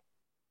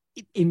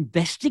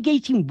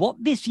 investigating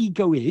what this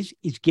ego is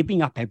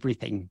giving up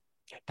everything.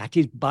 That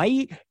is,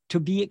 to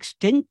the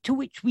extent to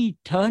which we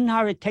turn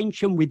our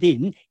attention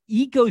within,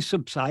 ego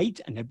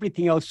subsides and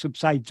everything else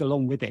subsides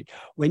along with it.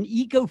 When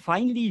ego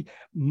finally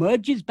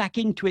merges back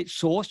into its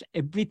source,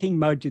 everything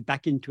merges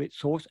back into its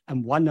source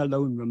and one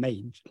alone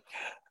remains.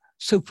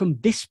 So from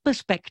this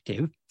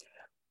perspective,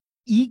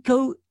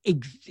 ego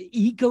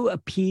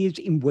appears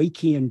in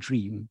waking and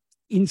dream.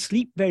 In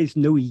sleep, there is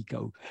no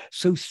ego.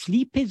 So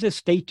sleep is a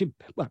state of,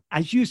 well,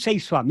 as you say,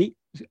 Swami,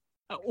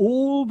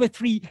 all the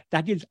three,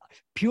 that is,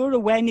 pure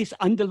awareness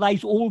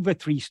underlies all the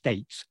three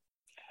states.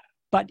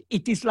 But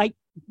it is like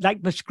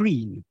the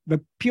screen.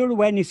 The pure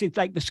awareness is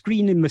like the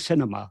screen in the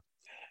cinema.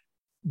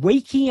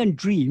 Waking and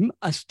dream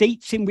are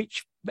states in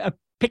which a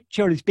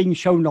picture is being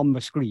shown on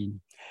the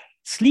screen.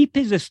 Sleep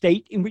is a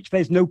state in which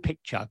there's no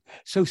picture.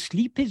 So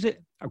sleep is,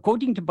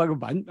 according to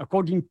Bhagavan,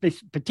 according to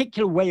this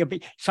particular way of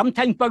it,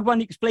 sometimes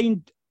Bhagavan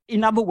explained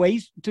in other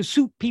ways to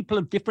suit people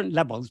of different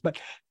levels, but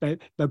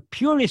the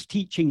purest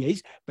teaching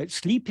is that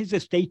sleep is a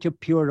state of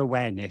pure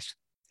awareness.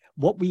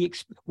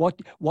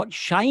 What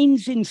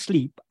shines in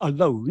sleep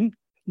alone,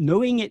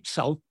 knowing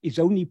itself, is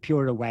only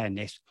pure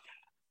awareness.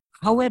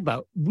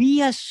 However,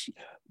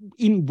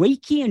 in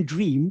waking and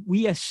dream,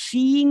 we are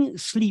seeing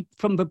sleep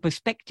from the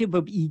perspective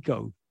of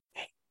ego.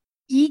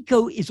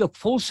 Ego is a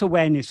false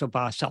awareness of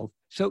ourselves.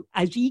 So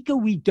as ego,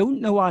 we don't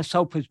know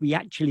ourselves as we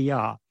actually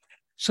are.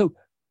 So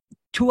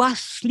to us,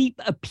 sleep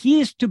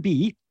appears to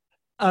be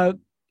a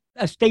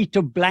state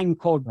of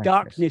blank or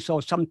darkness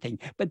or something,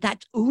 but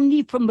that's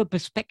only from the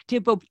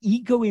perspective of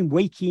ego in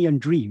waking and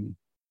dream.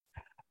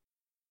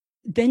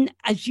 Then,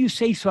 as you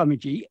say,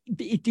 Swamiji,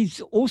 it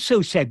is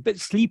also said that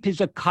sleep is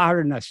a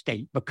karana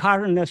state. The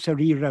karana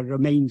sarira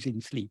remains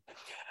in sleep.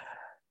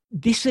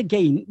 This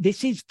again,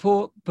 this is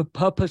for the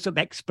purpose of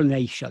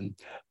explanation.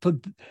 For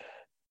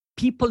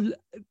people,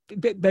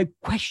 the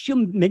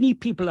question many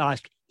people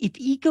ask, if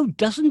ego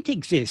doesn't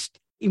exist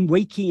in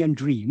waking and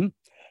dream,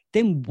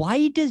 then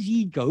why does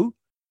ego,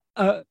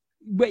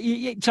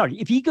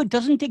 if ego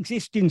doesn't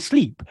exist in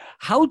sleep,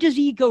 how does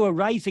ego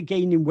arise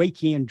again in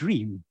waking and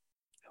dream?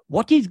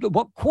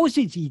 What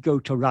causes ego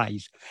to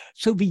rise?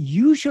 So the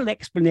usual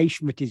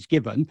explanation that is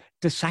given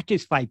to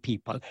satisfy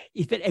people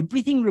is that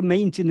everything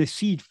remains in a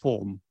seed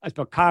form, as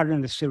the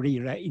karana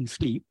sarira in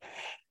sleep,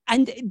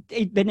 and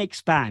it then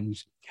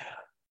expands.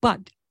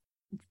 But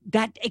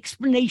that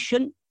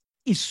explanation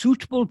is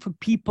suitable for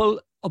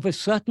people of a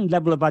certain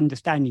level of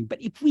understanding.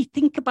 But if we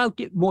think about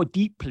it more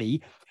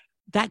deeply,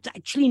 that's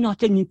actually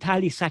not an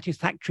entirely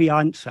satisfactory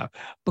answer,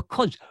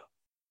 because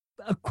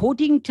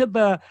according to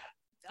the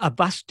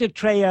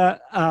Avastatreya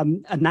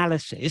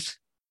analysis,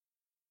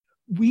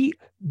 we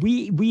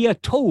are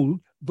told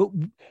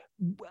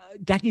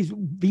that is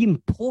the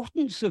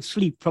importance of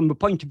sleep from the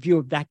point of view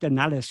of that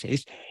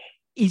analysis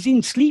is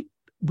in sleep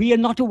we are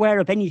not aware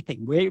of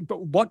anything.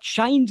 What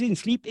shines in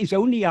sleep is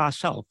only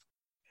ourself.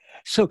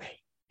 So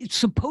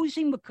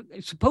supposing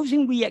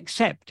we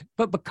accept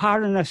that the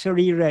karana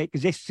sarira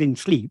exists in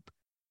sleep,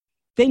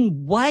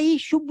 then why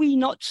should we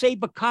not say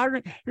the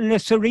karana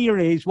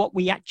sarira is what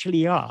we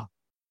actually are?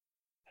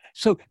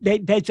 So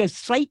there's a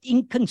slight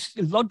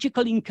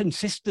logical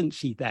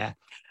inconsistency there.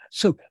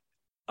 So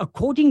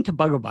according to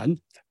Bhagavan,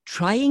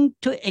 trying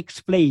to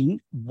explain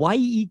why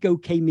ego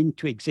came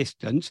into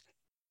existence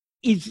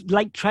is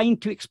like trying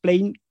to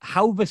explain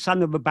how the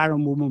son of a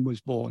barren woman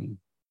was born.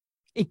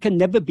 It can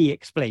never be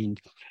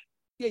explained.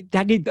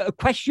 That is a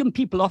question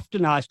people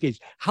often ask is,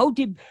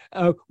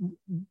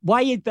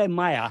 why is there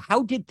Maya?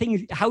 How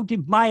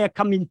did Maya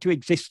come into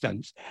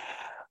existence?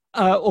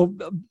 Or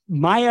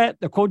Maya,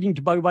 according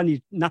to Bhagavan,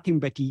 is nothing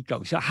but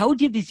ego. So how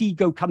did this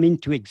ego come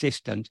into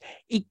existence?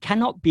 It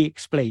cannot be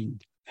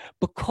explained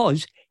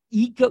because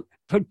ego,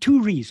 for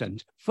two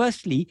reasons.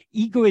 Firstly,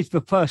 ego is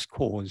the first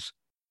cause.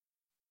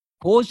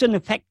 Cause and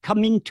effect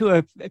come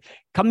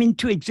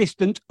into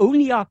existence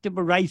only after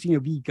the rising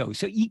of ego.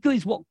 So ego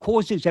is what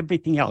causes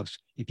everything else.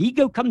 If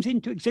ego comes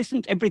into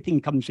existence, everything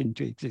comes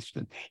into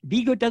existence. If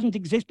ego doesn't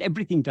exist,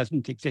 everything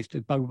doesn't exist,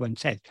 as Bhagavan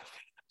says.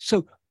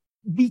 So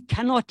we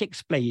cannot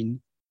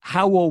explain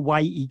how or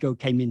why ego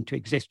came into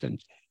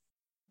existence.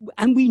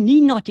 And we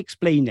need not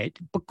explain it,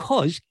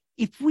 because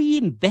if we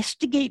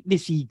investigate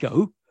this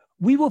ego,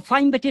 we will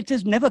find that it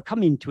has never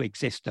come into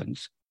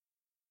existence.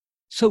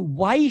 So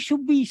why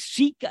should we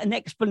seek an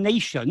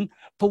explanation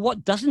for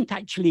what doesn't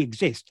actually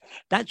exist?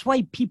 That's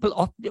why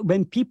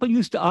when people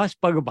used to ask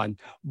Bhagavan,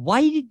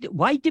 why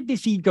did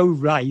this ego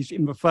rise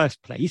in the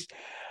first place?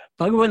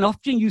 Bhagavan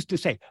often used to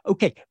say,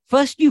 okay,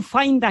 first you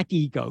find that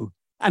ego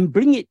and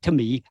bring it to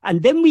me,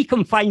 and then we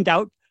can find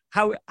out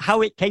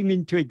how it came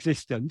into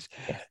existence.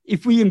 Yes.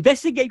 If we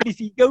investigate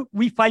this ego,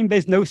 we find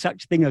there's no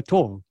such thing at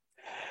all.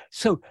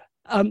 So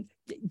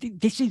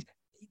this is,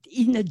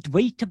 in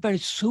Advaita, there are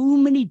so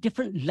many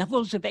different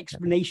levels of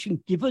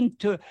explanation given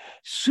to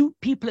suit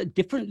people at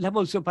different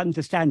levels of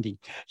understanding.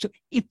 So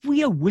if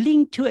we are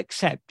willing to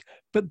accept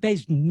that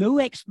there's no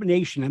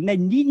explanation, and there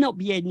need not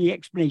be any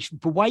explanation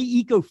for why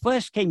ego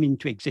first came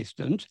into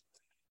existence,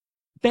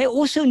 there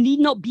also need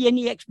not be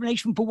any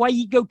explanation for why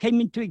ego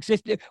came into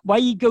existence, why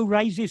ego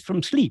rises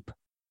from sleep.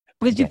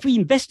 Because if we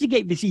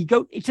investigate this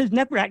ego, it has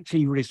never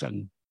actually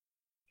risen.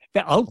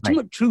 The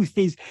ultimate truth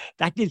is,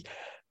 that is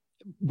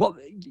what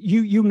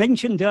you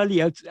mentioned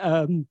earlier,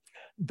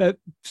 the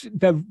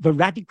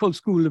radical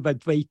school of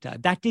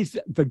Advaita. That is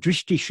the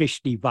Drishti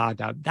Shrishti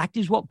Vada. That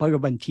is what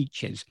Bhagavan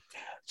teaches.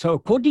 So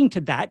according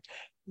to that,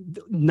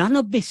 none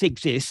of this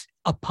exists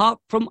apart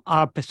from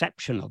our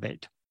perception of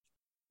it.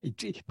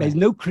 There's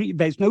no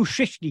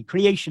Shrishti,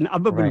 creation,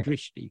 other than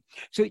Drishti.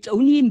 So it's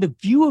only in the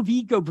view of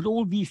ego that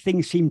all these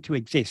things seem to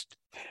exist.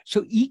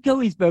 So ego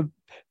is the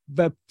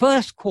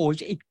first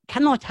cause. It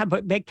cannot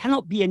there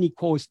cannot be any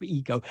cause for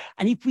ego.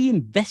 And if we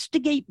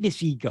investigate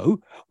this ego,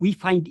 we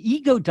find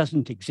ego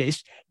doesn't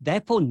exist,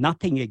 therefore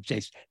nothing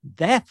exists.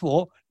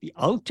 Therefore, the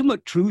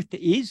ultimate truth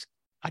is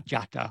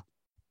ajata.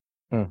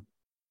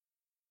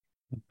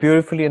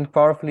 Beautifully and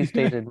powerfully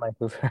stated,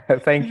 Michael.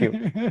 Thank you.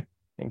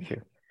 Thank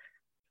you.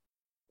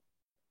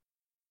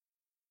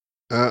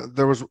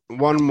 There was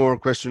one more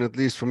question, at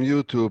least from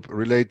YouTube,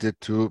 related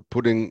to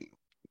putting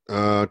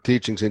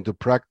teachings into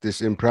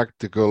practice in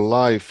practical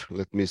life.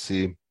 Let me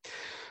see.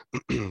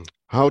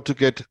 How to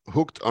get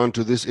hooked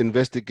onto this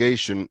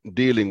investigation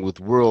dealing with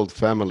world,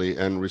 family,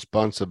 and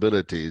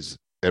responsibilities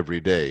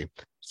every day.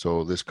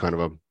 So this kind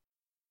of a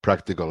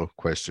practical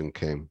question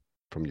came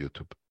from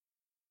YouTube.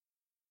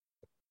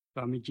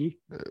 Swamiji?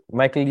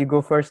 Michael, you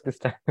go first this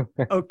time.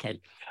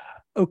 Okay.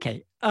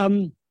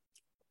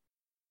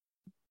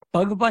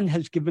 Bhagavan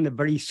has given a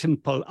very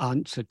simple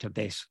answer to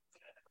this.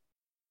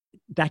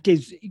 That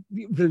is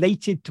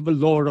related to the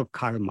law of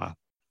karma.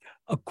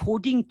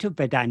 According to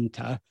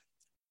Vedanta,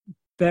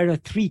 there are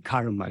three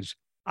karmas: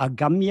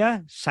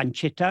 agamya,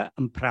 sanchita,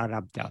 and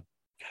prarabdha.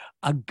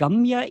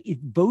 Agamya is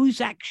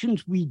those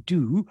actions we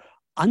do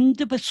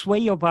under the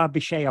sway of our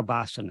vishaya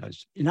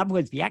vasanas. In other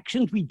words, the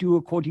actions we do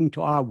according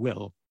to our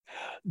will.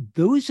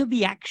 Those are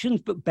the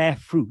actions that bear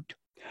fruit.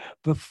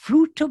 The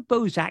fruit of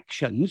those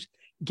actions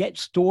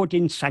gets stored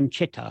in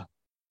sanchita.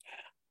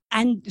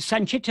 And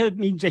sanchita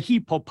means a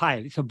heap or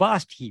pile. It's a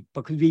vast heap,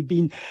 because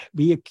in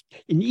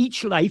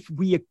each life,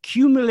 we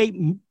accumulate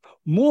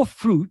more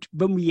fruit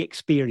than we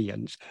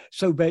experience.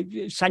 So the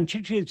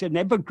sanchita is an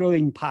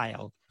ever-growing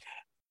pile.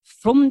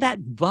 From that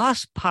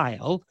vast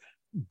pile,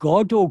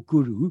 God or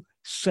Guru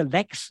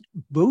selects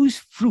those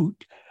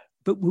fruit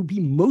that will be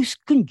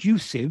most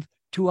conducive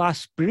to our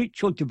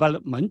spiritual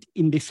development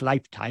in this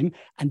lifetime,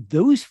 and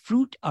those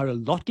fruit are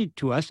allotted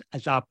to us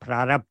as our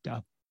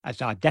prarabdha,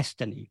 as our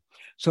destiny.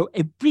 So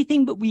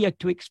everything that we are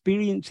to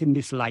experience in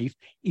this life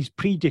is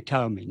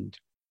predetermined.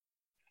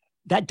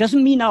 That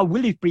doesn't mean our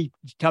will is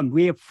predetermined.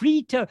 We are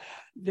free to,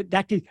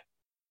 that is,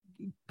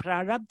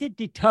 prarabdha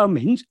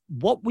determines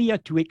what we are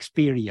to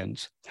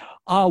experience.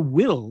 Our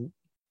will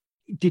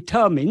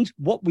determines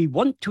what we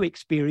want to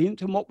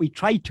experience and what we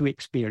try to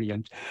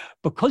experience.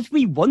 Because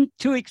we want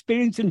to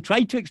experience and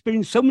try to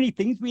experience so many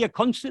things, we are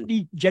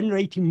constantly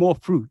generating more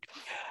fruit.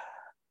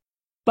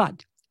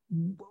 But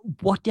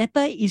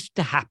whatever is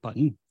to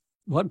happen,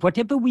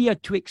 whatever we are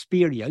to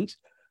experience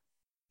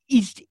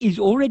is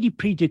already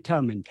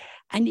predetermined.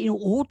 And in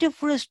order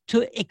for us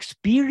to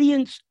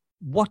experience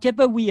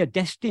whatever we are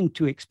destined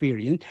to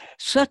experience,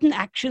 certain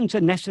actions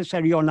are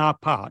necessary on our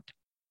part.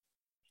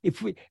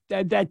 If we,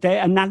 the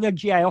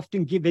analogy I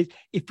often give is,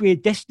 if we're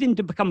destined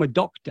to become a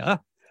doctor,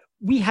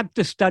 we have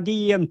to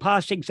study and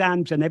pass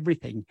exams and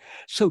everything.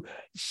 So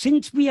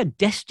since we are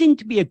destined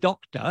to be a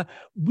doctor,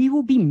 we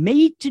will be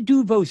made to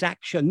do those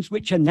actions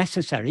which are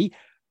necessary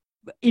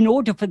in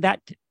order for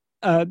that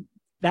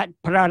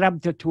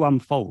prarabdha to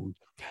unfold.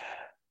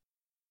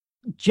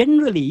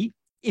 Generally,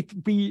 if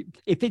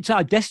it's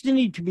our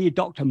destiny to be a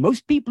doctor,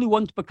 most people who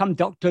want to become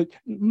doctors,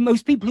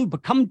 most people who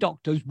become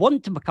doctors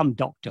want to become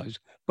doctors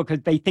because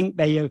they think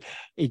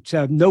it's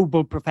a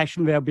noble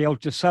profession. They'll be able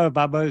to serve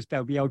others.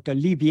 They'll be able to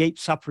alleviate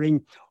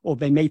suffering, or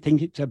they may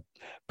think it's a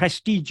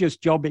prestigious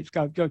job. It's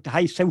got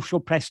high social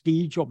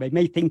prestige, or they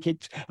may think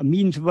it's a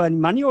means of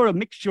earning money, or a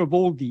mixture of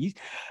all these.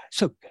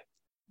 So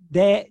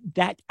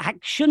that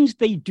actions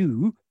they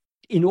do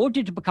in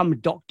order to become a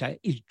doctor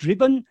is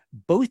driven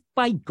both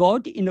by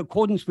God in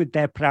accordance with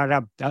their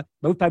prarabdha,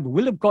 both by the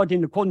will of God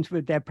in accordance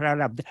with their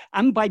prarabdha,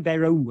 and by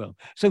their own will.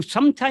 So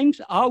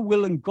sometimes our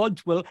will and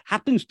God's will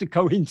happens to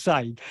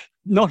coincide.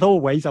 Not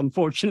always,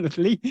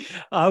 unfortunately.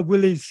 Our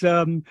will is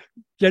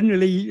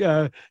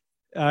generally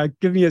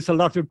giving us a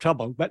lot of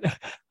trouble, but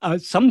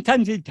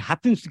sometimes it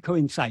happens to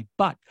coincide.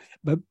 But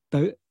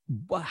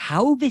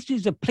how this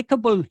is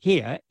applicable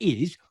here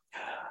is,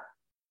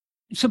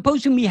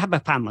 supposing we have a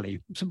family,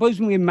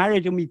 supposing we're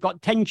married and we've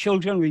got 10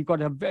 children, we've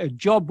got a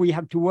job, we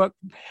have to work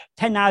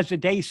 10 hours a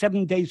day,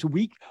 7 days a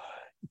week.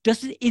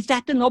 Is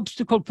that an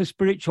obstacle for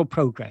spiritual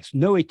progress?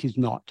 No, it is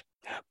not.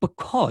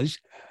 Because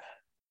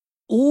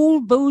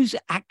all those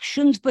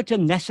actions that are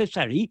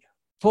necessary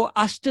for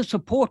us to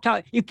support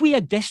if we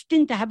are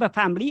destined to have a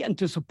family and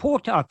to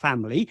support our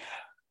family,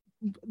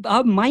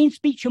 our mind,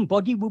 speech, and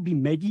body will be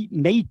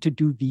made to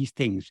do these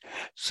things.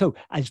 So,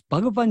 as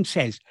Bhagavan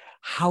says,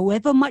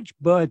 however much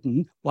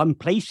burden one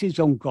places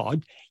on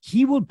God,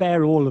 he will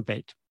bear all of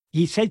it.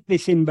 He says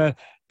this in the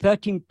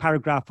 13th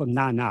paragraph of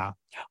Nana.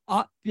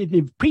 In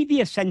the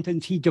previous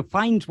sentence, he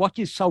defines what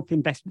is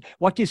self-investment,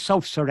 what is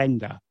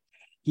self-surrender.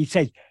 He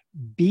says,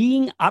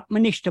 being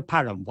Atmanishta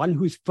Param, one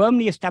who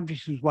firmly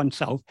establishes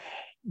oneself,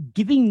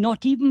 giving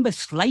not even the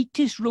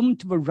slightest room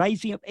to the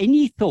rising of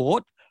any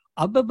thought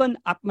other than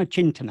Atma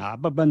Chintana,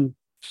 other than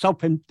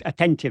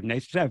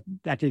self-attentiveness,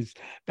 that is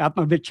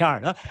Atma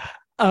Vichara,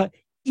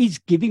 is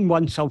giving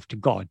oneself to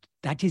God.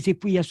 That is,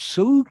 if we are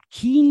so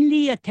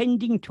keenly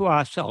attending to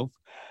ourselves,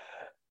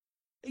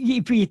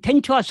 if we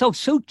attend to ourselves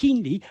so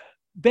keenly,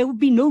 there will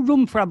be no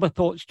room for other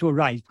thoughts to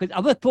arise, because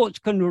other thoughts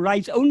can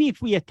arise only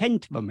if we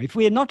attend to them. If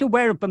we are not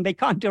aware of them, they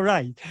can't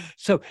arise.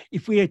 So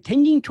if we are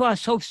attending to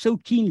ourselves so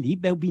keenly,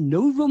 there will be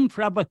no room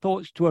for other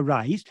thoughts to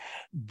arise.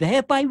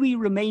 Thereby we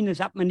remain as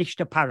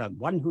Atmanishta Param,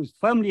 one who is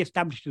firmly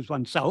established as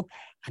oneself,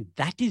 and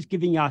that is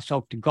giving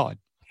ourselves to God.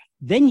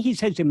 Then he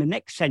says in the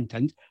next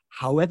sentence,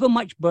 however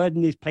much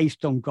burden is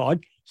placed on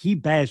God, he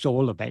bears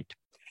all of it.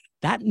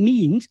 That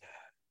means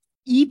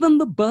even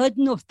the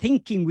burden of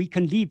thinking we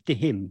can leave to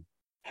him.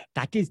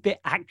 That is, the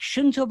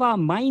actions of our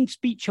mind,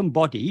 speech, and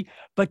body,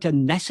 but are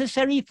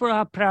necessary for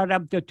our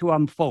prarabdha to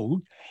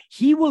unfold.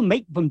 He will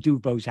make them do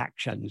those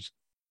actions.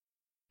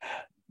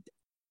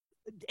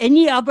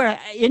 Any other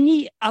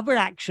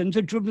actions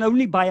are driven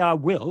only by our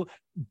will.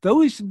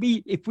 Those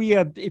if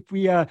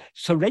we are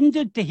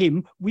surrendered to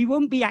him, we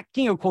won't be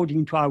acting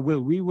according to our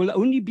will. We will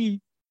only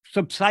be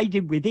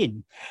subsided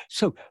within.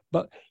 So,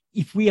 but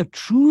if we are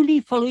truly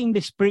following the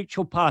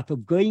spiritual path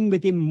of going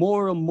with him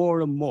more and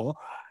more and more,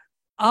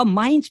 our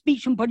mind,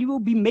 speech, and body will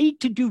be made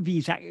to do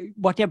these,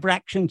 whatever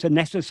actions are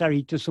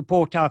necessary to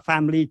support our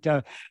family,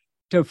 to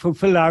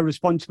fulfill our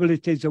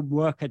responsibilities at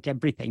work, at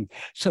everything.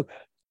 So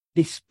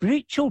the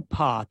spiritual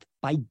path,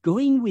 by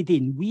going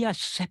within, we are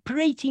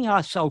separating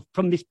ourselves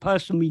from this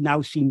person we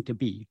now seem to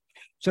be.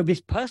 So this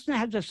person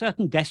has a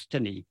certain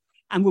destiny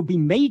and will be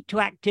made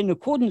to act in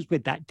accordance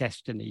with that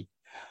destiny.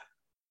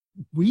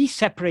 We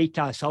separate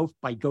ourselves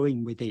by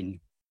going within.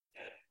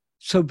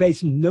 So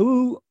there's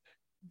no,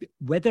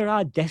 whether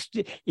our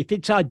destiny, if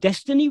it's our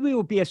destiny, we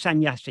will be a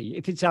sannyasi.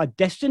 If it's our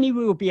destiny,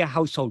 we will be a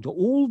householder.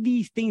 All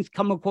these things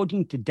come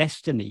according to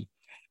destiny.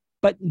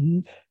 But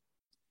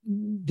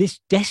this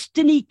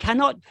destiny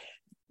cannot,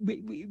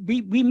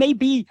 we may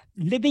be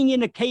living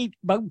in a cave.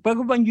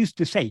 Bhagavan used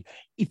to say,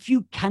 if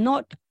you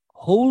cannot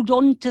hold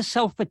on to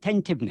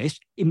self-attentiveness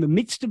in the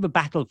midst of a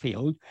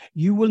battlefield,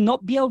 you will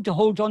not be able to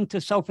hold on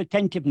to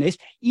self-attentiveness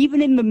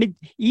even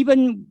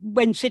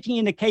when sitting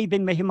in a cave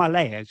in the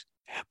Himalayas.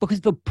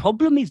 Because the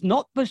problem is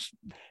not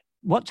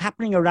what's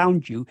happening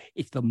around you,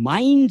 it's the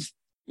mind's,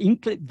 the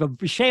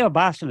Vishaya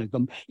Vasana,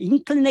 the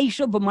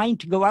inclination of the mind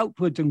to go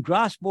outwards and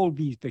grasp all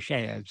these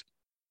Vishayas.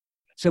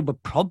 So the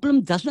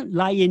problem doesn't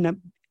lie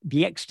in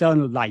the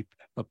external life.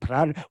 But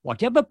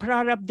whatever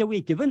prarabdha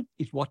we're given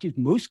is what is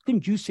most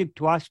conducive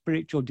to our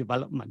spiritual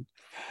development.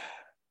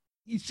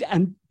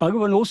 And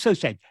Bhagavan also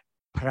said,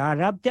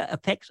 prarabdha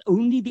affects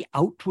only the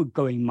outward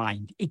going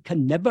mind. It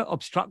can never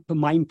obstruct the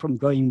mind from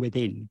going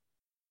within.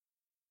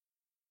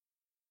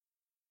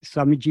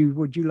 Swamiji,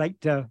 would you like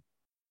to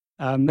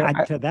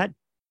add to that?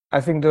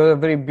 I think those are a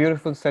very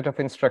beautiful set of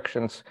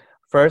instructions.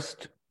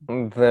 First,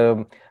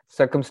 the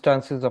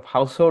circumstances of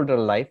householder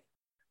life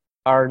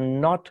are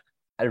not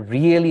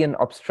really an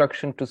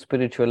obstruction to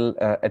spiritual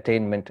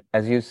attainment.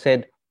 As you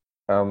said,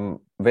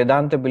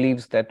 Vedanta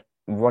believes that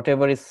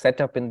whatever is set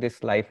up in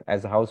this life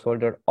as a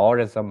householder or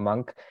as a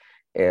monk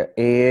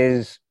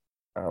is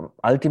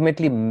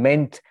ultimately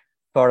meant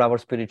for our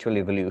spiritual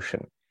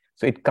evolution.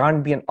 So it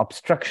can't be an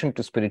obstruction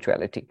to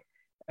spirituality.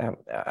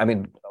 I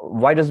mean,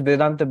 why does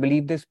Vedanta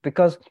believe this?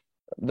 Because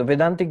the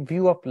Vedantic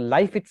view of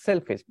life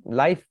itself is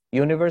life,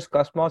 universe,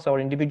 cosmos, our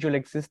individual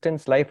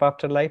existence, life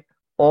after life.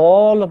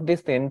 All of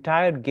this, the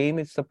entire game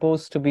is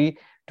supposed to be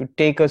to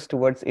take us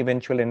towards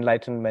eventual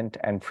enlightenment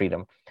and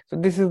freedom. So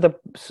this is the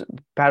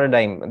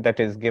paradigm that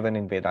is given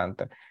in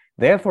Vedanta.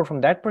 Therefore,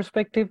 from that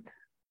perspective,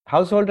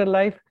 householder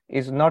life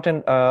is not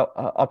an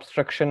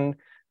obstruction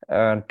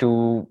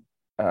to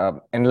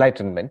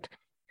enlightenment.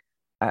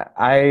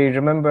 I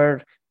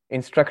remember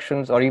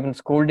instructions or even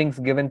scoldings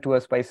given to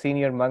us by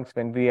senior monks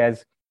when we,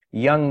 as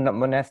young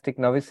monastic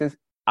novices,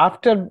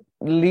 after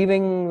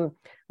leaving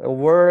the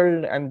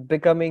world and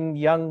becoming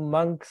young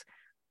monks,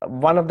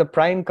 one of the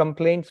prime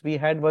complaints we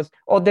had was,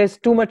 oh, there's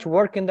too much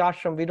work in the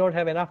ashram, we don't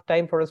have enough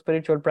time for a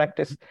spiritual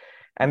practice.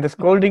 And the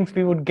scoldings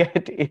we would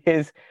get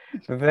is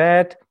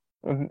that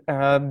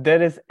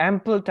there is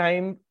ample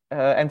time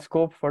and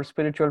scope for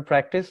spiritual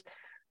practice.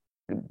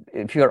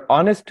 If you're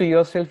honest to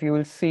yourself, you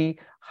will see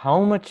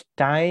how much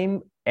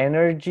time,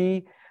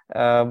 energy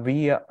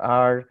we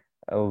are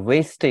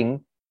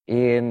wasting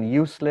in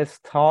useless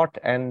thought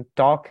and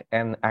talk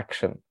and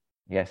action.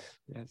 Yes.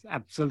 Yes,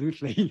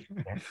 absolutely.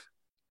 Yes.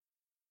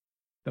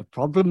 The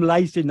problem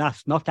lies in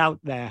us, not out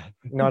there.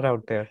 Not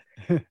out there.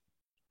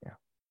 Yeah.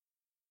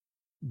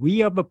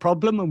 We are the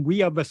problem and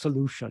we are the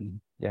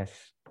solution.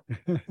 Yes.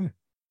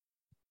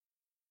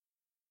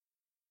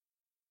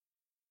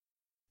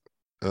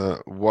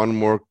 One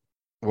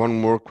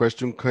more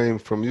question came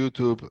from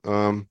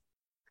YouTube.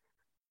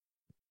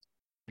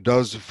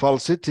 Does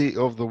falsity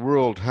of the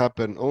world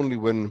happen only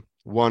when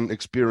one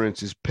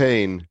experiences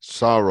pain,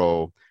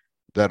 sorrow,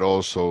 that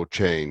also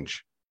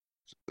change?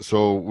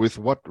 So with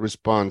what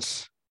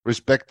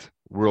respect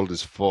world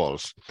is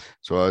false?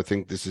 So I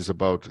think this is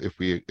about if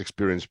we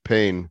experience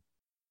pain,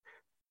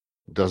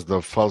 does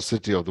the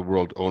falsity of the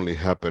world only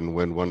happen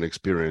when one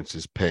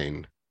experiences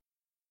pain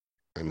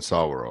and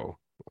sorrow?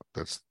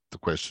 That's the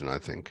question, I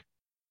think.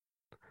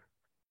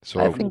 So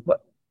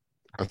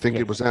I think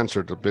it was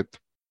answered a bit.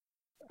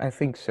 I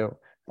think so.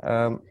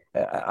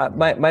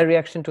 My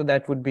reaction to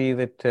that would be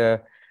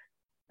that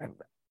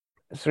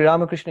Sri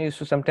Ramakrishna used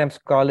to sometimes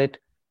call it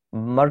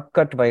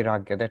Markat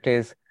Vairagya, that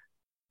is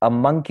a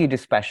monkey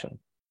dispassion.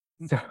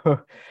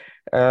 So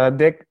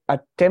a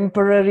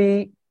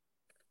temporary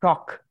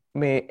shock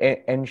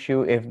may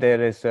ensue if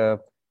there is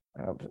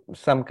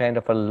some kind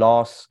of a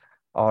loss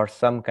or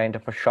some kind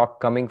of a shock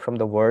coming from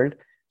the world.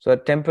 So a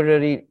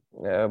temporary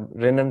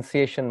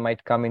renunciation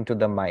might come into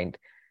the mind.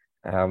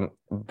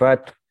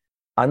 But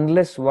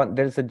unless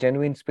there is a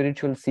genuine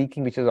spiritual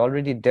seeking which is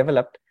already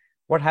developed,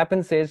 what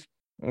happens is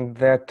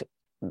that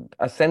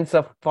a sense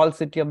of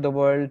falsity of the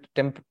world,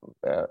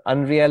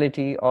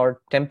 unreality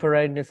or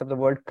temporariness of the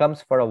world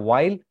comes for a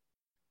while,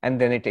 and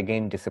then it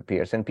again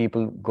disappears, and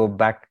people go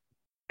back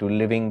to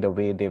living the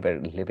way they were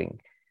living.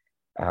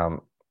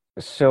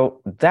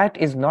 So that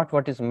is not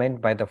what is meant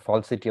by the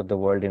falsity of the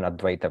world in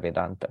Advaita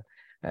Vedanta.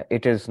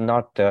 It is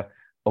not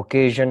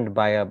occasioned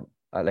by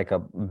like a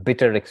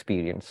bitter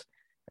experience.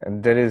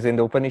 And there is in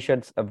the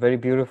Upanishads a very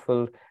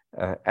beautiful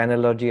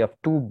analogy of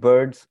two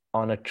birds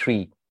on a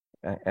tree,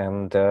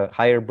 and the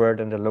higher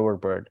bird and the lower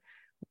bird.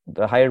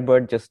 The higher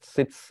bird just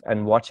sits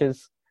and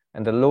watches,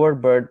 and the lower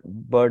bird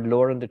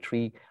lower on the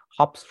tree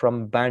hops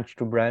from branch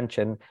to branch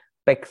and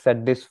pecks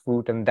at this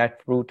fruit and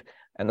that fruit,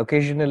 and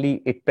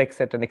occasionally it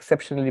pecks at an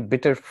exceptionally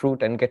bitter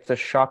fruit and gets a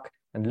shock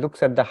and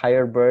looks at the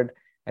higher bird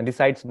and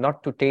decides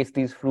not to taste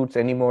these fruits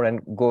anymore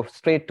and go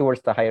straight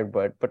towards the higher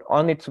bird. But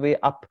on its way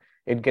up,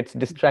 it gets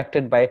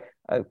distracted by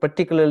a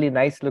particularly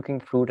nice looking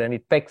fruit, and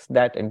it pecks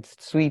that, and it's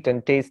sweet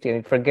and tasty, and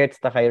it forgets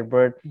the higher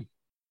bird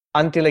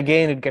until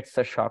again it gets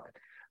a shock.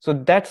 So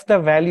that's the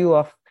value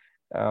of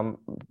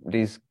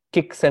these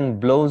kicks and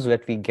blows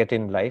that we get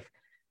in life.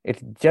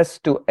 It's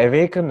just to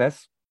awaken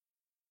us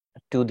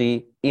to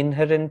the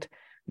inherent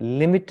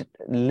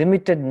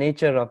limited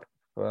nature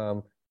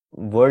of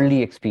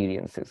worldly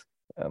experiences,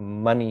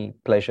 money,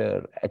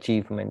 pleasure,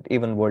 achievement,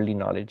 even worldly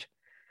knowledge.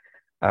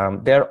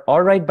 They're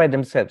all right by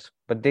themselves,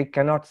 but they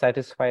cannot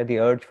satisfy the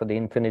urge for the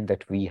infinite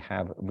that we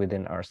have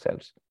within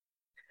ourselves.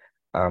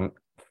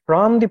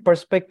 From the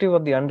perspective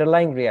of the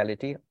underlying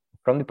reality,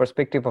 from the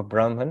perspective of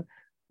Brahman,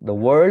 the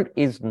world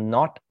is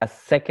not a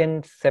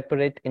second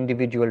separate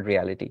individual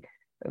reality,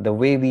 the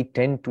way we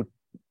tend to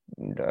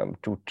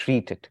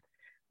treat it.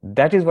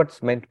 That is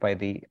what's meant by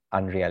the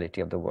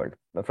unreality of the world,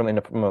 from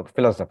a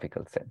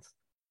philosophical sense.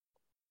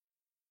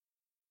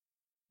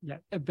 Yeah,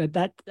 but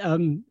that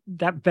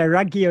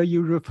vairagya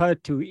you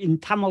referred to, in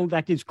Tamil,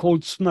 that is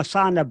called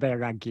smasana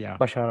vairagya.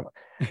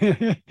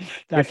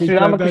 Sri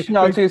Ramakrishna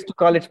also used to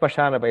call it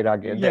Spashana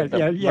Vairagya,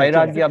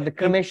 Vairagya of the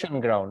cremation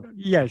ground.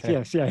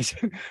 Yes.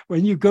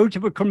 When you go to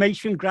the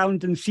cremation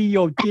ground and see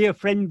your dear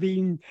friend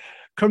being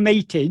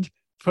cremated,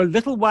 for a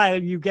little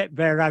while you get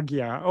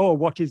vairagya. Oh,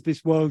 what is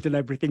this world and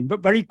everything?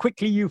 But very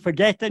quickly you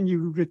forget and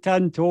you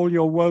return to all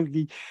your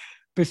worldly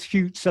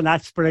pursuits and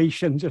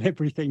aspirations and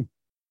everything.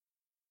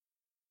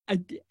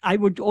 I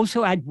would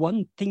also add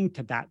one thing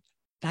to that.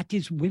 That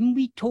is, when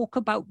we talk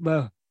about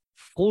the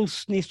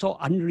falseness or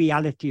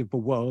unreality of the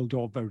world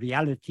or the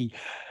reality,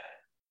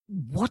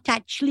 what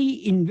actually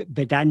in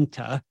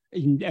Vedanta,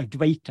 in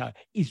Advaita,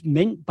 is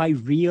meant by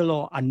real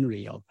or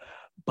unreal?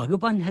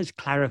 Bhagavan has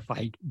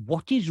clarified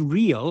what is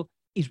real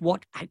is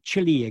what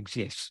actually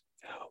exists.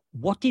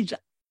 What is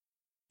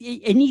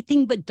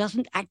anything that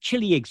doesn't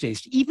actually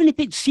exist, even if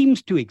it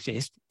seems to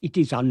exist, it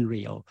is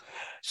unreal.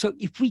 So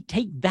if we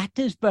take that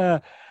as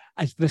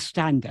the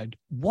standard,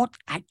 what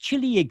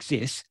actually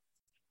exists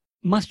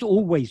must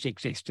always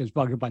exist, as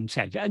Bhagavan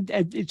said. And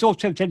it's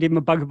also said in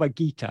the Bhagavad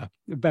Gita,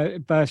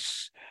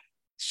 verse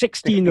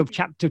 16 of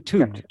chapter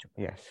 2.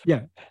 Yes.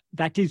 Yeah,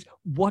 that is,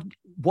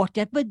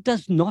 whatever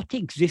does not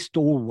exist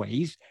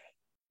always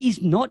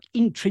is not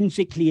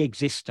intrinsically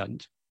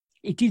existent.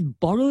 It is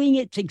borrowing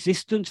its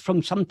existence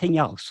from something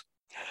else.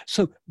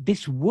 So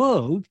this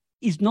world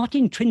is not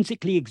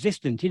intrinsically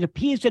existent. It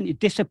appears and it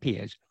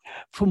disappears.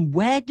 From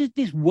where does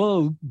this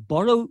world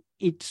borrow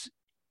its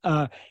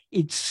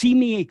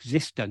seeming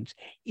existence?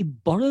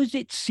 It borrows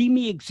its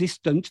seeming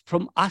existence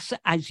from us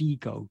as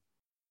ego.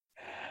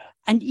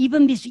 And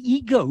even this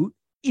ego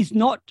is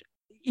not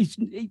is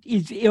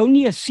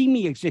only a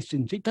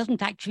semi-existence. It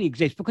doesn't actually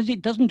exist because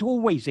it doesn't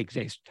always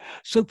exist.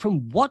 So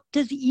from what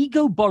does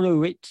ego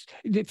borrow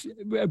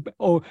from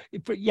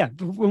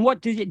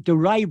what does it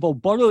derive or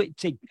borrow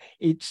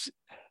its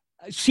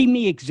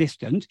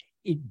semi-existence?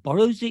 It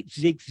borrows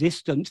its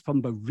existence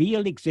from the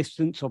real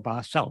existence of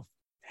ourself.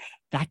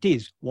 That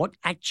is, what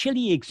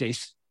actually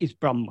exists is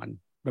Brahman,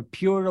 the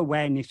pure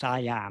awareness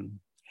I am.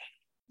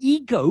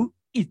 Ego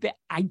is the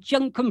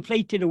adjunct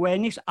conflated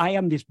awareness, I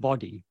am this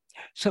body.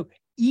 So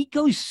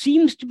ego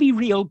seems to be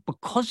real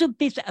because of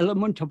this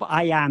element of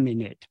I am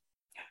in it.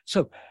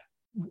 So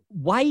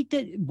what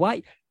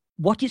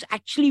is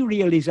actually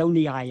real is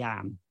only I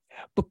am.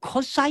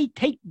 Because I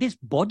take this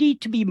body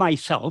to be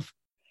myself,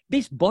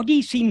 this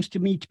body seems to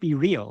me to be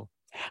real.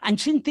 And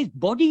since this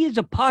body is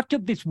a part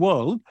of this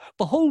world,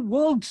 the whole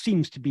world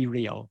seems to be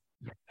real.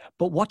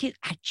 But what is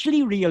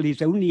actually real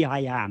is only I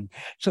am.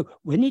 So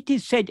when it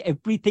is said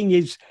everything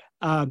is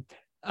mithya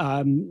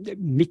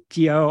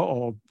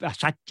or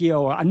asatya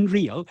or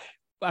unreal,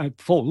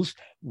 false,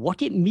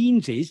 what it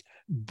means is,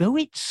 though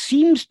it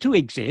seems to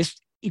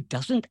exist, it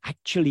doesn't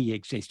actually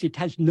exist. It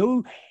has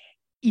no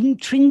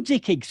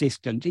intrinsic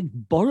existence. It's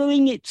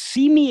borrowing its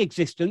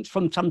semi-existence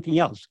from something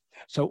else.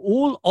 So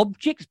all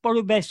objects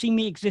borrow their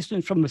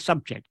semi-existence from the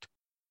subject.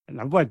 In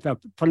other words, the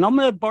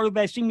phenomena borrow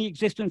their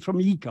semi-existence from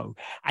ego,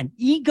 and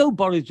ego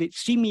borrows its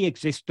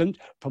semi-existence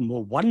from the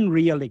one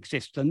real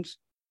existence,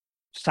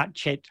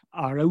 such as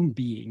our own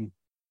being.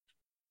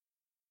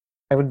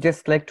 I would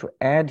just like to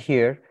add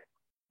here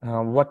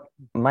what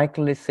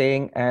Michael is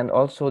saying, and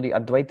also the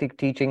Advaitic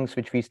teachings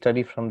which we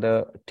study from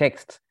the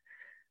texts.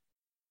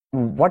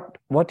 What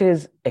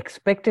is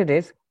expected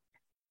is,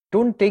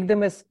 don't take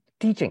them as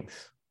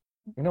teachings.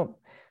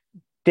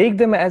 Take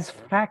them as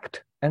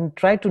fact and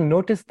try to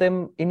notice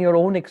them in your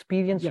own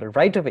experience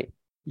right away.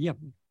 Yeah.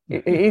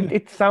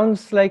 It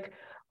sounds like,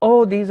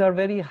 oh, these are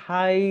very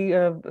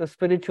high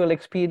spiritual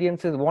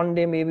experiences. One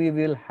day maybe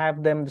we'll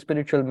have them. The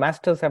spiritual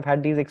masters have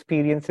had these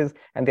experiences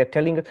and they're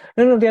telling us,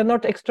 no, they are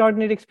not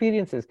extraordinary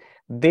experiences.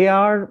 They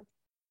are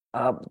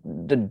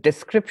the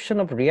description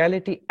of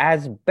reality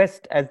as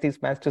best as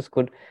these masters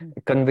could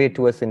convey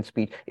to us in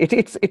speech.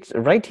 It's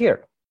right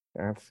here.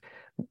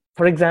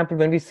 For example,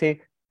 when we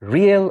say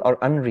real or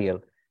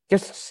unreal,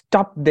 just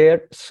stop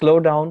there, slow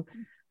down,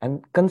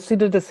 and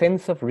consider the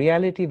sense of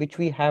reality which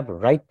we have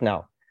right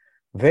now.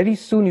 Very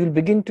soon you'll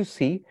begin to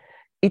see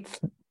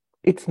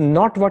it's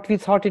not what we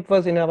thought it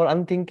was in our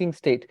unthinking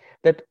state,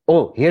 that,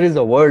 oh, here is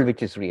a world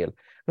which is real.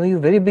 No, you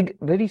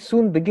very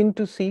soon begin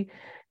to see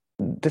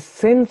the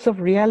sense of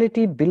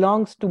reality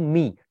belongs to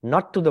me,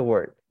 not to the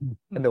world.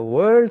 And the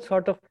world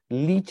sort of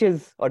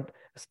leeches or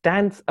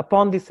stands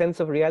upon the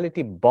sense of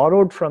reality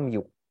borrowed from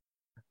you.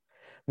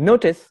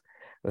 Notice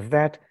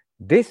that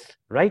this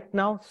right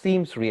now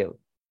seems real.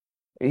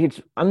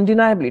 It's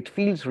undeniable, it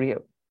feels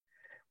real.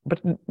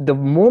 But the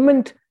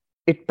moment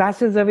it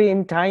passes away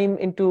in time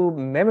into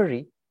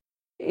memory,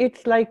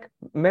 it's like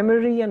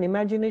memory and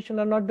imagination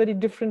are not very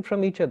different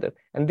from each other,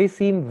 and they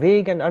seem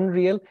vague and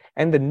unreal,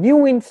 and the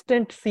new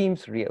instant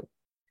seems real.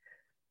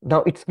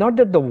 Now, it's not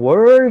that the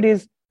world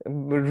is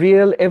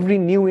real every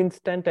new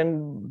instant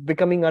and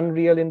becoming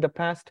unreal in the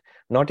past.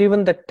 Not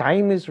even that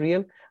time is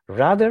real.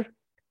 Rather,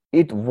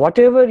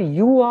 whatever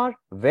you are,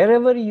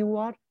 wherever you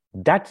are,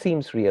 that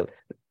seems real.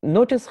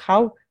 Notice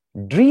how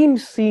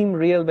dreams seem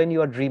real when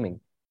you are dreaming.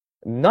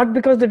 Not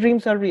because the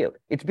dreams are real,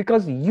 it's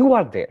because you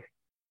are there.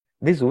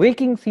 This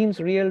waking seems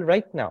real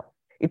right now.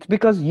 It's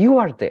because you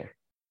are there.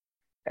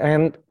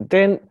 And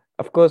then,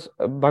 of course,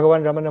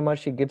 Bhagavan Ramana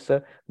Maharshi gives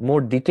a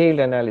more detailed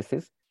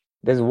analysis.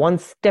 There's one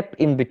step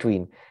in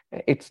between.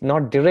 It's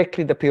not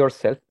directly the pure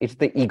self, it's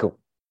the ego.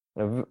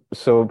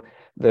 So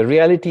the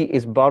reality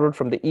is borrowed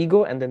from the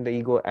ego, and then the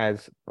ego,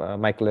 as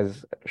Michael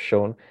has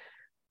shown,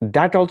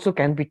 that also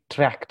can be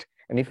tracked.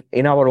 And if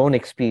in our own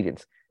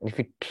experience, and if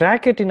we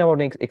track it in our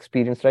own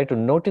experience, try to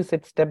notice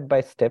it step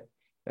by step,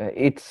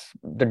 it's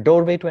the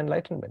doorway to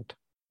enlightenment.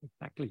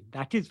 Exactly.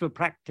 That is the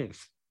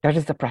practice. That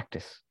is the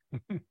practice.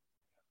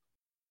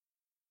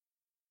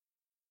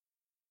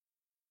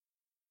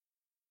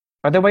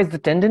 Otherwise, the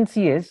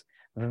tendency is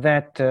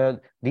that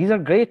these are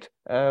great,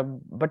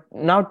 but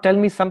now tell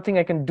me something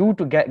I can do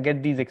to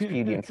get these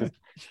experiences.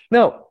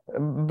 No,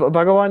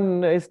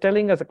 Bhagavan is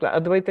telling us,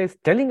 Advaita is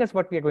telling us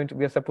what we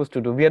are supposed to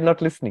do. We are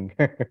not listening.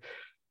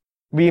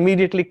 We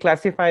immediately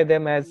classify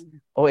them as,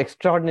 oh,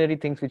 extraordinary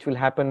things which will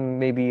happen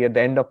maybe at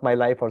the end of my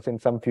life or in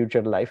some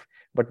future life.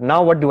 But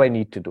now what do I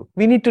need to do?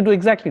 We need to do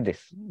exactly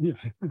this. Yeah.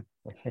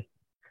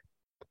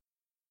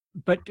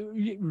 But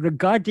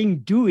regarding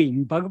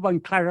doing,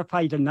 Bhagavan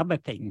clarified another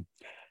thing.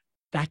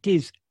 That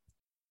is,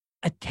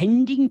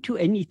 attending to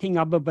anything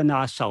other than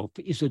ourself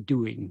is a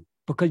doing,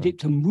 because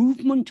it's a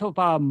movement of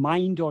our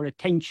mind or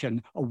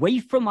attention away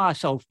from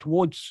ourself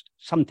towards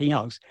something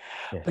else.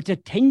 Yes. But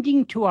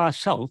attending to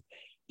ourself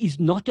is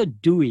not a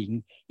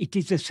doing, it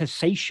is a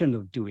cessation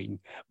of doing.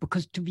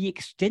 Because to the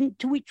extent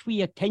to which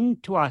we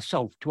attend to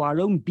ourself, to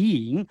our own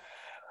being,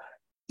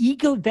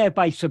 ego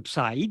thereby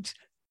subsides,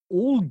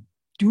 all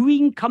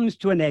doing comes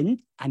to an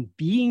end and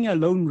being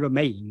alone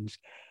remains.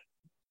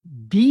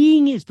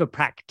 Being is the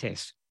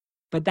practice,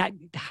 but that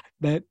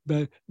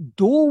the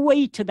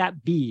doorway to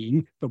that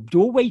being, the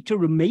doorway to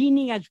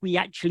remaining as we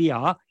actually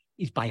are,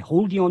 is by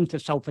holding on to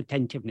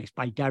self-attentiveness,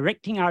 by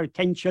directing our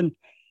attention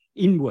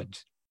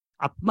inwards.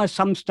 Atma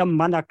samstam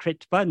mana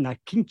kritva na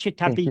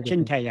kinchitapi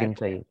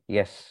chintaya.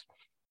 Yes.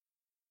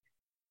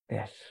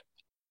 Yes.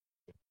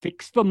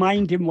 Fix the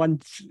mind in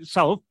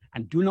oneself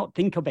and do not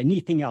think of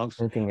anything else.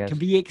 To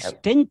the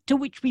extent to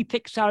which we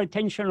fix our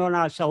attention on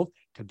ourselves,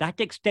 to that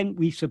extent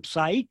we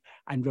subside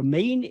and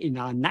remain in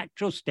our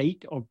natural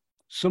state of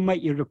summa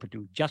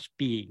irupadu, just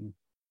being.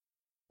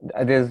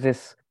 There's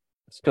this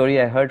story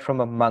I heard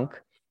from a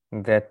monk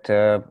that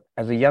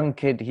as a young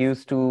kid, he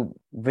used to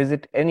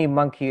visit any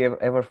monk he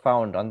ever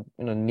found on,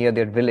 near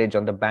their village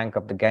on the bank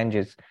of the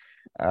Ganges.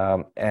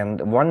 And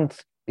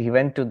once he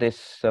went to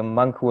this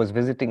monk who was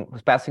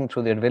passing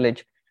through their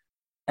village,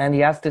 and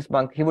he asked this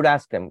monk, he would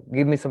ask them,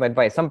 give me some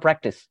advice, some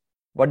practice.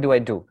 What do I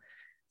do?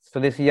 So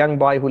this young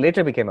boy who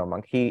later became a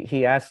monk,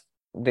 he asked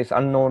this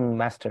unknown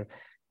master,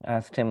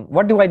 asked him,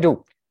 what do I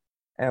do?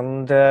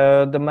 And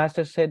the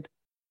master said,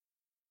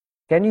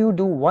 can you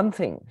do one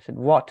thing? He said,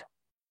 what?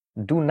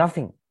 Do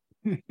nothing.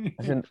 I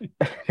said,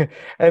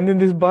 and then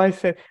this boy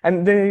said,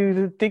 and then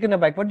he was taken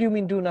aback, what do you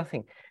mean do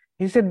nothing?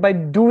 He said, by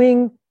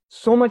doing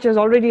so much has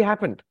already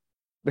happened.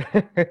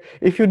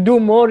 If you do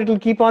more, it'll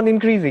keep on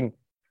increasing.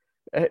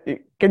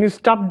 Can you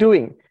stop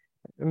doing?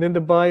 And then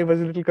the boy was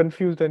a little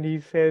confused and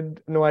he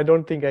said, no, I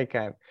don't think I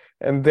can.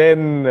 And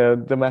then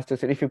the master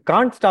said, if you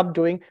can't stop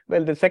doing,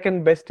 well, the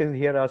second best is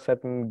here are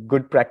certain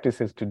good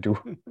practices to do.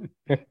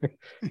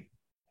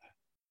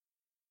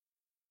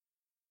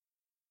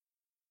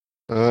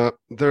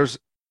 There's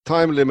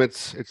time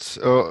limits. It's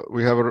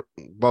we have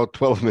about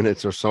 12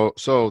 minutes or so.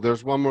 So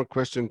there's one more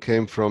question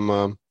came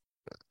from,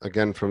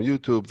 again, from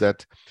YouTube,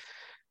 that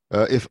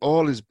if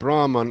all is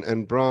Brahman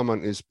and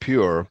Brahman is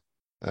pure,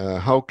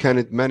 how can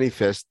it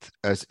manifest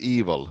as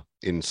evil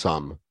in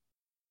some?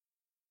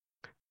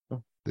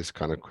 This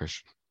kind of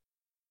question.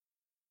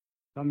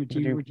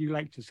 Swamiji, would you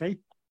like to say?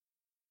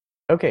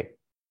 Okay.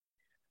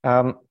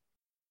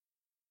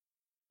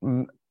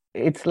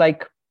 It's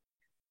like,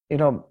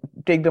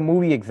 take the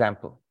movie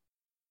example.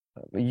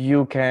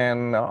 You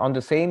can, on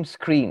the same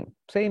screen,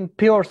 same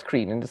pure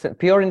screen,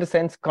 pure in the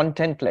sense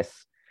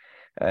contentless,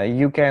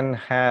 you can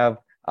have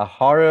a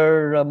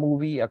horror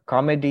movie, a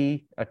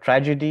comedy, a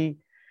tragedy.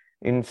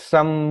 In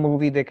some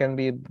movie, there can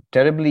be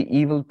terribly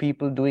evil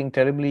people doing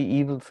terribly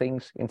evil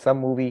things. In some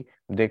movie,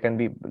 there can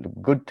be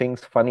good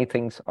things, funny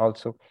things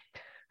also.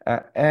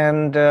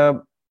 And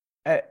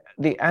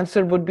the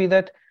answer would be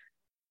that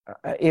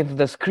if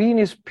the screen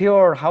is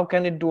pure, how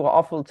can it do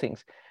awful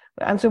things?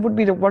 The answer would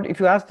be that what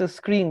if you ask the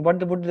screen,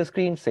 what would the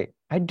screen say?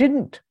 I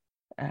didn't.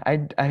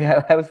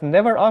 I was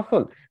never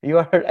awful. You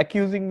are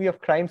accusing me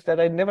of crimes that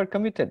I never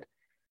committed.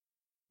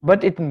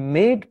 But it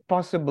made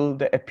possible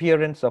the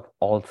appearance of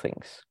all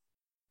things.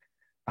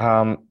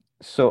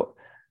 So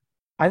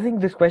I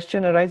think this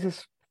question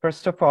arises,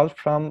 first of all,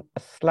 from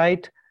a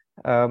slight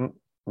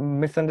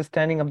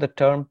misunderstanding of the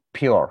term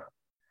pure.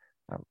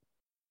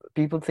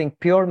 People think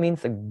pure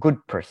means a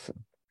good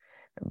person,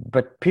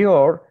 but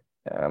pure,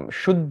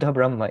 Shuddha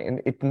Brahma,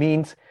 it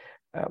means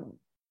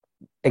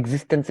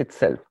existence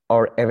itself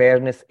or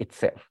awareness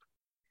itself.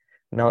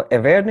 Now,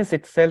 awareness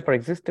itself or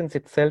existence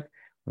itself,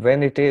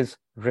 when it is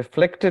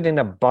reflected in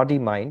a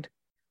body-mind,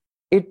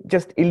 it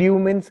just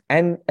illumines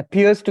and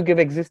appears to give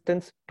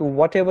existence to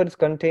whatever is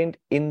contained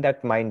in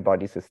that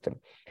mind-body system.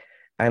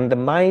 And the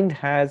mind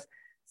has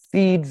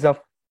seeds of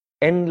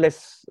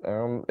endless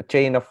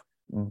chain of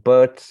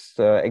births,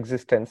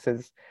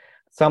 existences,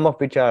 some of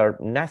which are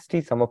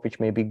nasty, some of which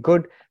may be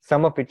good,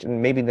 some of which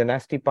maybe the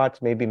nasty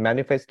parts may be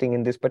manifesting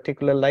in this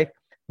particular life.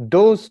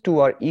 Those two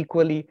are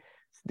equally,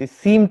 they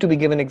seem to be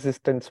given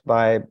existence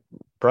by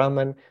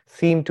Brahman,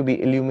 seem to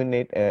be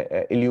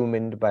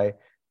illumined by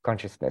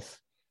consciousness.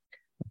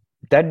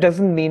 That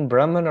doesn't mean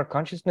Brahman or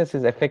consciousness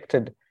is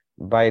affected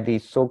by the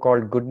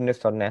so-called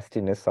goodness or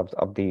nastiness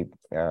of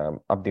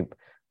the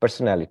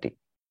personality.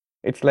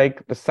 It's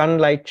like the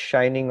sunlight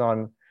shining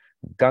on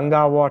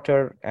Ganga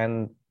water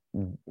and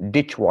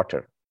ditch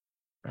water.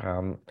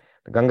 The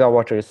Ganga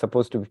water is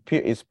supposed to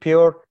be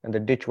pure, and the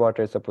ditch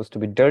water is supposed to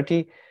be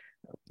dirty.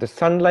 The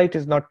sunlight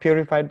is not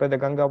purified by the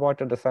Ganga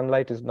water. The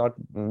sunlight is not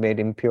made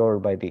impure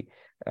by the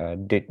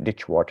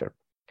ditch water.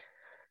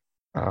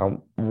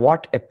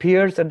 What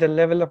appears at the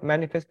level of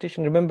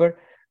manifestation, remember,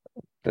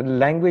 the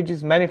language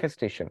is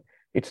manifestation.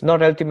 It's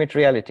not ultimate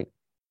reality.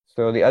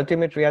 So the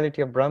ultimate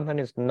reality of Brahman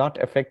is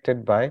not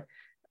affected by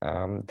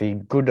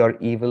the good or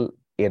evil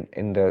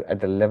at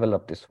the level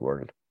of this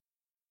world.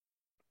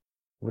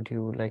 Would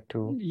you like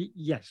to?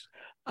 Yes.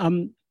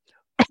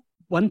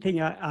 One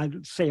thing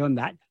I'll say on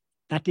that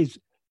is,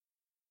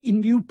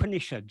 in the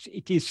Upanishads,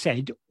 it is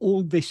said,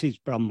 all this is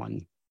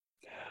Brahman.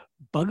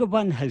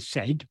 Bhagavan has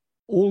said,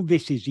 all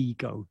this is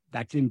ego.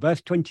 That's in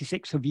verse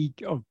 26 of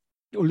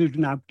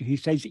Ulladu. He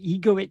says,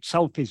 ego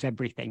itself is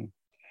everything.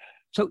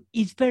 So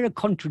is there a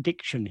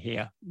contradiction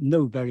here?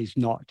 No, there is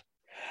not.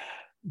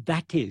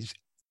 That is,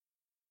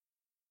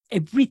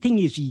 everything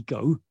is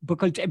ego,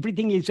 because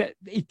everything is,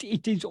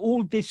 it is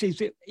all this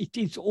is, it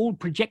is all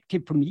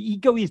projected from me.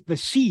 Ego is the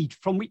seed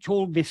from which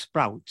all this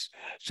sprouts.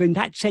 So in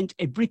that sense,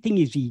 everything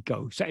is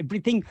ego. So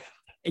everything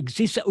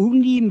exists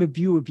only in the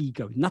view of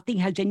ego. Nothing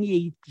has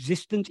any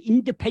existence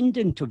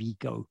independent of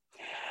ego.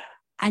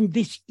 And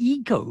this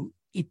ego,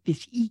 if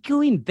this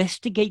ego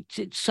investigates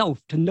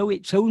itself to know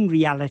its own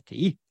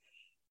reality,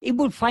 it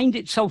will find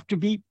itself to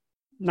be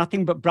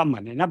nothing but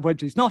Brahman. In other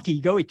words, it's not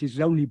ego, it is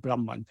only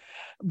Brahman.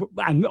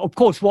 And of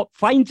course, what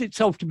finds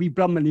itself to be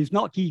Brahman is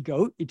not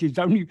ego, it is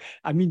only,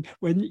 I mean,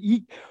 when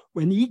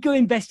ego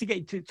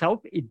investigates itself,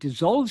 it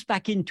dissolves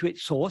back into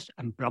its source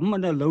and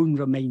Brahman alone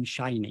remains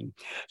shining.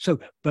 So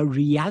the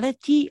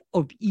reality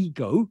of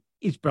ego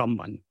is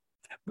Brahman.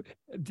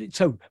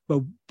 So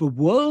the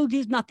world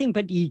is nothing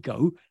but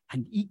ego,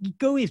 and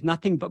ego is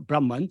nothing but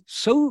Brahman.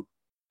 So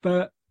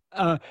the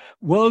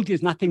world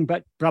is nothing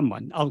but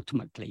Brahman,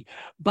 ultimately.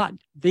 But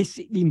this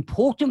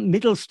important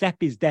middle step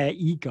is their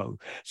ego.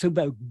 So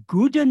the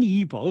good and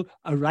evil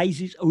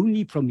arises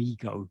only from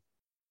ego.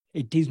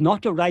 It is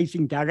not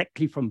arising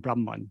directly from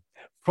Brahman.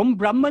 From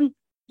Brahman,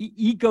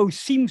 ego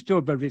seems to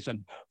have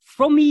arisen.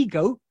 From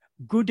ego,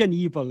 good and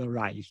evil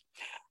arise.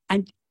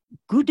 And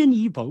good and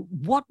evil,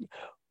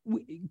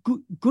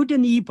 good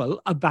and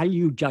evil are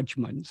value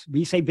judgments.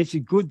 We say this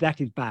is good, that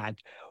is bad.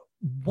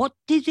 What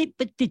is it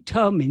that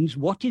determines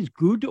what is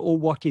good or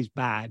what is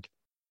bad?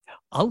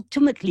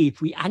 Ultimately,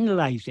 if we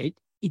analyze it,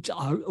 it's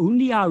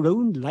only our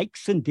own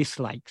likes and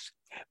dislikes.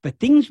 The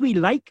things we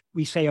like,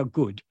 we say are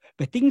good.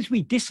 The things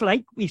we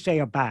dislike, we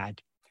say are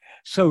bad.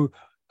 So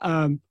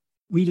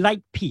we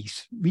like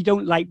peace. We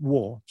don't like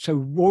war.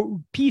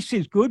 So peace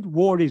is good,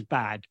 war is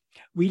bad.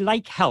 We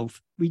like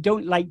health. We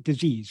don't like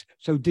disease.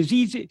 So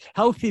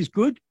health is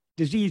good,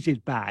 disease is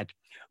bad.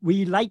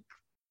 We like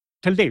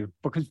to live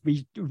because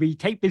we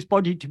take this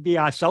body to be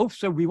ourselves.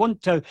 So we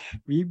want to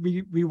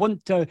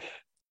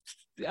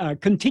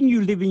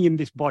continue living in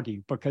this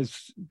body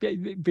because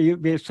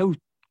we're so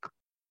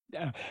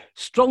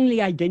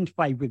strongly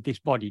identified with this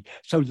body.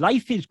 So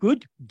life is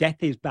good,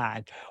 death is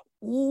bad.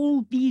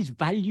 All these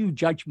value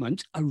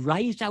judgments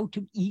arise out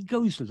of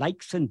ego's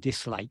likes and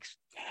dislikes.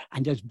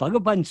 And as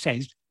Bhagavan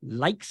says,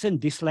 likes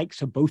and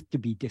dislikes are both to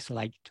be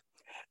disliked.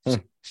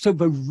 So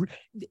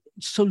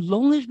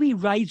long as we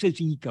rise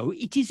as ego,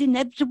 it is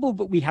inevitable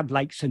that we have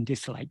likes and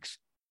dislikes.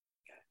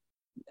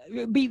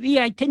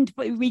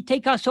 We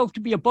take ourselves to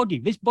be a body.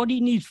 This body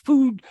needs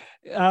food,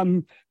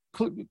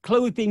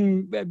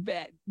 clothing,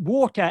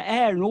 water,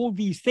 air, and all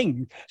these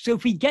things. So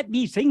if we get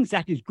these things,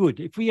 that is good.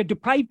 If we are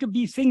deprived of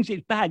these things,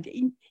 it's bad.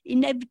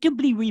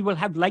 Inevitably, we will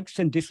have likes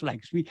and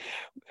dislikes.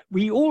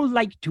 We all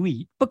like to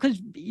eat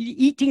because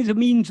eating is a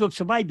means of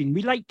surviving.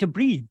 We like to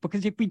breathe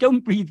because if we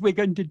don't breathe, we're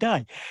going to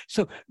die.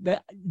 So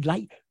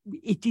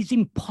it is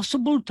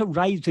impossible to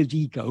rise as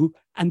ego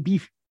and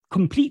be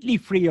completely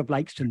free of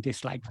likes and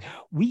dislikes.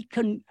 We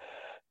can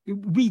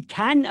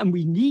and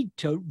we need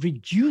to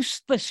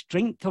reduce the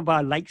strength of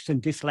our likes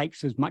and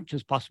dislikes as much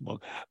as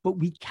possible, but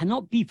we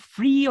cannot be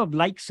free of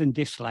likes and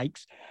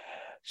dislikes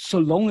so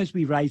long as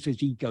we rise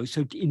as ego.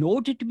 So in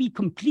order to be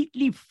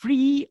completely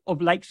free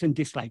of likes and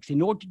dislikes,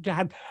 in order to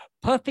have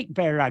perfect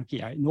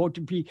vairagya, in order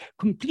to be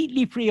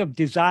completely free of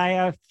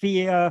desire,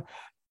 fear,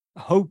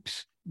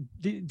 hopes,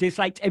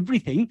 dislikes,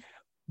 everything,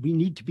 we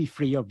need to be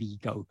free of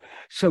ego.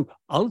 So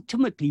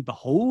ultimately, the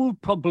whole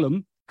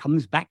problem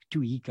comes back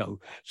to ego.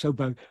 So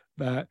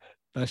the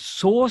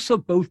source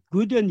of both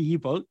good and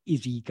evil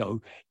is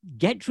ego.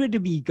 Get rid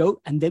of ego,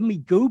 and then we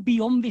go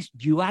beyond this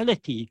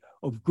duality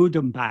of good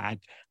and bad.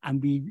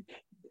 And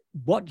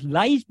what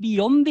lies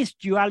beyond this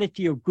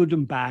duality of good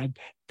and bad,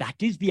 that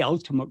is the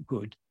ultimate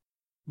good,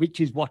 which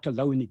is what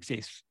alone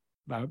exists,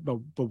 the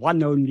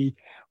one only,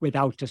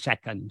 without a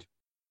second.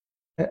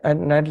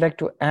 And I'd like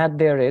to add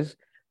there is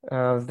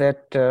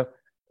that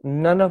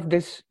none of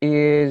this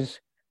is,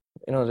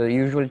 the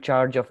usual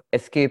charge of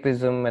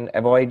escapism and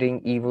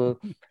avoiding evil.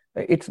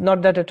 It's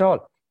not that at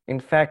all. In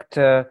fact,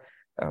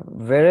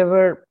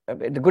 wherever,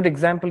 the good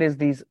example is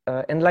these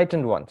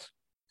enlightened ones.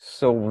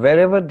 So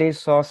wherever they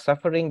saw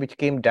suffering which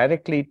came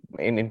directly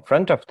in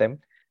front of them,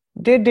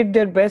 they did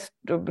their best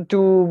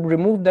to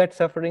remove that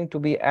suffering, to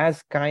be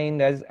as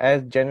kind,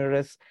 as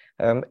generous,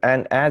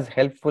 and as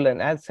helpful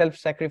and as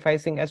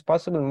self-sacrificing as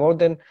possible, more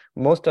than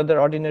most other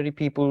ordinary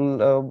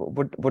people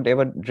would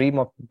ever dream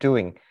of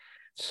doing.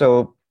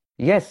 So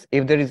yes,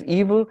 if there is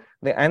evil,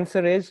 the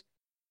answer is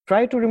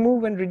try to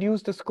remove and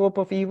reduce the scope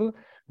of evil,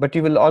 but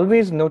you will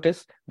always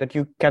notice that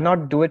you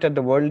cannot do it at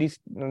the worldly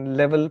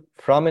level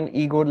from an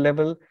ego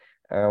level,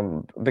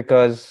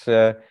 because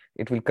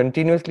it will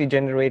continuously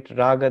generate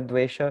raga,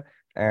 dvesha,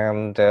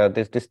 and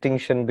this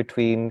distinction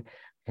between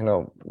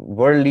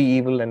worldly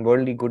evil and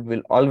worldly good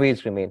will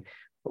always remain.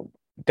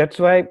 That's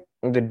why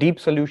the deep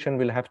solution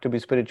will have to be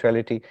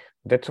spirituality.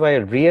 That's why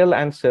a real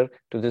answer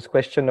to this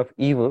question of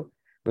evil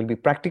will be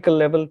practical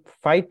level,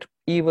 fight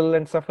evil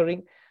and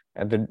suffering.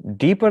 At the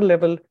deeper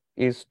level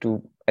is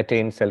to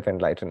attain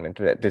self-enlightenment,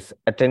 this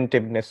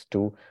attentiveness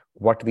to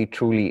what we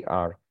truly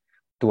are,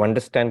 to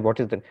understand what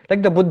is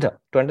like the Buddha,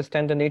 to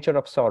understand the nature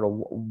of sorrow.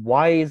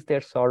 Why is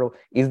there sorrow?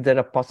 Is there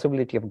a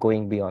possibility of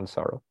going beyond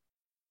sorrow?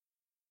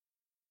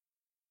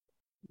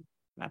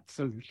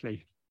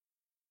 Absolutely.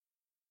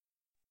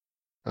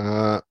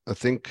 I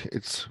think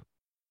it's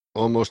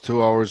almost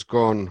 2 hours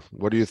gone.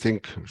 What do you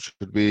think?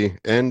 Should we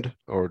end,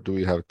 or do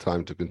we have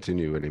time to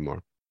continue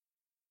anymore?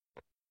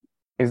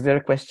 Is there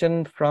a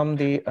question from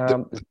the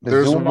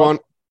there's Zoom?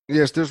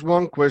 Yes, there's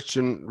one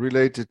question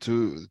related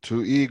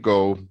to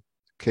ego,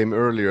 came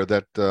earlier,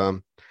 that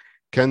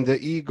can the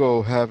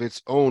ego have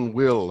its own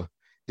will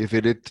if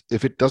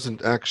it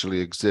doesn't actually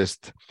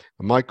exist?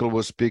 Michael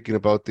was speaking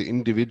about the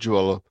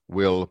individual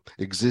will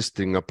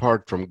existing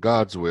apart from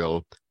God's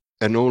will,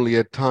 and only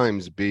at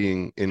times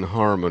being in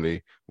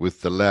harmony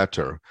with the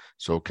latter.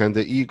 So can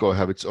the ego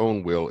have its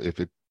own will if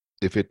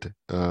it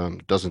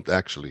doesn't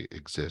actually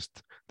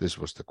exist? This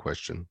was the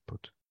question. But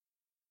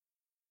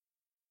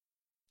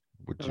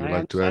would you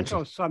like to answer?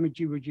 Or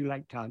Swamiji, would you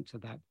like to answer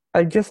that?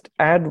 I'll just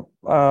add,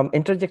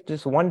 interject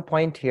just one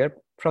point here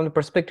from the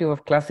perspective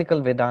of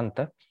classical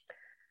Vedanta.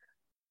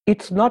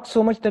 It's not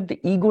so much that the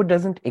ego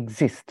doesn't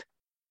exist.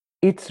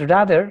 It's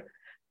rather,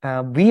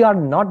 we are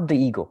not the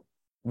ego.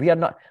 We are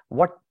not.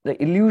 What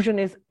the illusion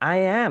is, I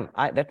am.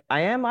 I.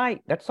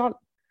 That's all.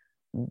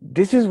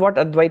 This is what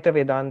Advaita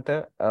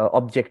Vedanta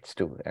objects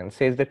to and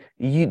says that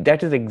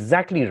that is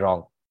exactly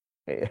wrong.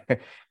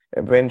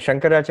 When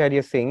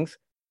Shankaracharya sings,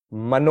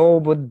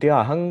 Mano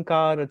buddhya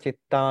ahankara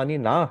chittani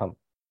naham.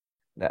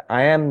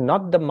 I am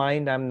not the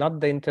mind, I am not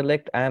the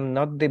intellect, I am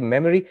not the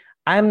memory,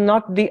 I am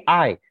not the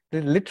I.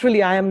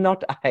 Literally, I am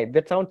not I.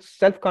 That sounds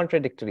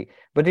self-contradictory,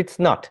 but it's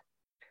not.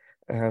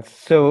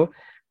 So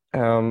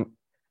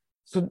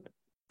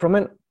from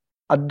an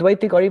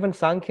Advaitic or even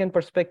Sankhyan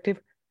perspective,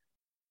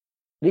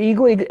 the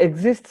ego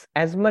exists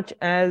as much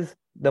as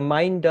the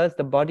mind does,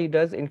 the body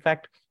does. In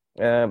fact,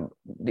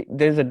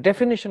 there's a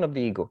definition of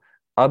the ego.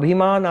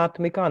 Abhiman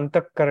atmika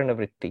antakarana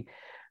vritti.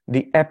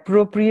 The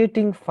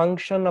appropriating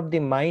function of the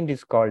mind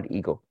is called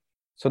ego.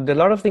 So a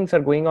lot of things are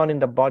going on in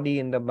the body,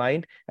 in the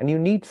mind, and you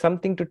need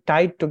something to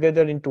tie it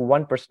together into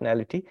one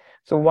personality.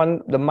 So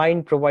the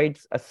mind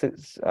provides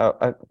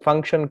a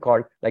function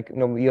called, like,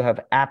 you have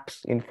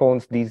apps in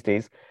phones these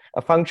days,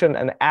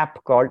 an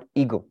app called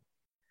ego.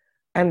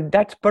 And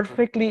that's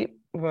perfectly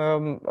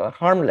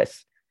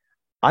harmless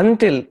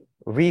until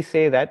we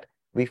say that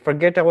we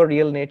forget our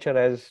real nature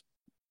as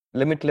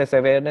limitless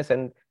awareness,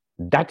 and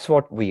that's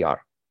what we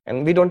are.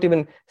 And we don't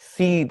even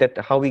see that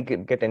how we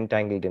get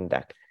entangled in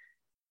that.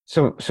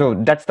 So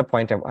that's the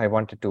point I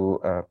wanted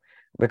to,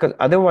 because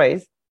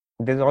otherwise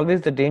there's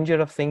always the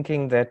danger of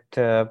thinking that,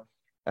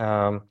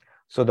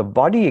 so the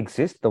body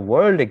exists, the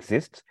world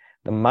exists,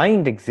 the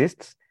mind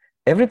exists,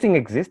 everything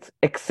exists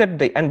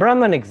except and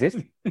Brahman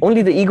exists,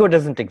 only the ego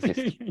doesn't exist.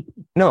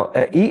 No,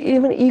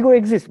 even ego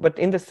exists, but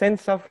in the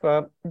sense of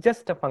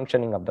just a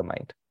functioning of the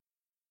mind.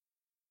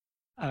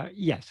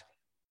 Yes,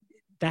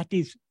 that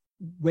is,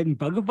 when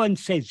Bhagavan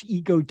says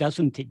ego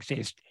doesn't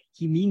exist,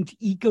 he means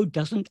ego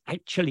doesn't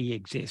actually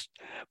exist.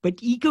 But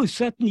ego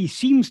certainly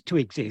seems to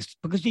exist,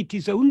 because it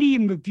is only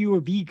in the view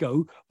of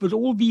ego that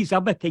all these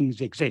other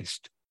things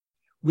exist.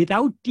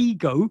 Without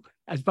ego,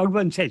 as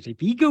Bhagavan says,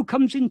 if ego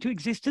comes into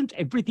existence,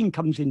 everything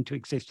comes into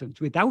existence.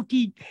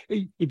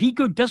 If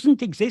ego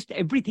doesn't exist,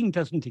 everything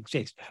doesn't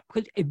exist.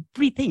 Because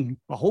everything,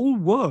 the whole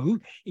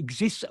world,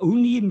 exists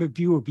only in the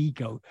view of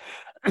ego.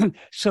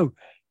 So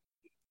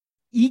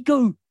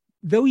ego,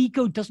 though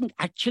ego doesn't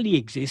actually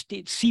exist,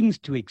 it seems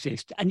to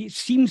exist, and it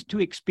seems to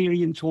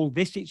experience all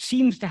this. It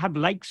seems to have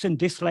likes and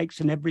dislikes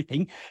and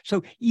everything.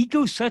 So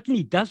ego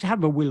certainly does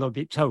have a will of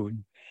its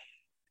own.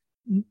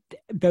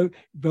 The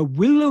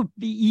will of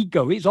the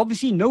ego is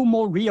obviously no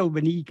more real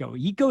than ego.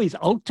 Ego is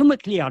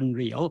ultimately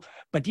unreal,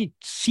 but it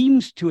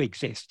seems to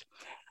exist.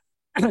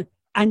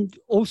 And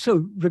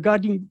also,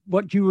 regarding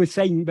what you were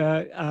saying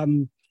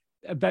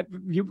about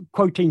you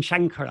quoting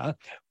Shankara,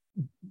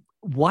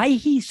 why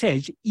he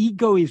says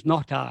ego is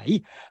not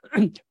I,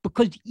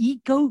 because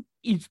ego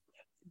is,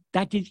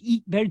 there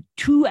are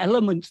two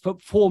elements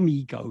that form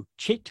ego,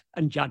 chit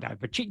and jada,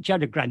 the chit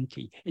jada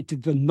granti. It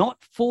is the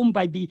knot formed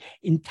by the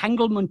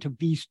entanglement of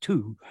these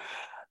two.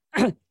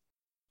 that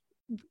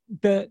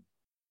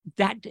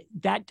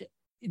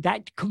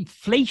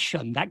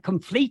conflation, that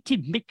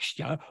conflated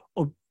mixture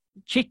of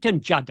chit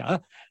and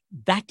jada,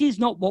 that is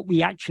not what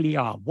we actually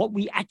are. What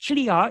we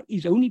actually are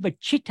is only the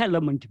chit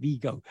element of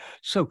ego.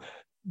 So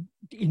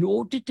in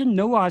order to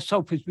know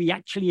ourselves as we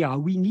actually are,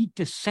 we need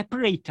to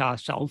separate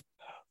ourselves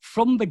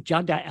from the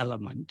jada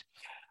element.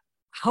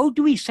 How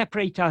do we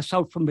separate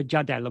ourselves from the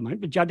jada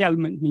element? The jada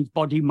element means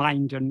body,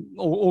 mind, and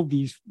all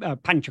these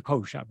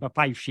panchakosha, the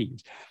five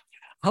sheaths.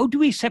 How do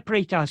we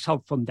separate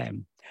ourselves from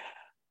them?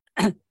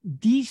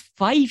 These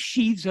five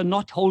sheaths are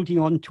not holding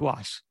on to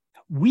us.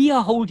 We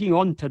are holding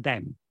on to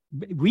them.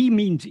 We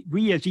means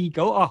we as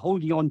ego are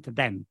holding on to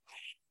them.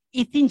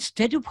 if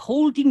instead of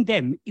holding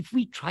them, if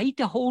we try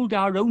to hold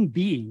our own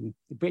being,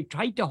 if we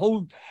try to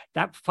hold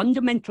that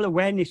fundamental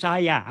awareness I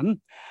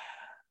am,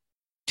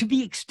 to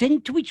the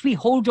extent to which we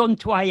hold on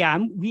to I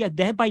am, we are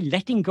thereby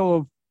letting go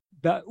of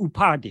the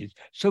upadis.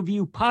 So the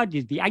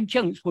upadis, the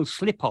adjuncts, will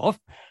slip off,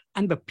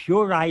 and the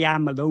pure I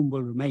am alone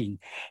will remain.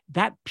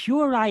 That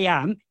pure I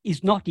am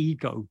is not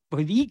ego,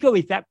 because ego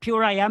is that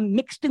pure I am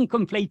mixed and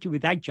conflated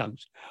with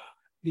adjuncts.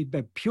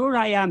 The pure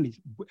I am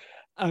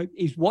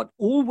is what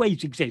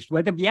always exists.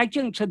 Whether the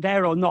adjuncts are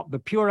there or not, the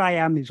pure I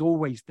am is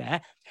always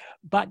there.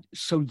 But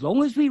so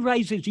long as we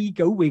rise as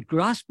ego, we're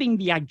grasping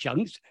the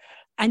adjuncts,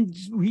 and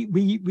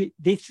the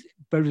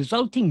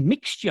resulting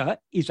mixture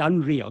is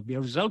unreal. The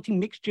resulting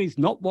mixture is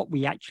not what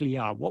we actually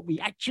are. What we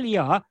actually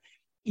are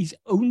is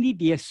only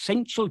the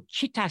essential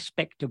chit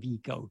aspect of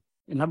ego.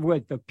 In other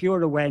words, the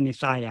pure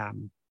awareness I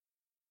am.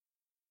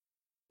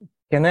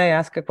 Can I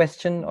ask a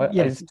question, or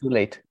Yes. is it too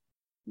late?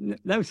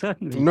 No,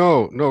 certainly.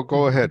 No,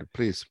 go ahead,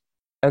 please.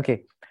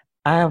 Okay.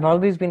 I have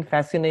always been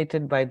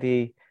fascinated by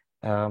the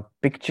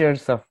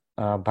pictures of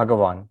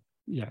Bhagavan.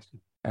 Yes.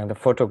 And the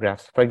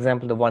photographs. For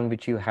example, the one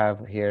which you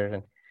have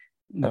here.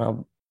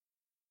 And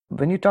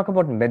when you talk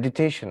about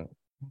meditation,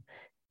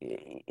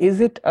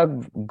 is it a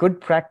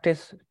good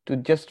practice to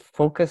just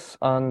focus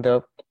on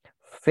the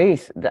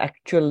face, the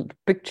actual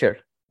picture,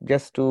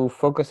 just to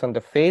focus on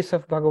the face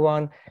of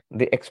Bhagavan,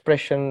 the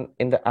expression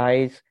in the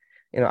eyes,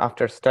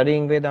 after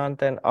studying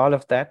Vedanta and all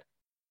of that?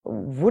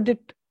 Would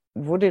it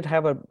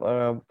have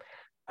a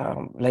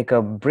like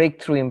a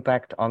breakthrough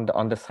impact on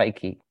the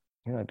psyche?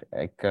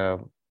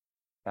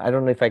 I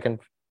don't know if I can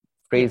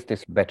phrase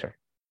this better.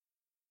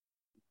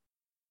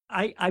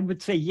 I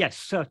would say yes,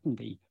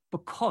 certainly,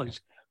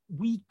 because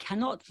we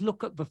cannot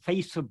look at the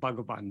face of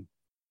Bhagavan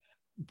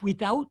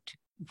without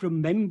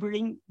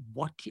remembering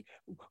why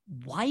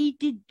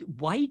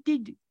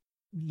did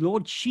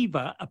Lord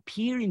Shiva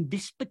appear in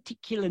this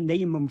particular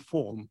name and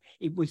form.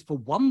 It was for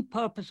one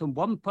purpose and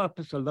one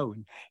purpose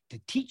alone, to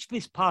teach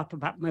this part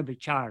of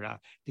Atmavichara,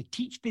 to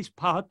teach this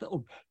part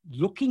of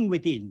looking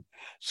within.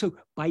 So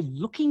by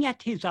looking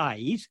at his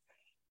eyes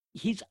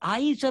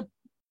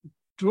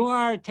draw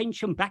our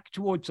attention back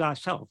towards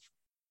ourselves.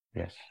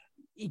 Yes.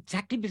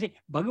 Exactly the same.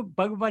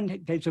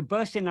 Bhagavan, there's a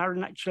verse in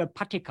Arunachala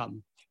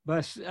Patikam,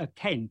 verse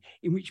 10,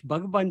 in which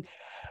Bhagavan,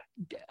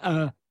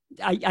 I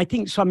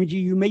think,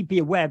 Swamiji, you may be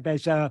aware,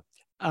 there's a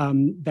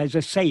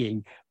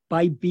saying,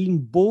 by being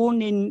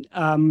born in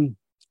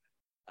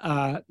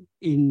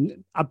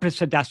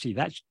Aprasadasi,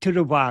 that's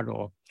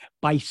Tiruvaro,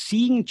 by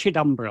seeing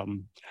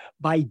Chidambaram,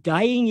 by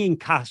dying in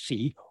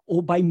Kasi,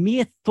 or by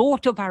mere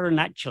thought of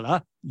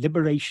Arunachala,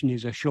 liberation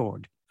is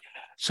assured.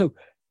 So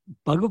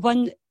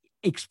Bhagavan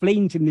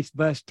explains in this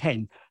verse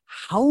 10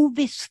 how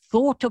this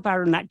thought of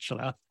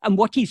Arunachala, and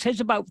what he says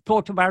about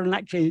thought of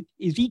Arunachala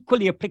is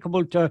equally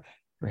applicable to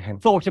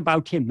thought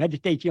about him,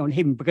 meditating on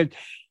him, because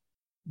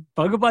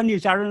Bhagavan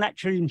is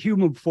Arunachala in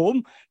human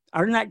form,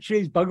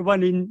 Arunachala is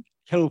Bhagavan in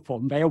hill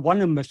form. They are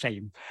one and the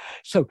same.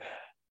 So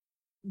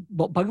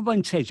what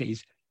Bhagavan says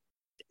is,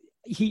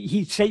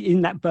 he said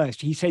in that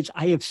verse, he says,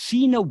 I have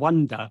seen a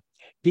wonder,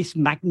 this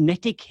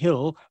magnetic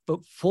hill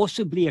that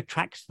forcibly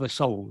attracts the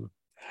soul.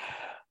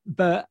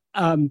 But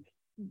by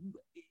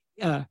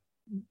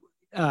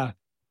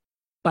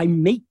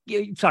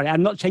sorry,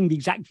 I'm not saying the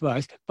exact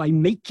verse, by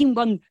making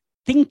one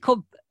think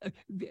of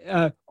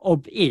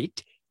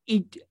it,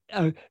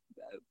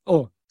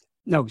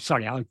 no,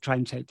 sorry, I'll try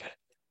and say it.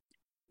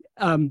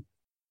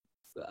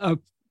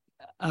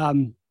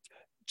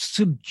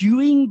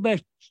 Subduing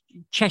the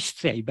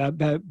chestai,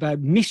 the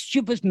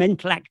mischievous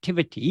mental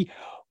activity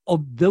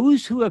of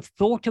those who have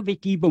thought of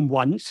it even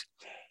once,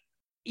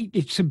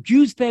 it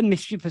subdues their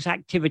mischievous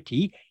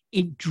activity,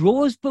 it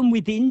draws them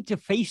within to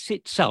face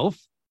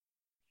itself,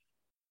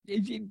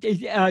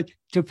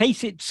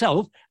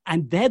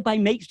 and thereby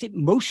makes it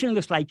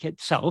motionless like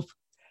itself.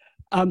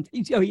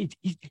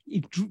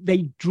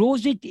 They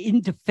draws it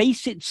in to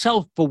face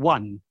itself for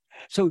one.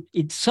 So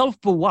itself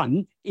for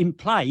one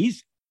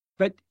implies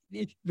that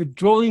the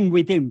drawing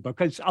within,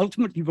 because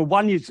ultimately the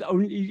one is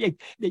only,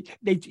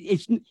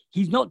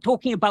 he's not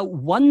talking about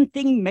one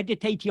thing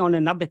meditating on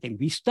another thing.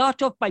 We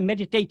start off by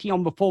meditating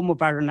on the form of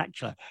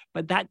Arunachala,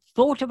 but that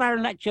thought of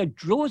Arunachala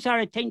draws our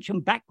attention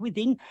back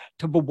within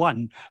to the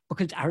one,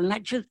 because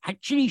Arunachala is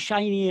actually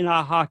shining in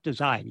our heart as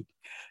I.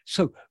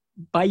 So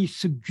by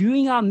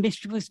subduing our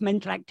mischievous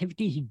mental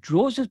activity, he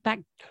draws us back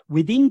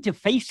within to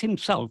face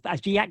himself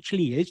as he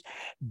actually is.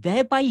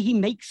 Thereby he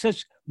makes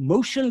us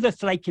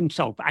motionless like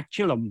himself,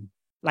 actualum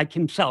like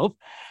himself,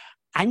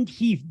 and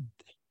he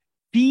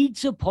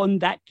feeds upon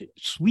that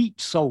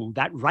sweet soul,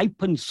 that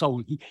ripened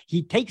soul.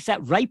 He takes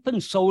that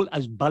ripened soul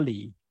as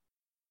bali,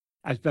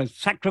 as the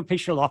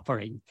sacrificial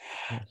offering.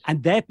 Yes.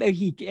 And therefore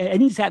he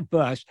ends that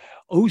verse,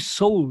 O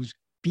souls,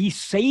 be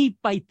saved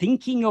by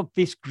thinking of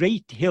this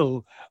great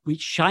hill which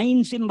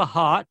shines in the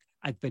heart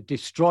as the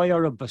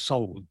destroyer of the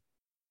soul.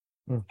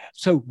 Mm.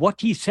 So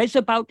what he says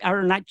about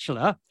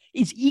Arunachala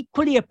is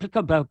equally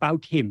applicable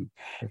about him.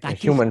 That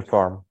human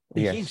form.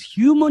 Yes. His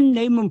human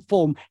name and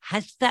form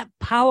has that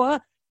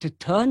power to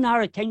turn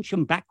our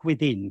attention back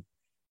within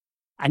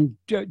and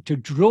to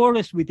draw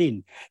us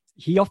within.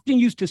 He often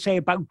used to say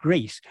about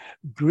grace,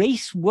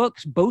 grace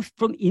works both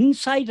from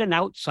inside and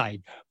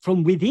outside.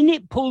 From within,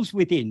 it pulls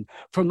within.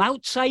 From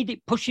outside,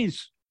 it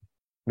pushes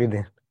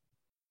within.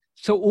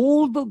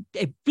 So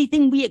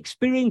everything we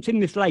experience in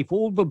this life,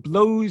 all the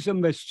blows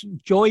and the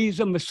joys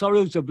and the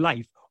sorrows of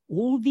life,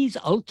 all these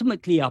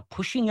ultimately are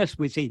pushing us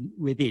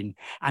within.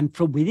 And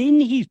from within,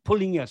 he's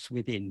pulling us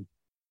within.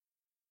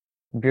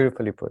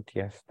 Beautifully put,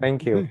 yes.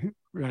 Thank you.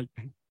 Right.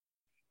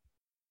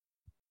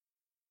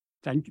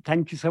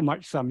 Thank you so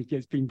much, Swami.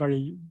 It's been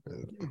very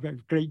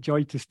great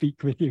joy to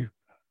speak with you.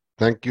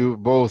 Thank you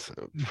both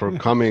for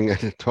coming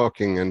and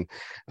talking. And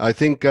I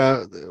think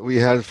we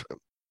have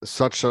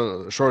such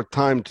a short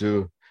time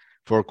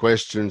for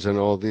questions and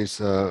all these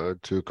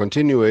to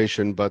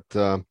continuation. But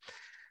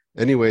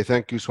anyway,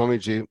 thank you,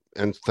 Swamiji,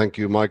 and thank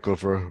you, Michael,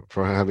 for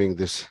having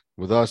this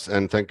with us,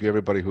 and thank you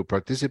everybody who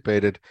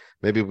participated.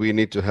 Maybe we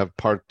need to have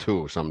part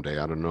 2 someday.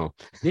 I don't know.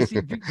 This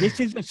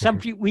is a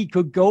subject we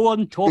could go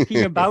on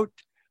talking about.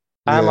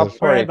 I'm up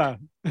for it.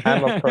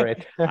 I'm up for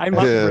it.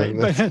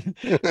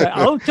 But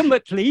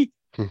ultimately,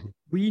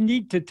 we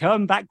need to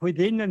turn back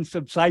within and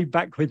subside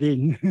back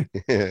within.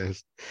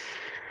 Yes.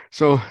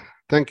 So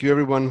thank you,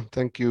 everyone.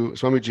 Thank you,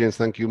 Swamiji, and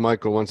thank you,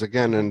 Michael, once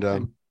again,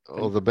 and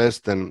all the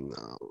best, and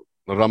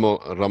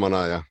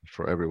Ramanaya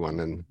for everyone.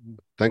 And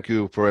thank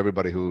you for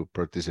everybody who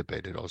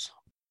participated also.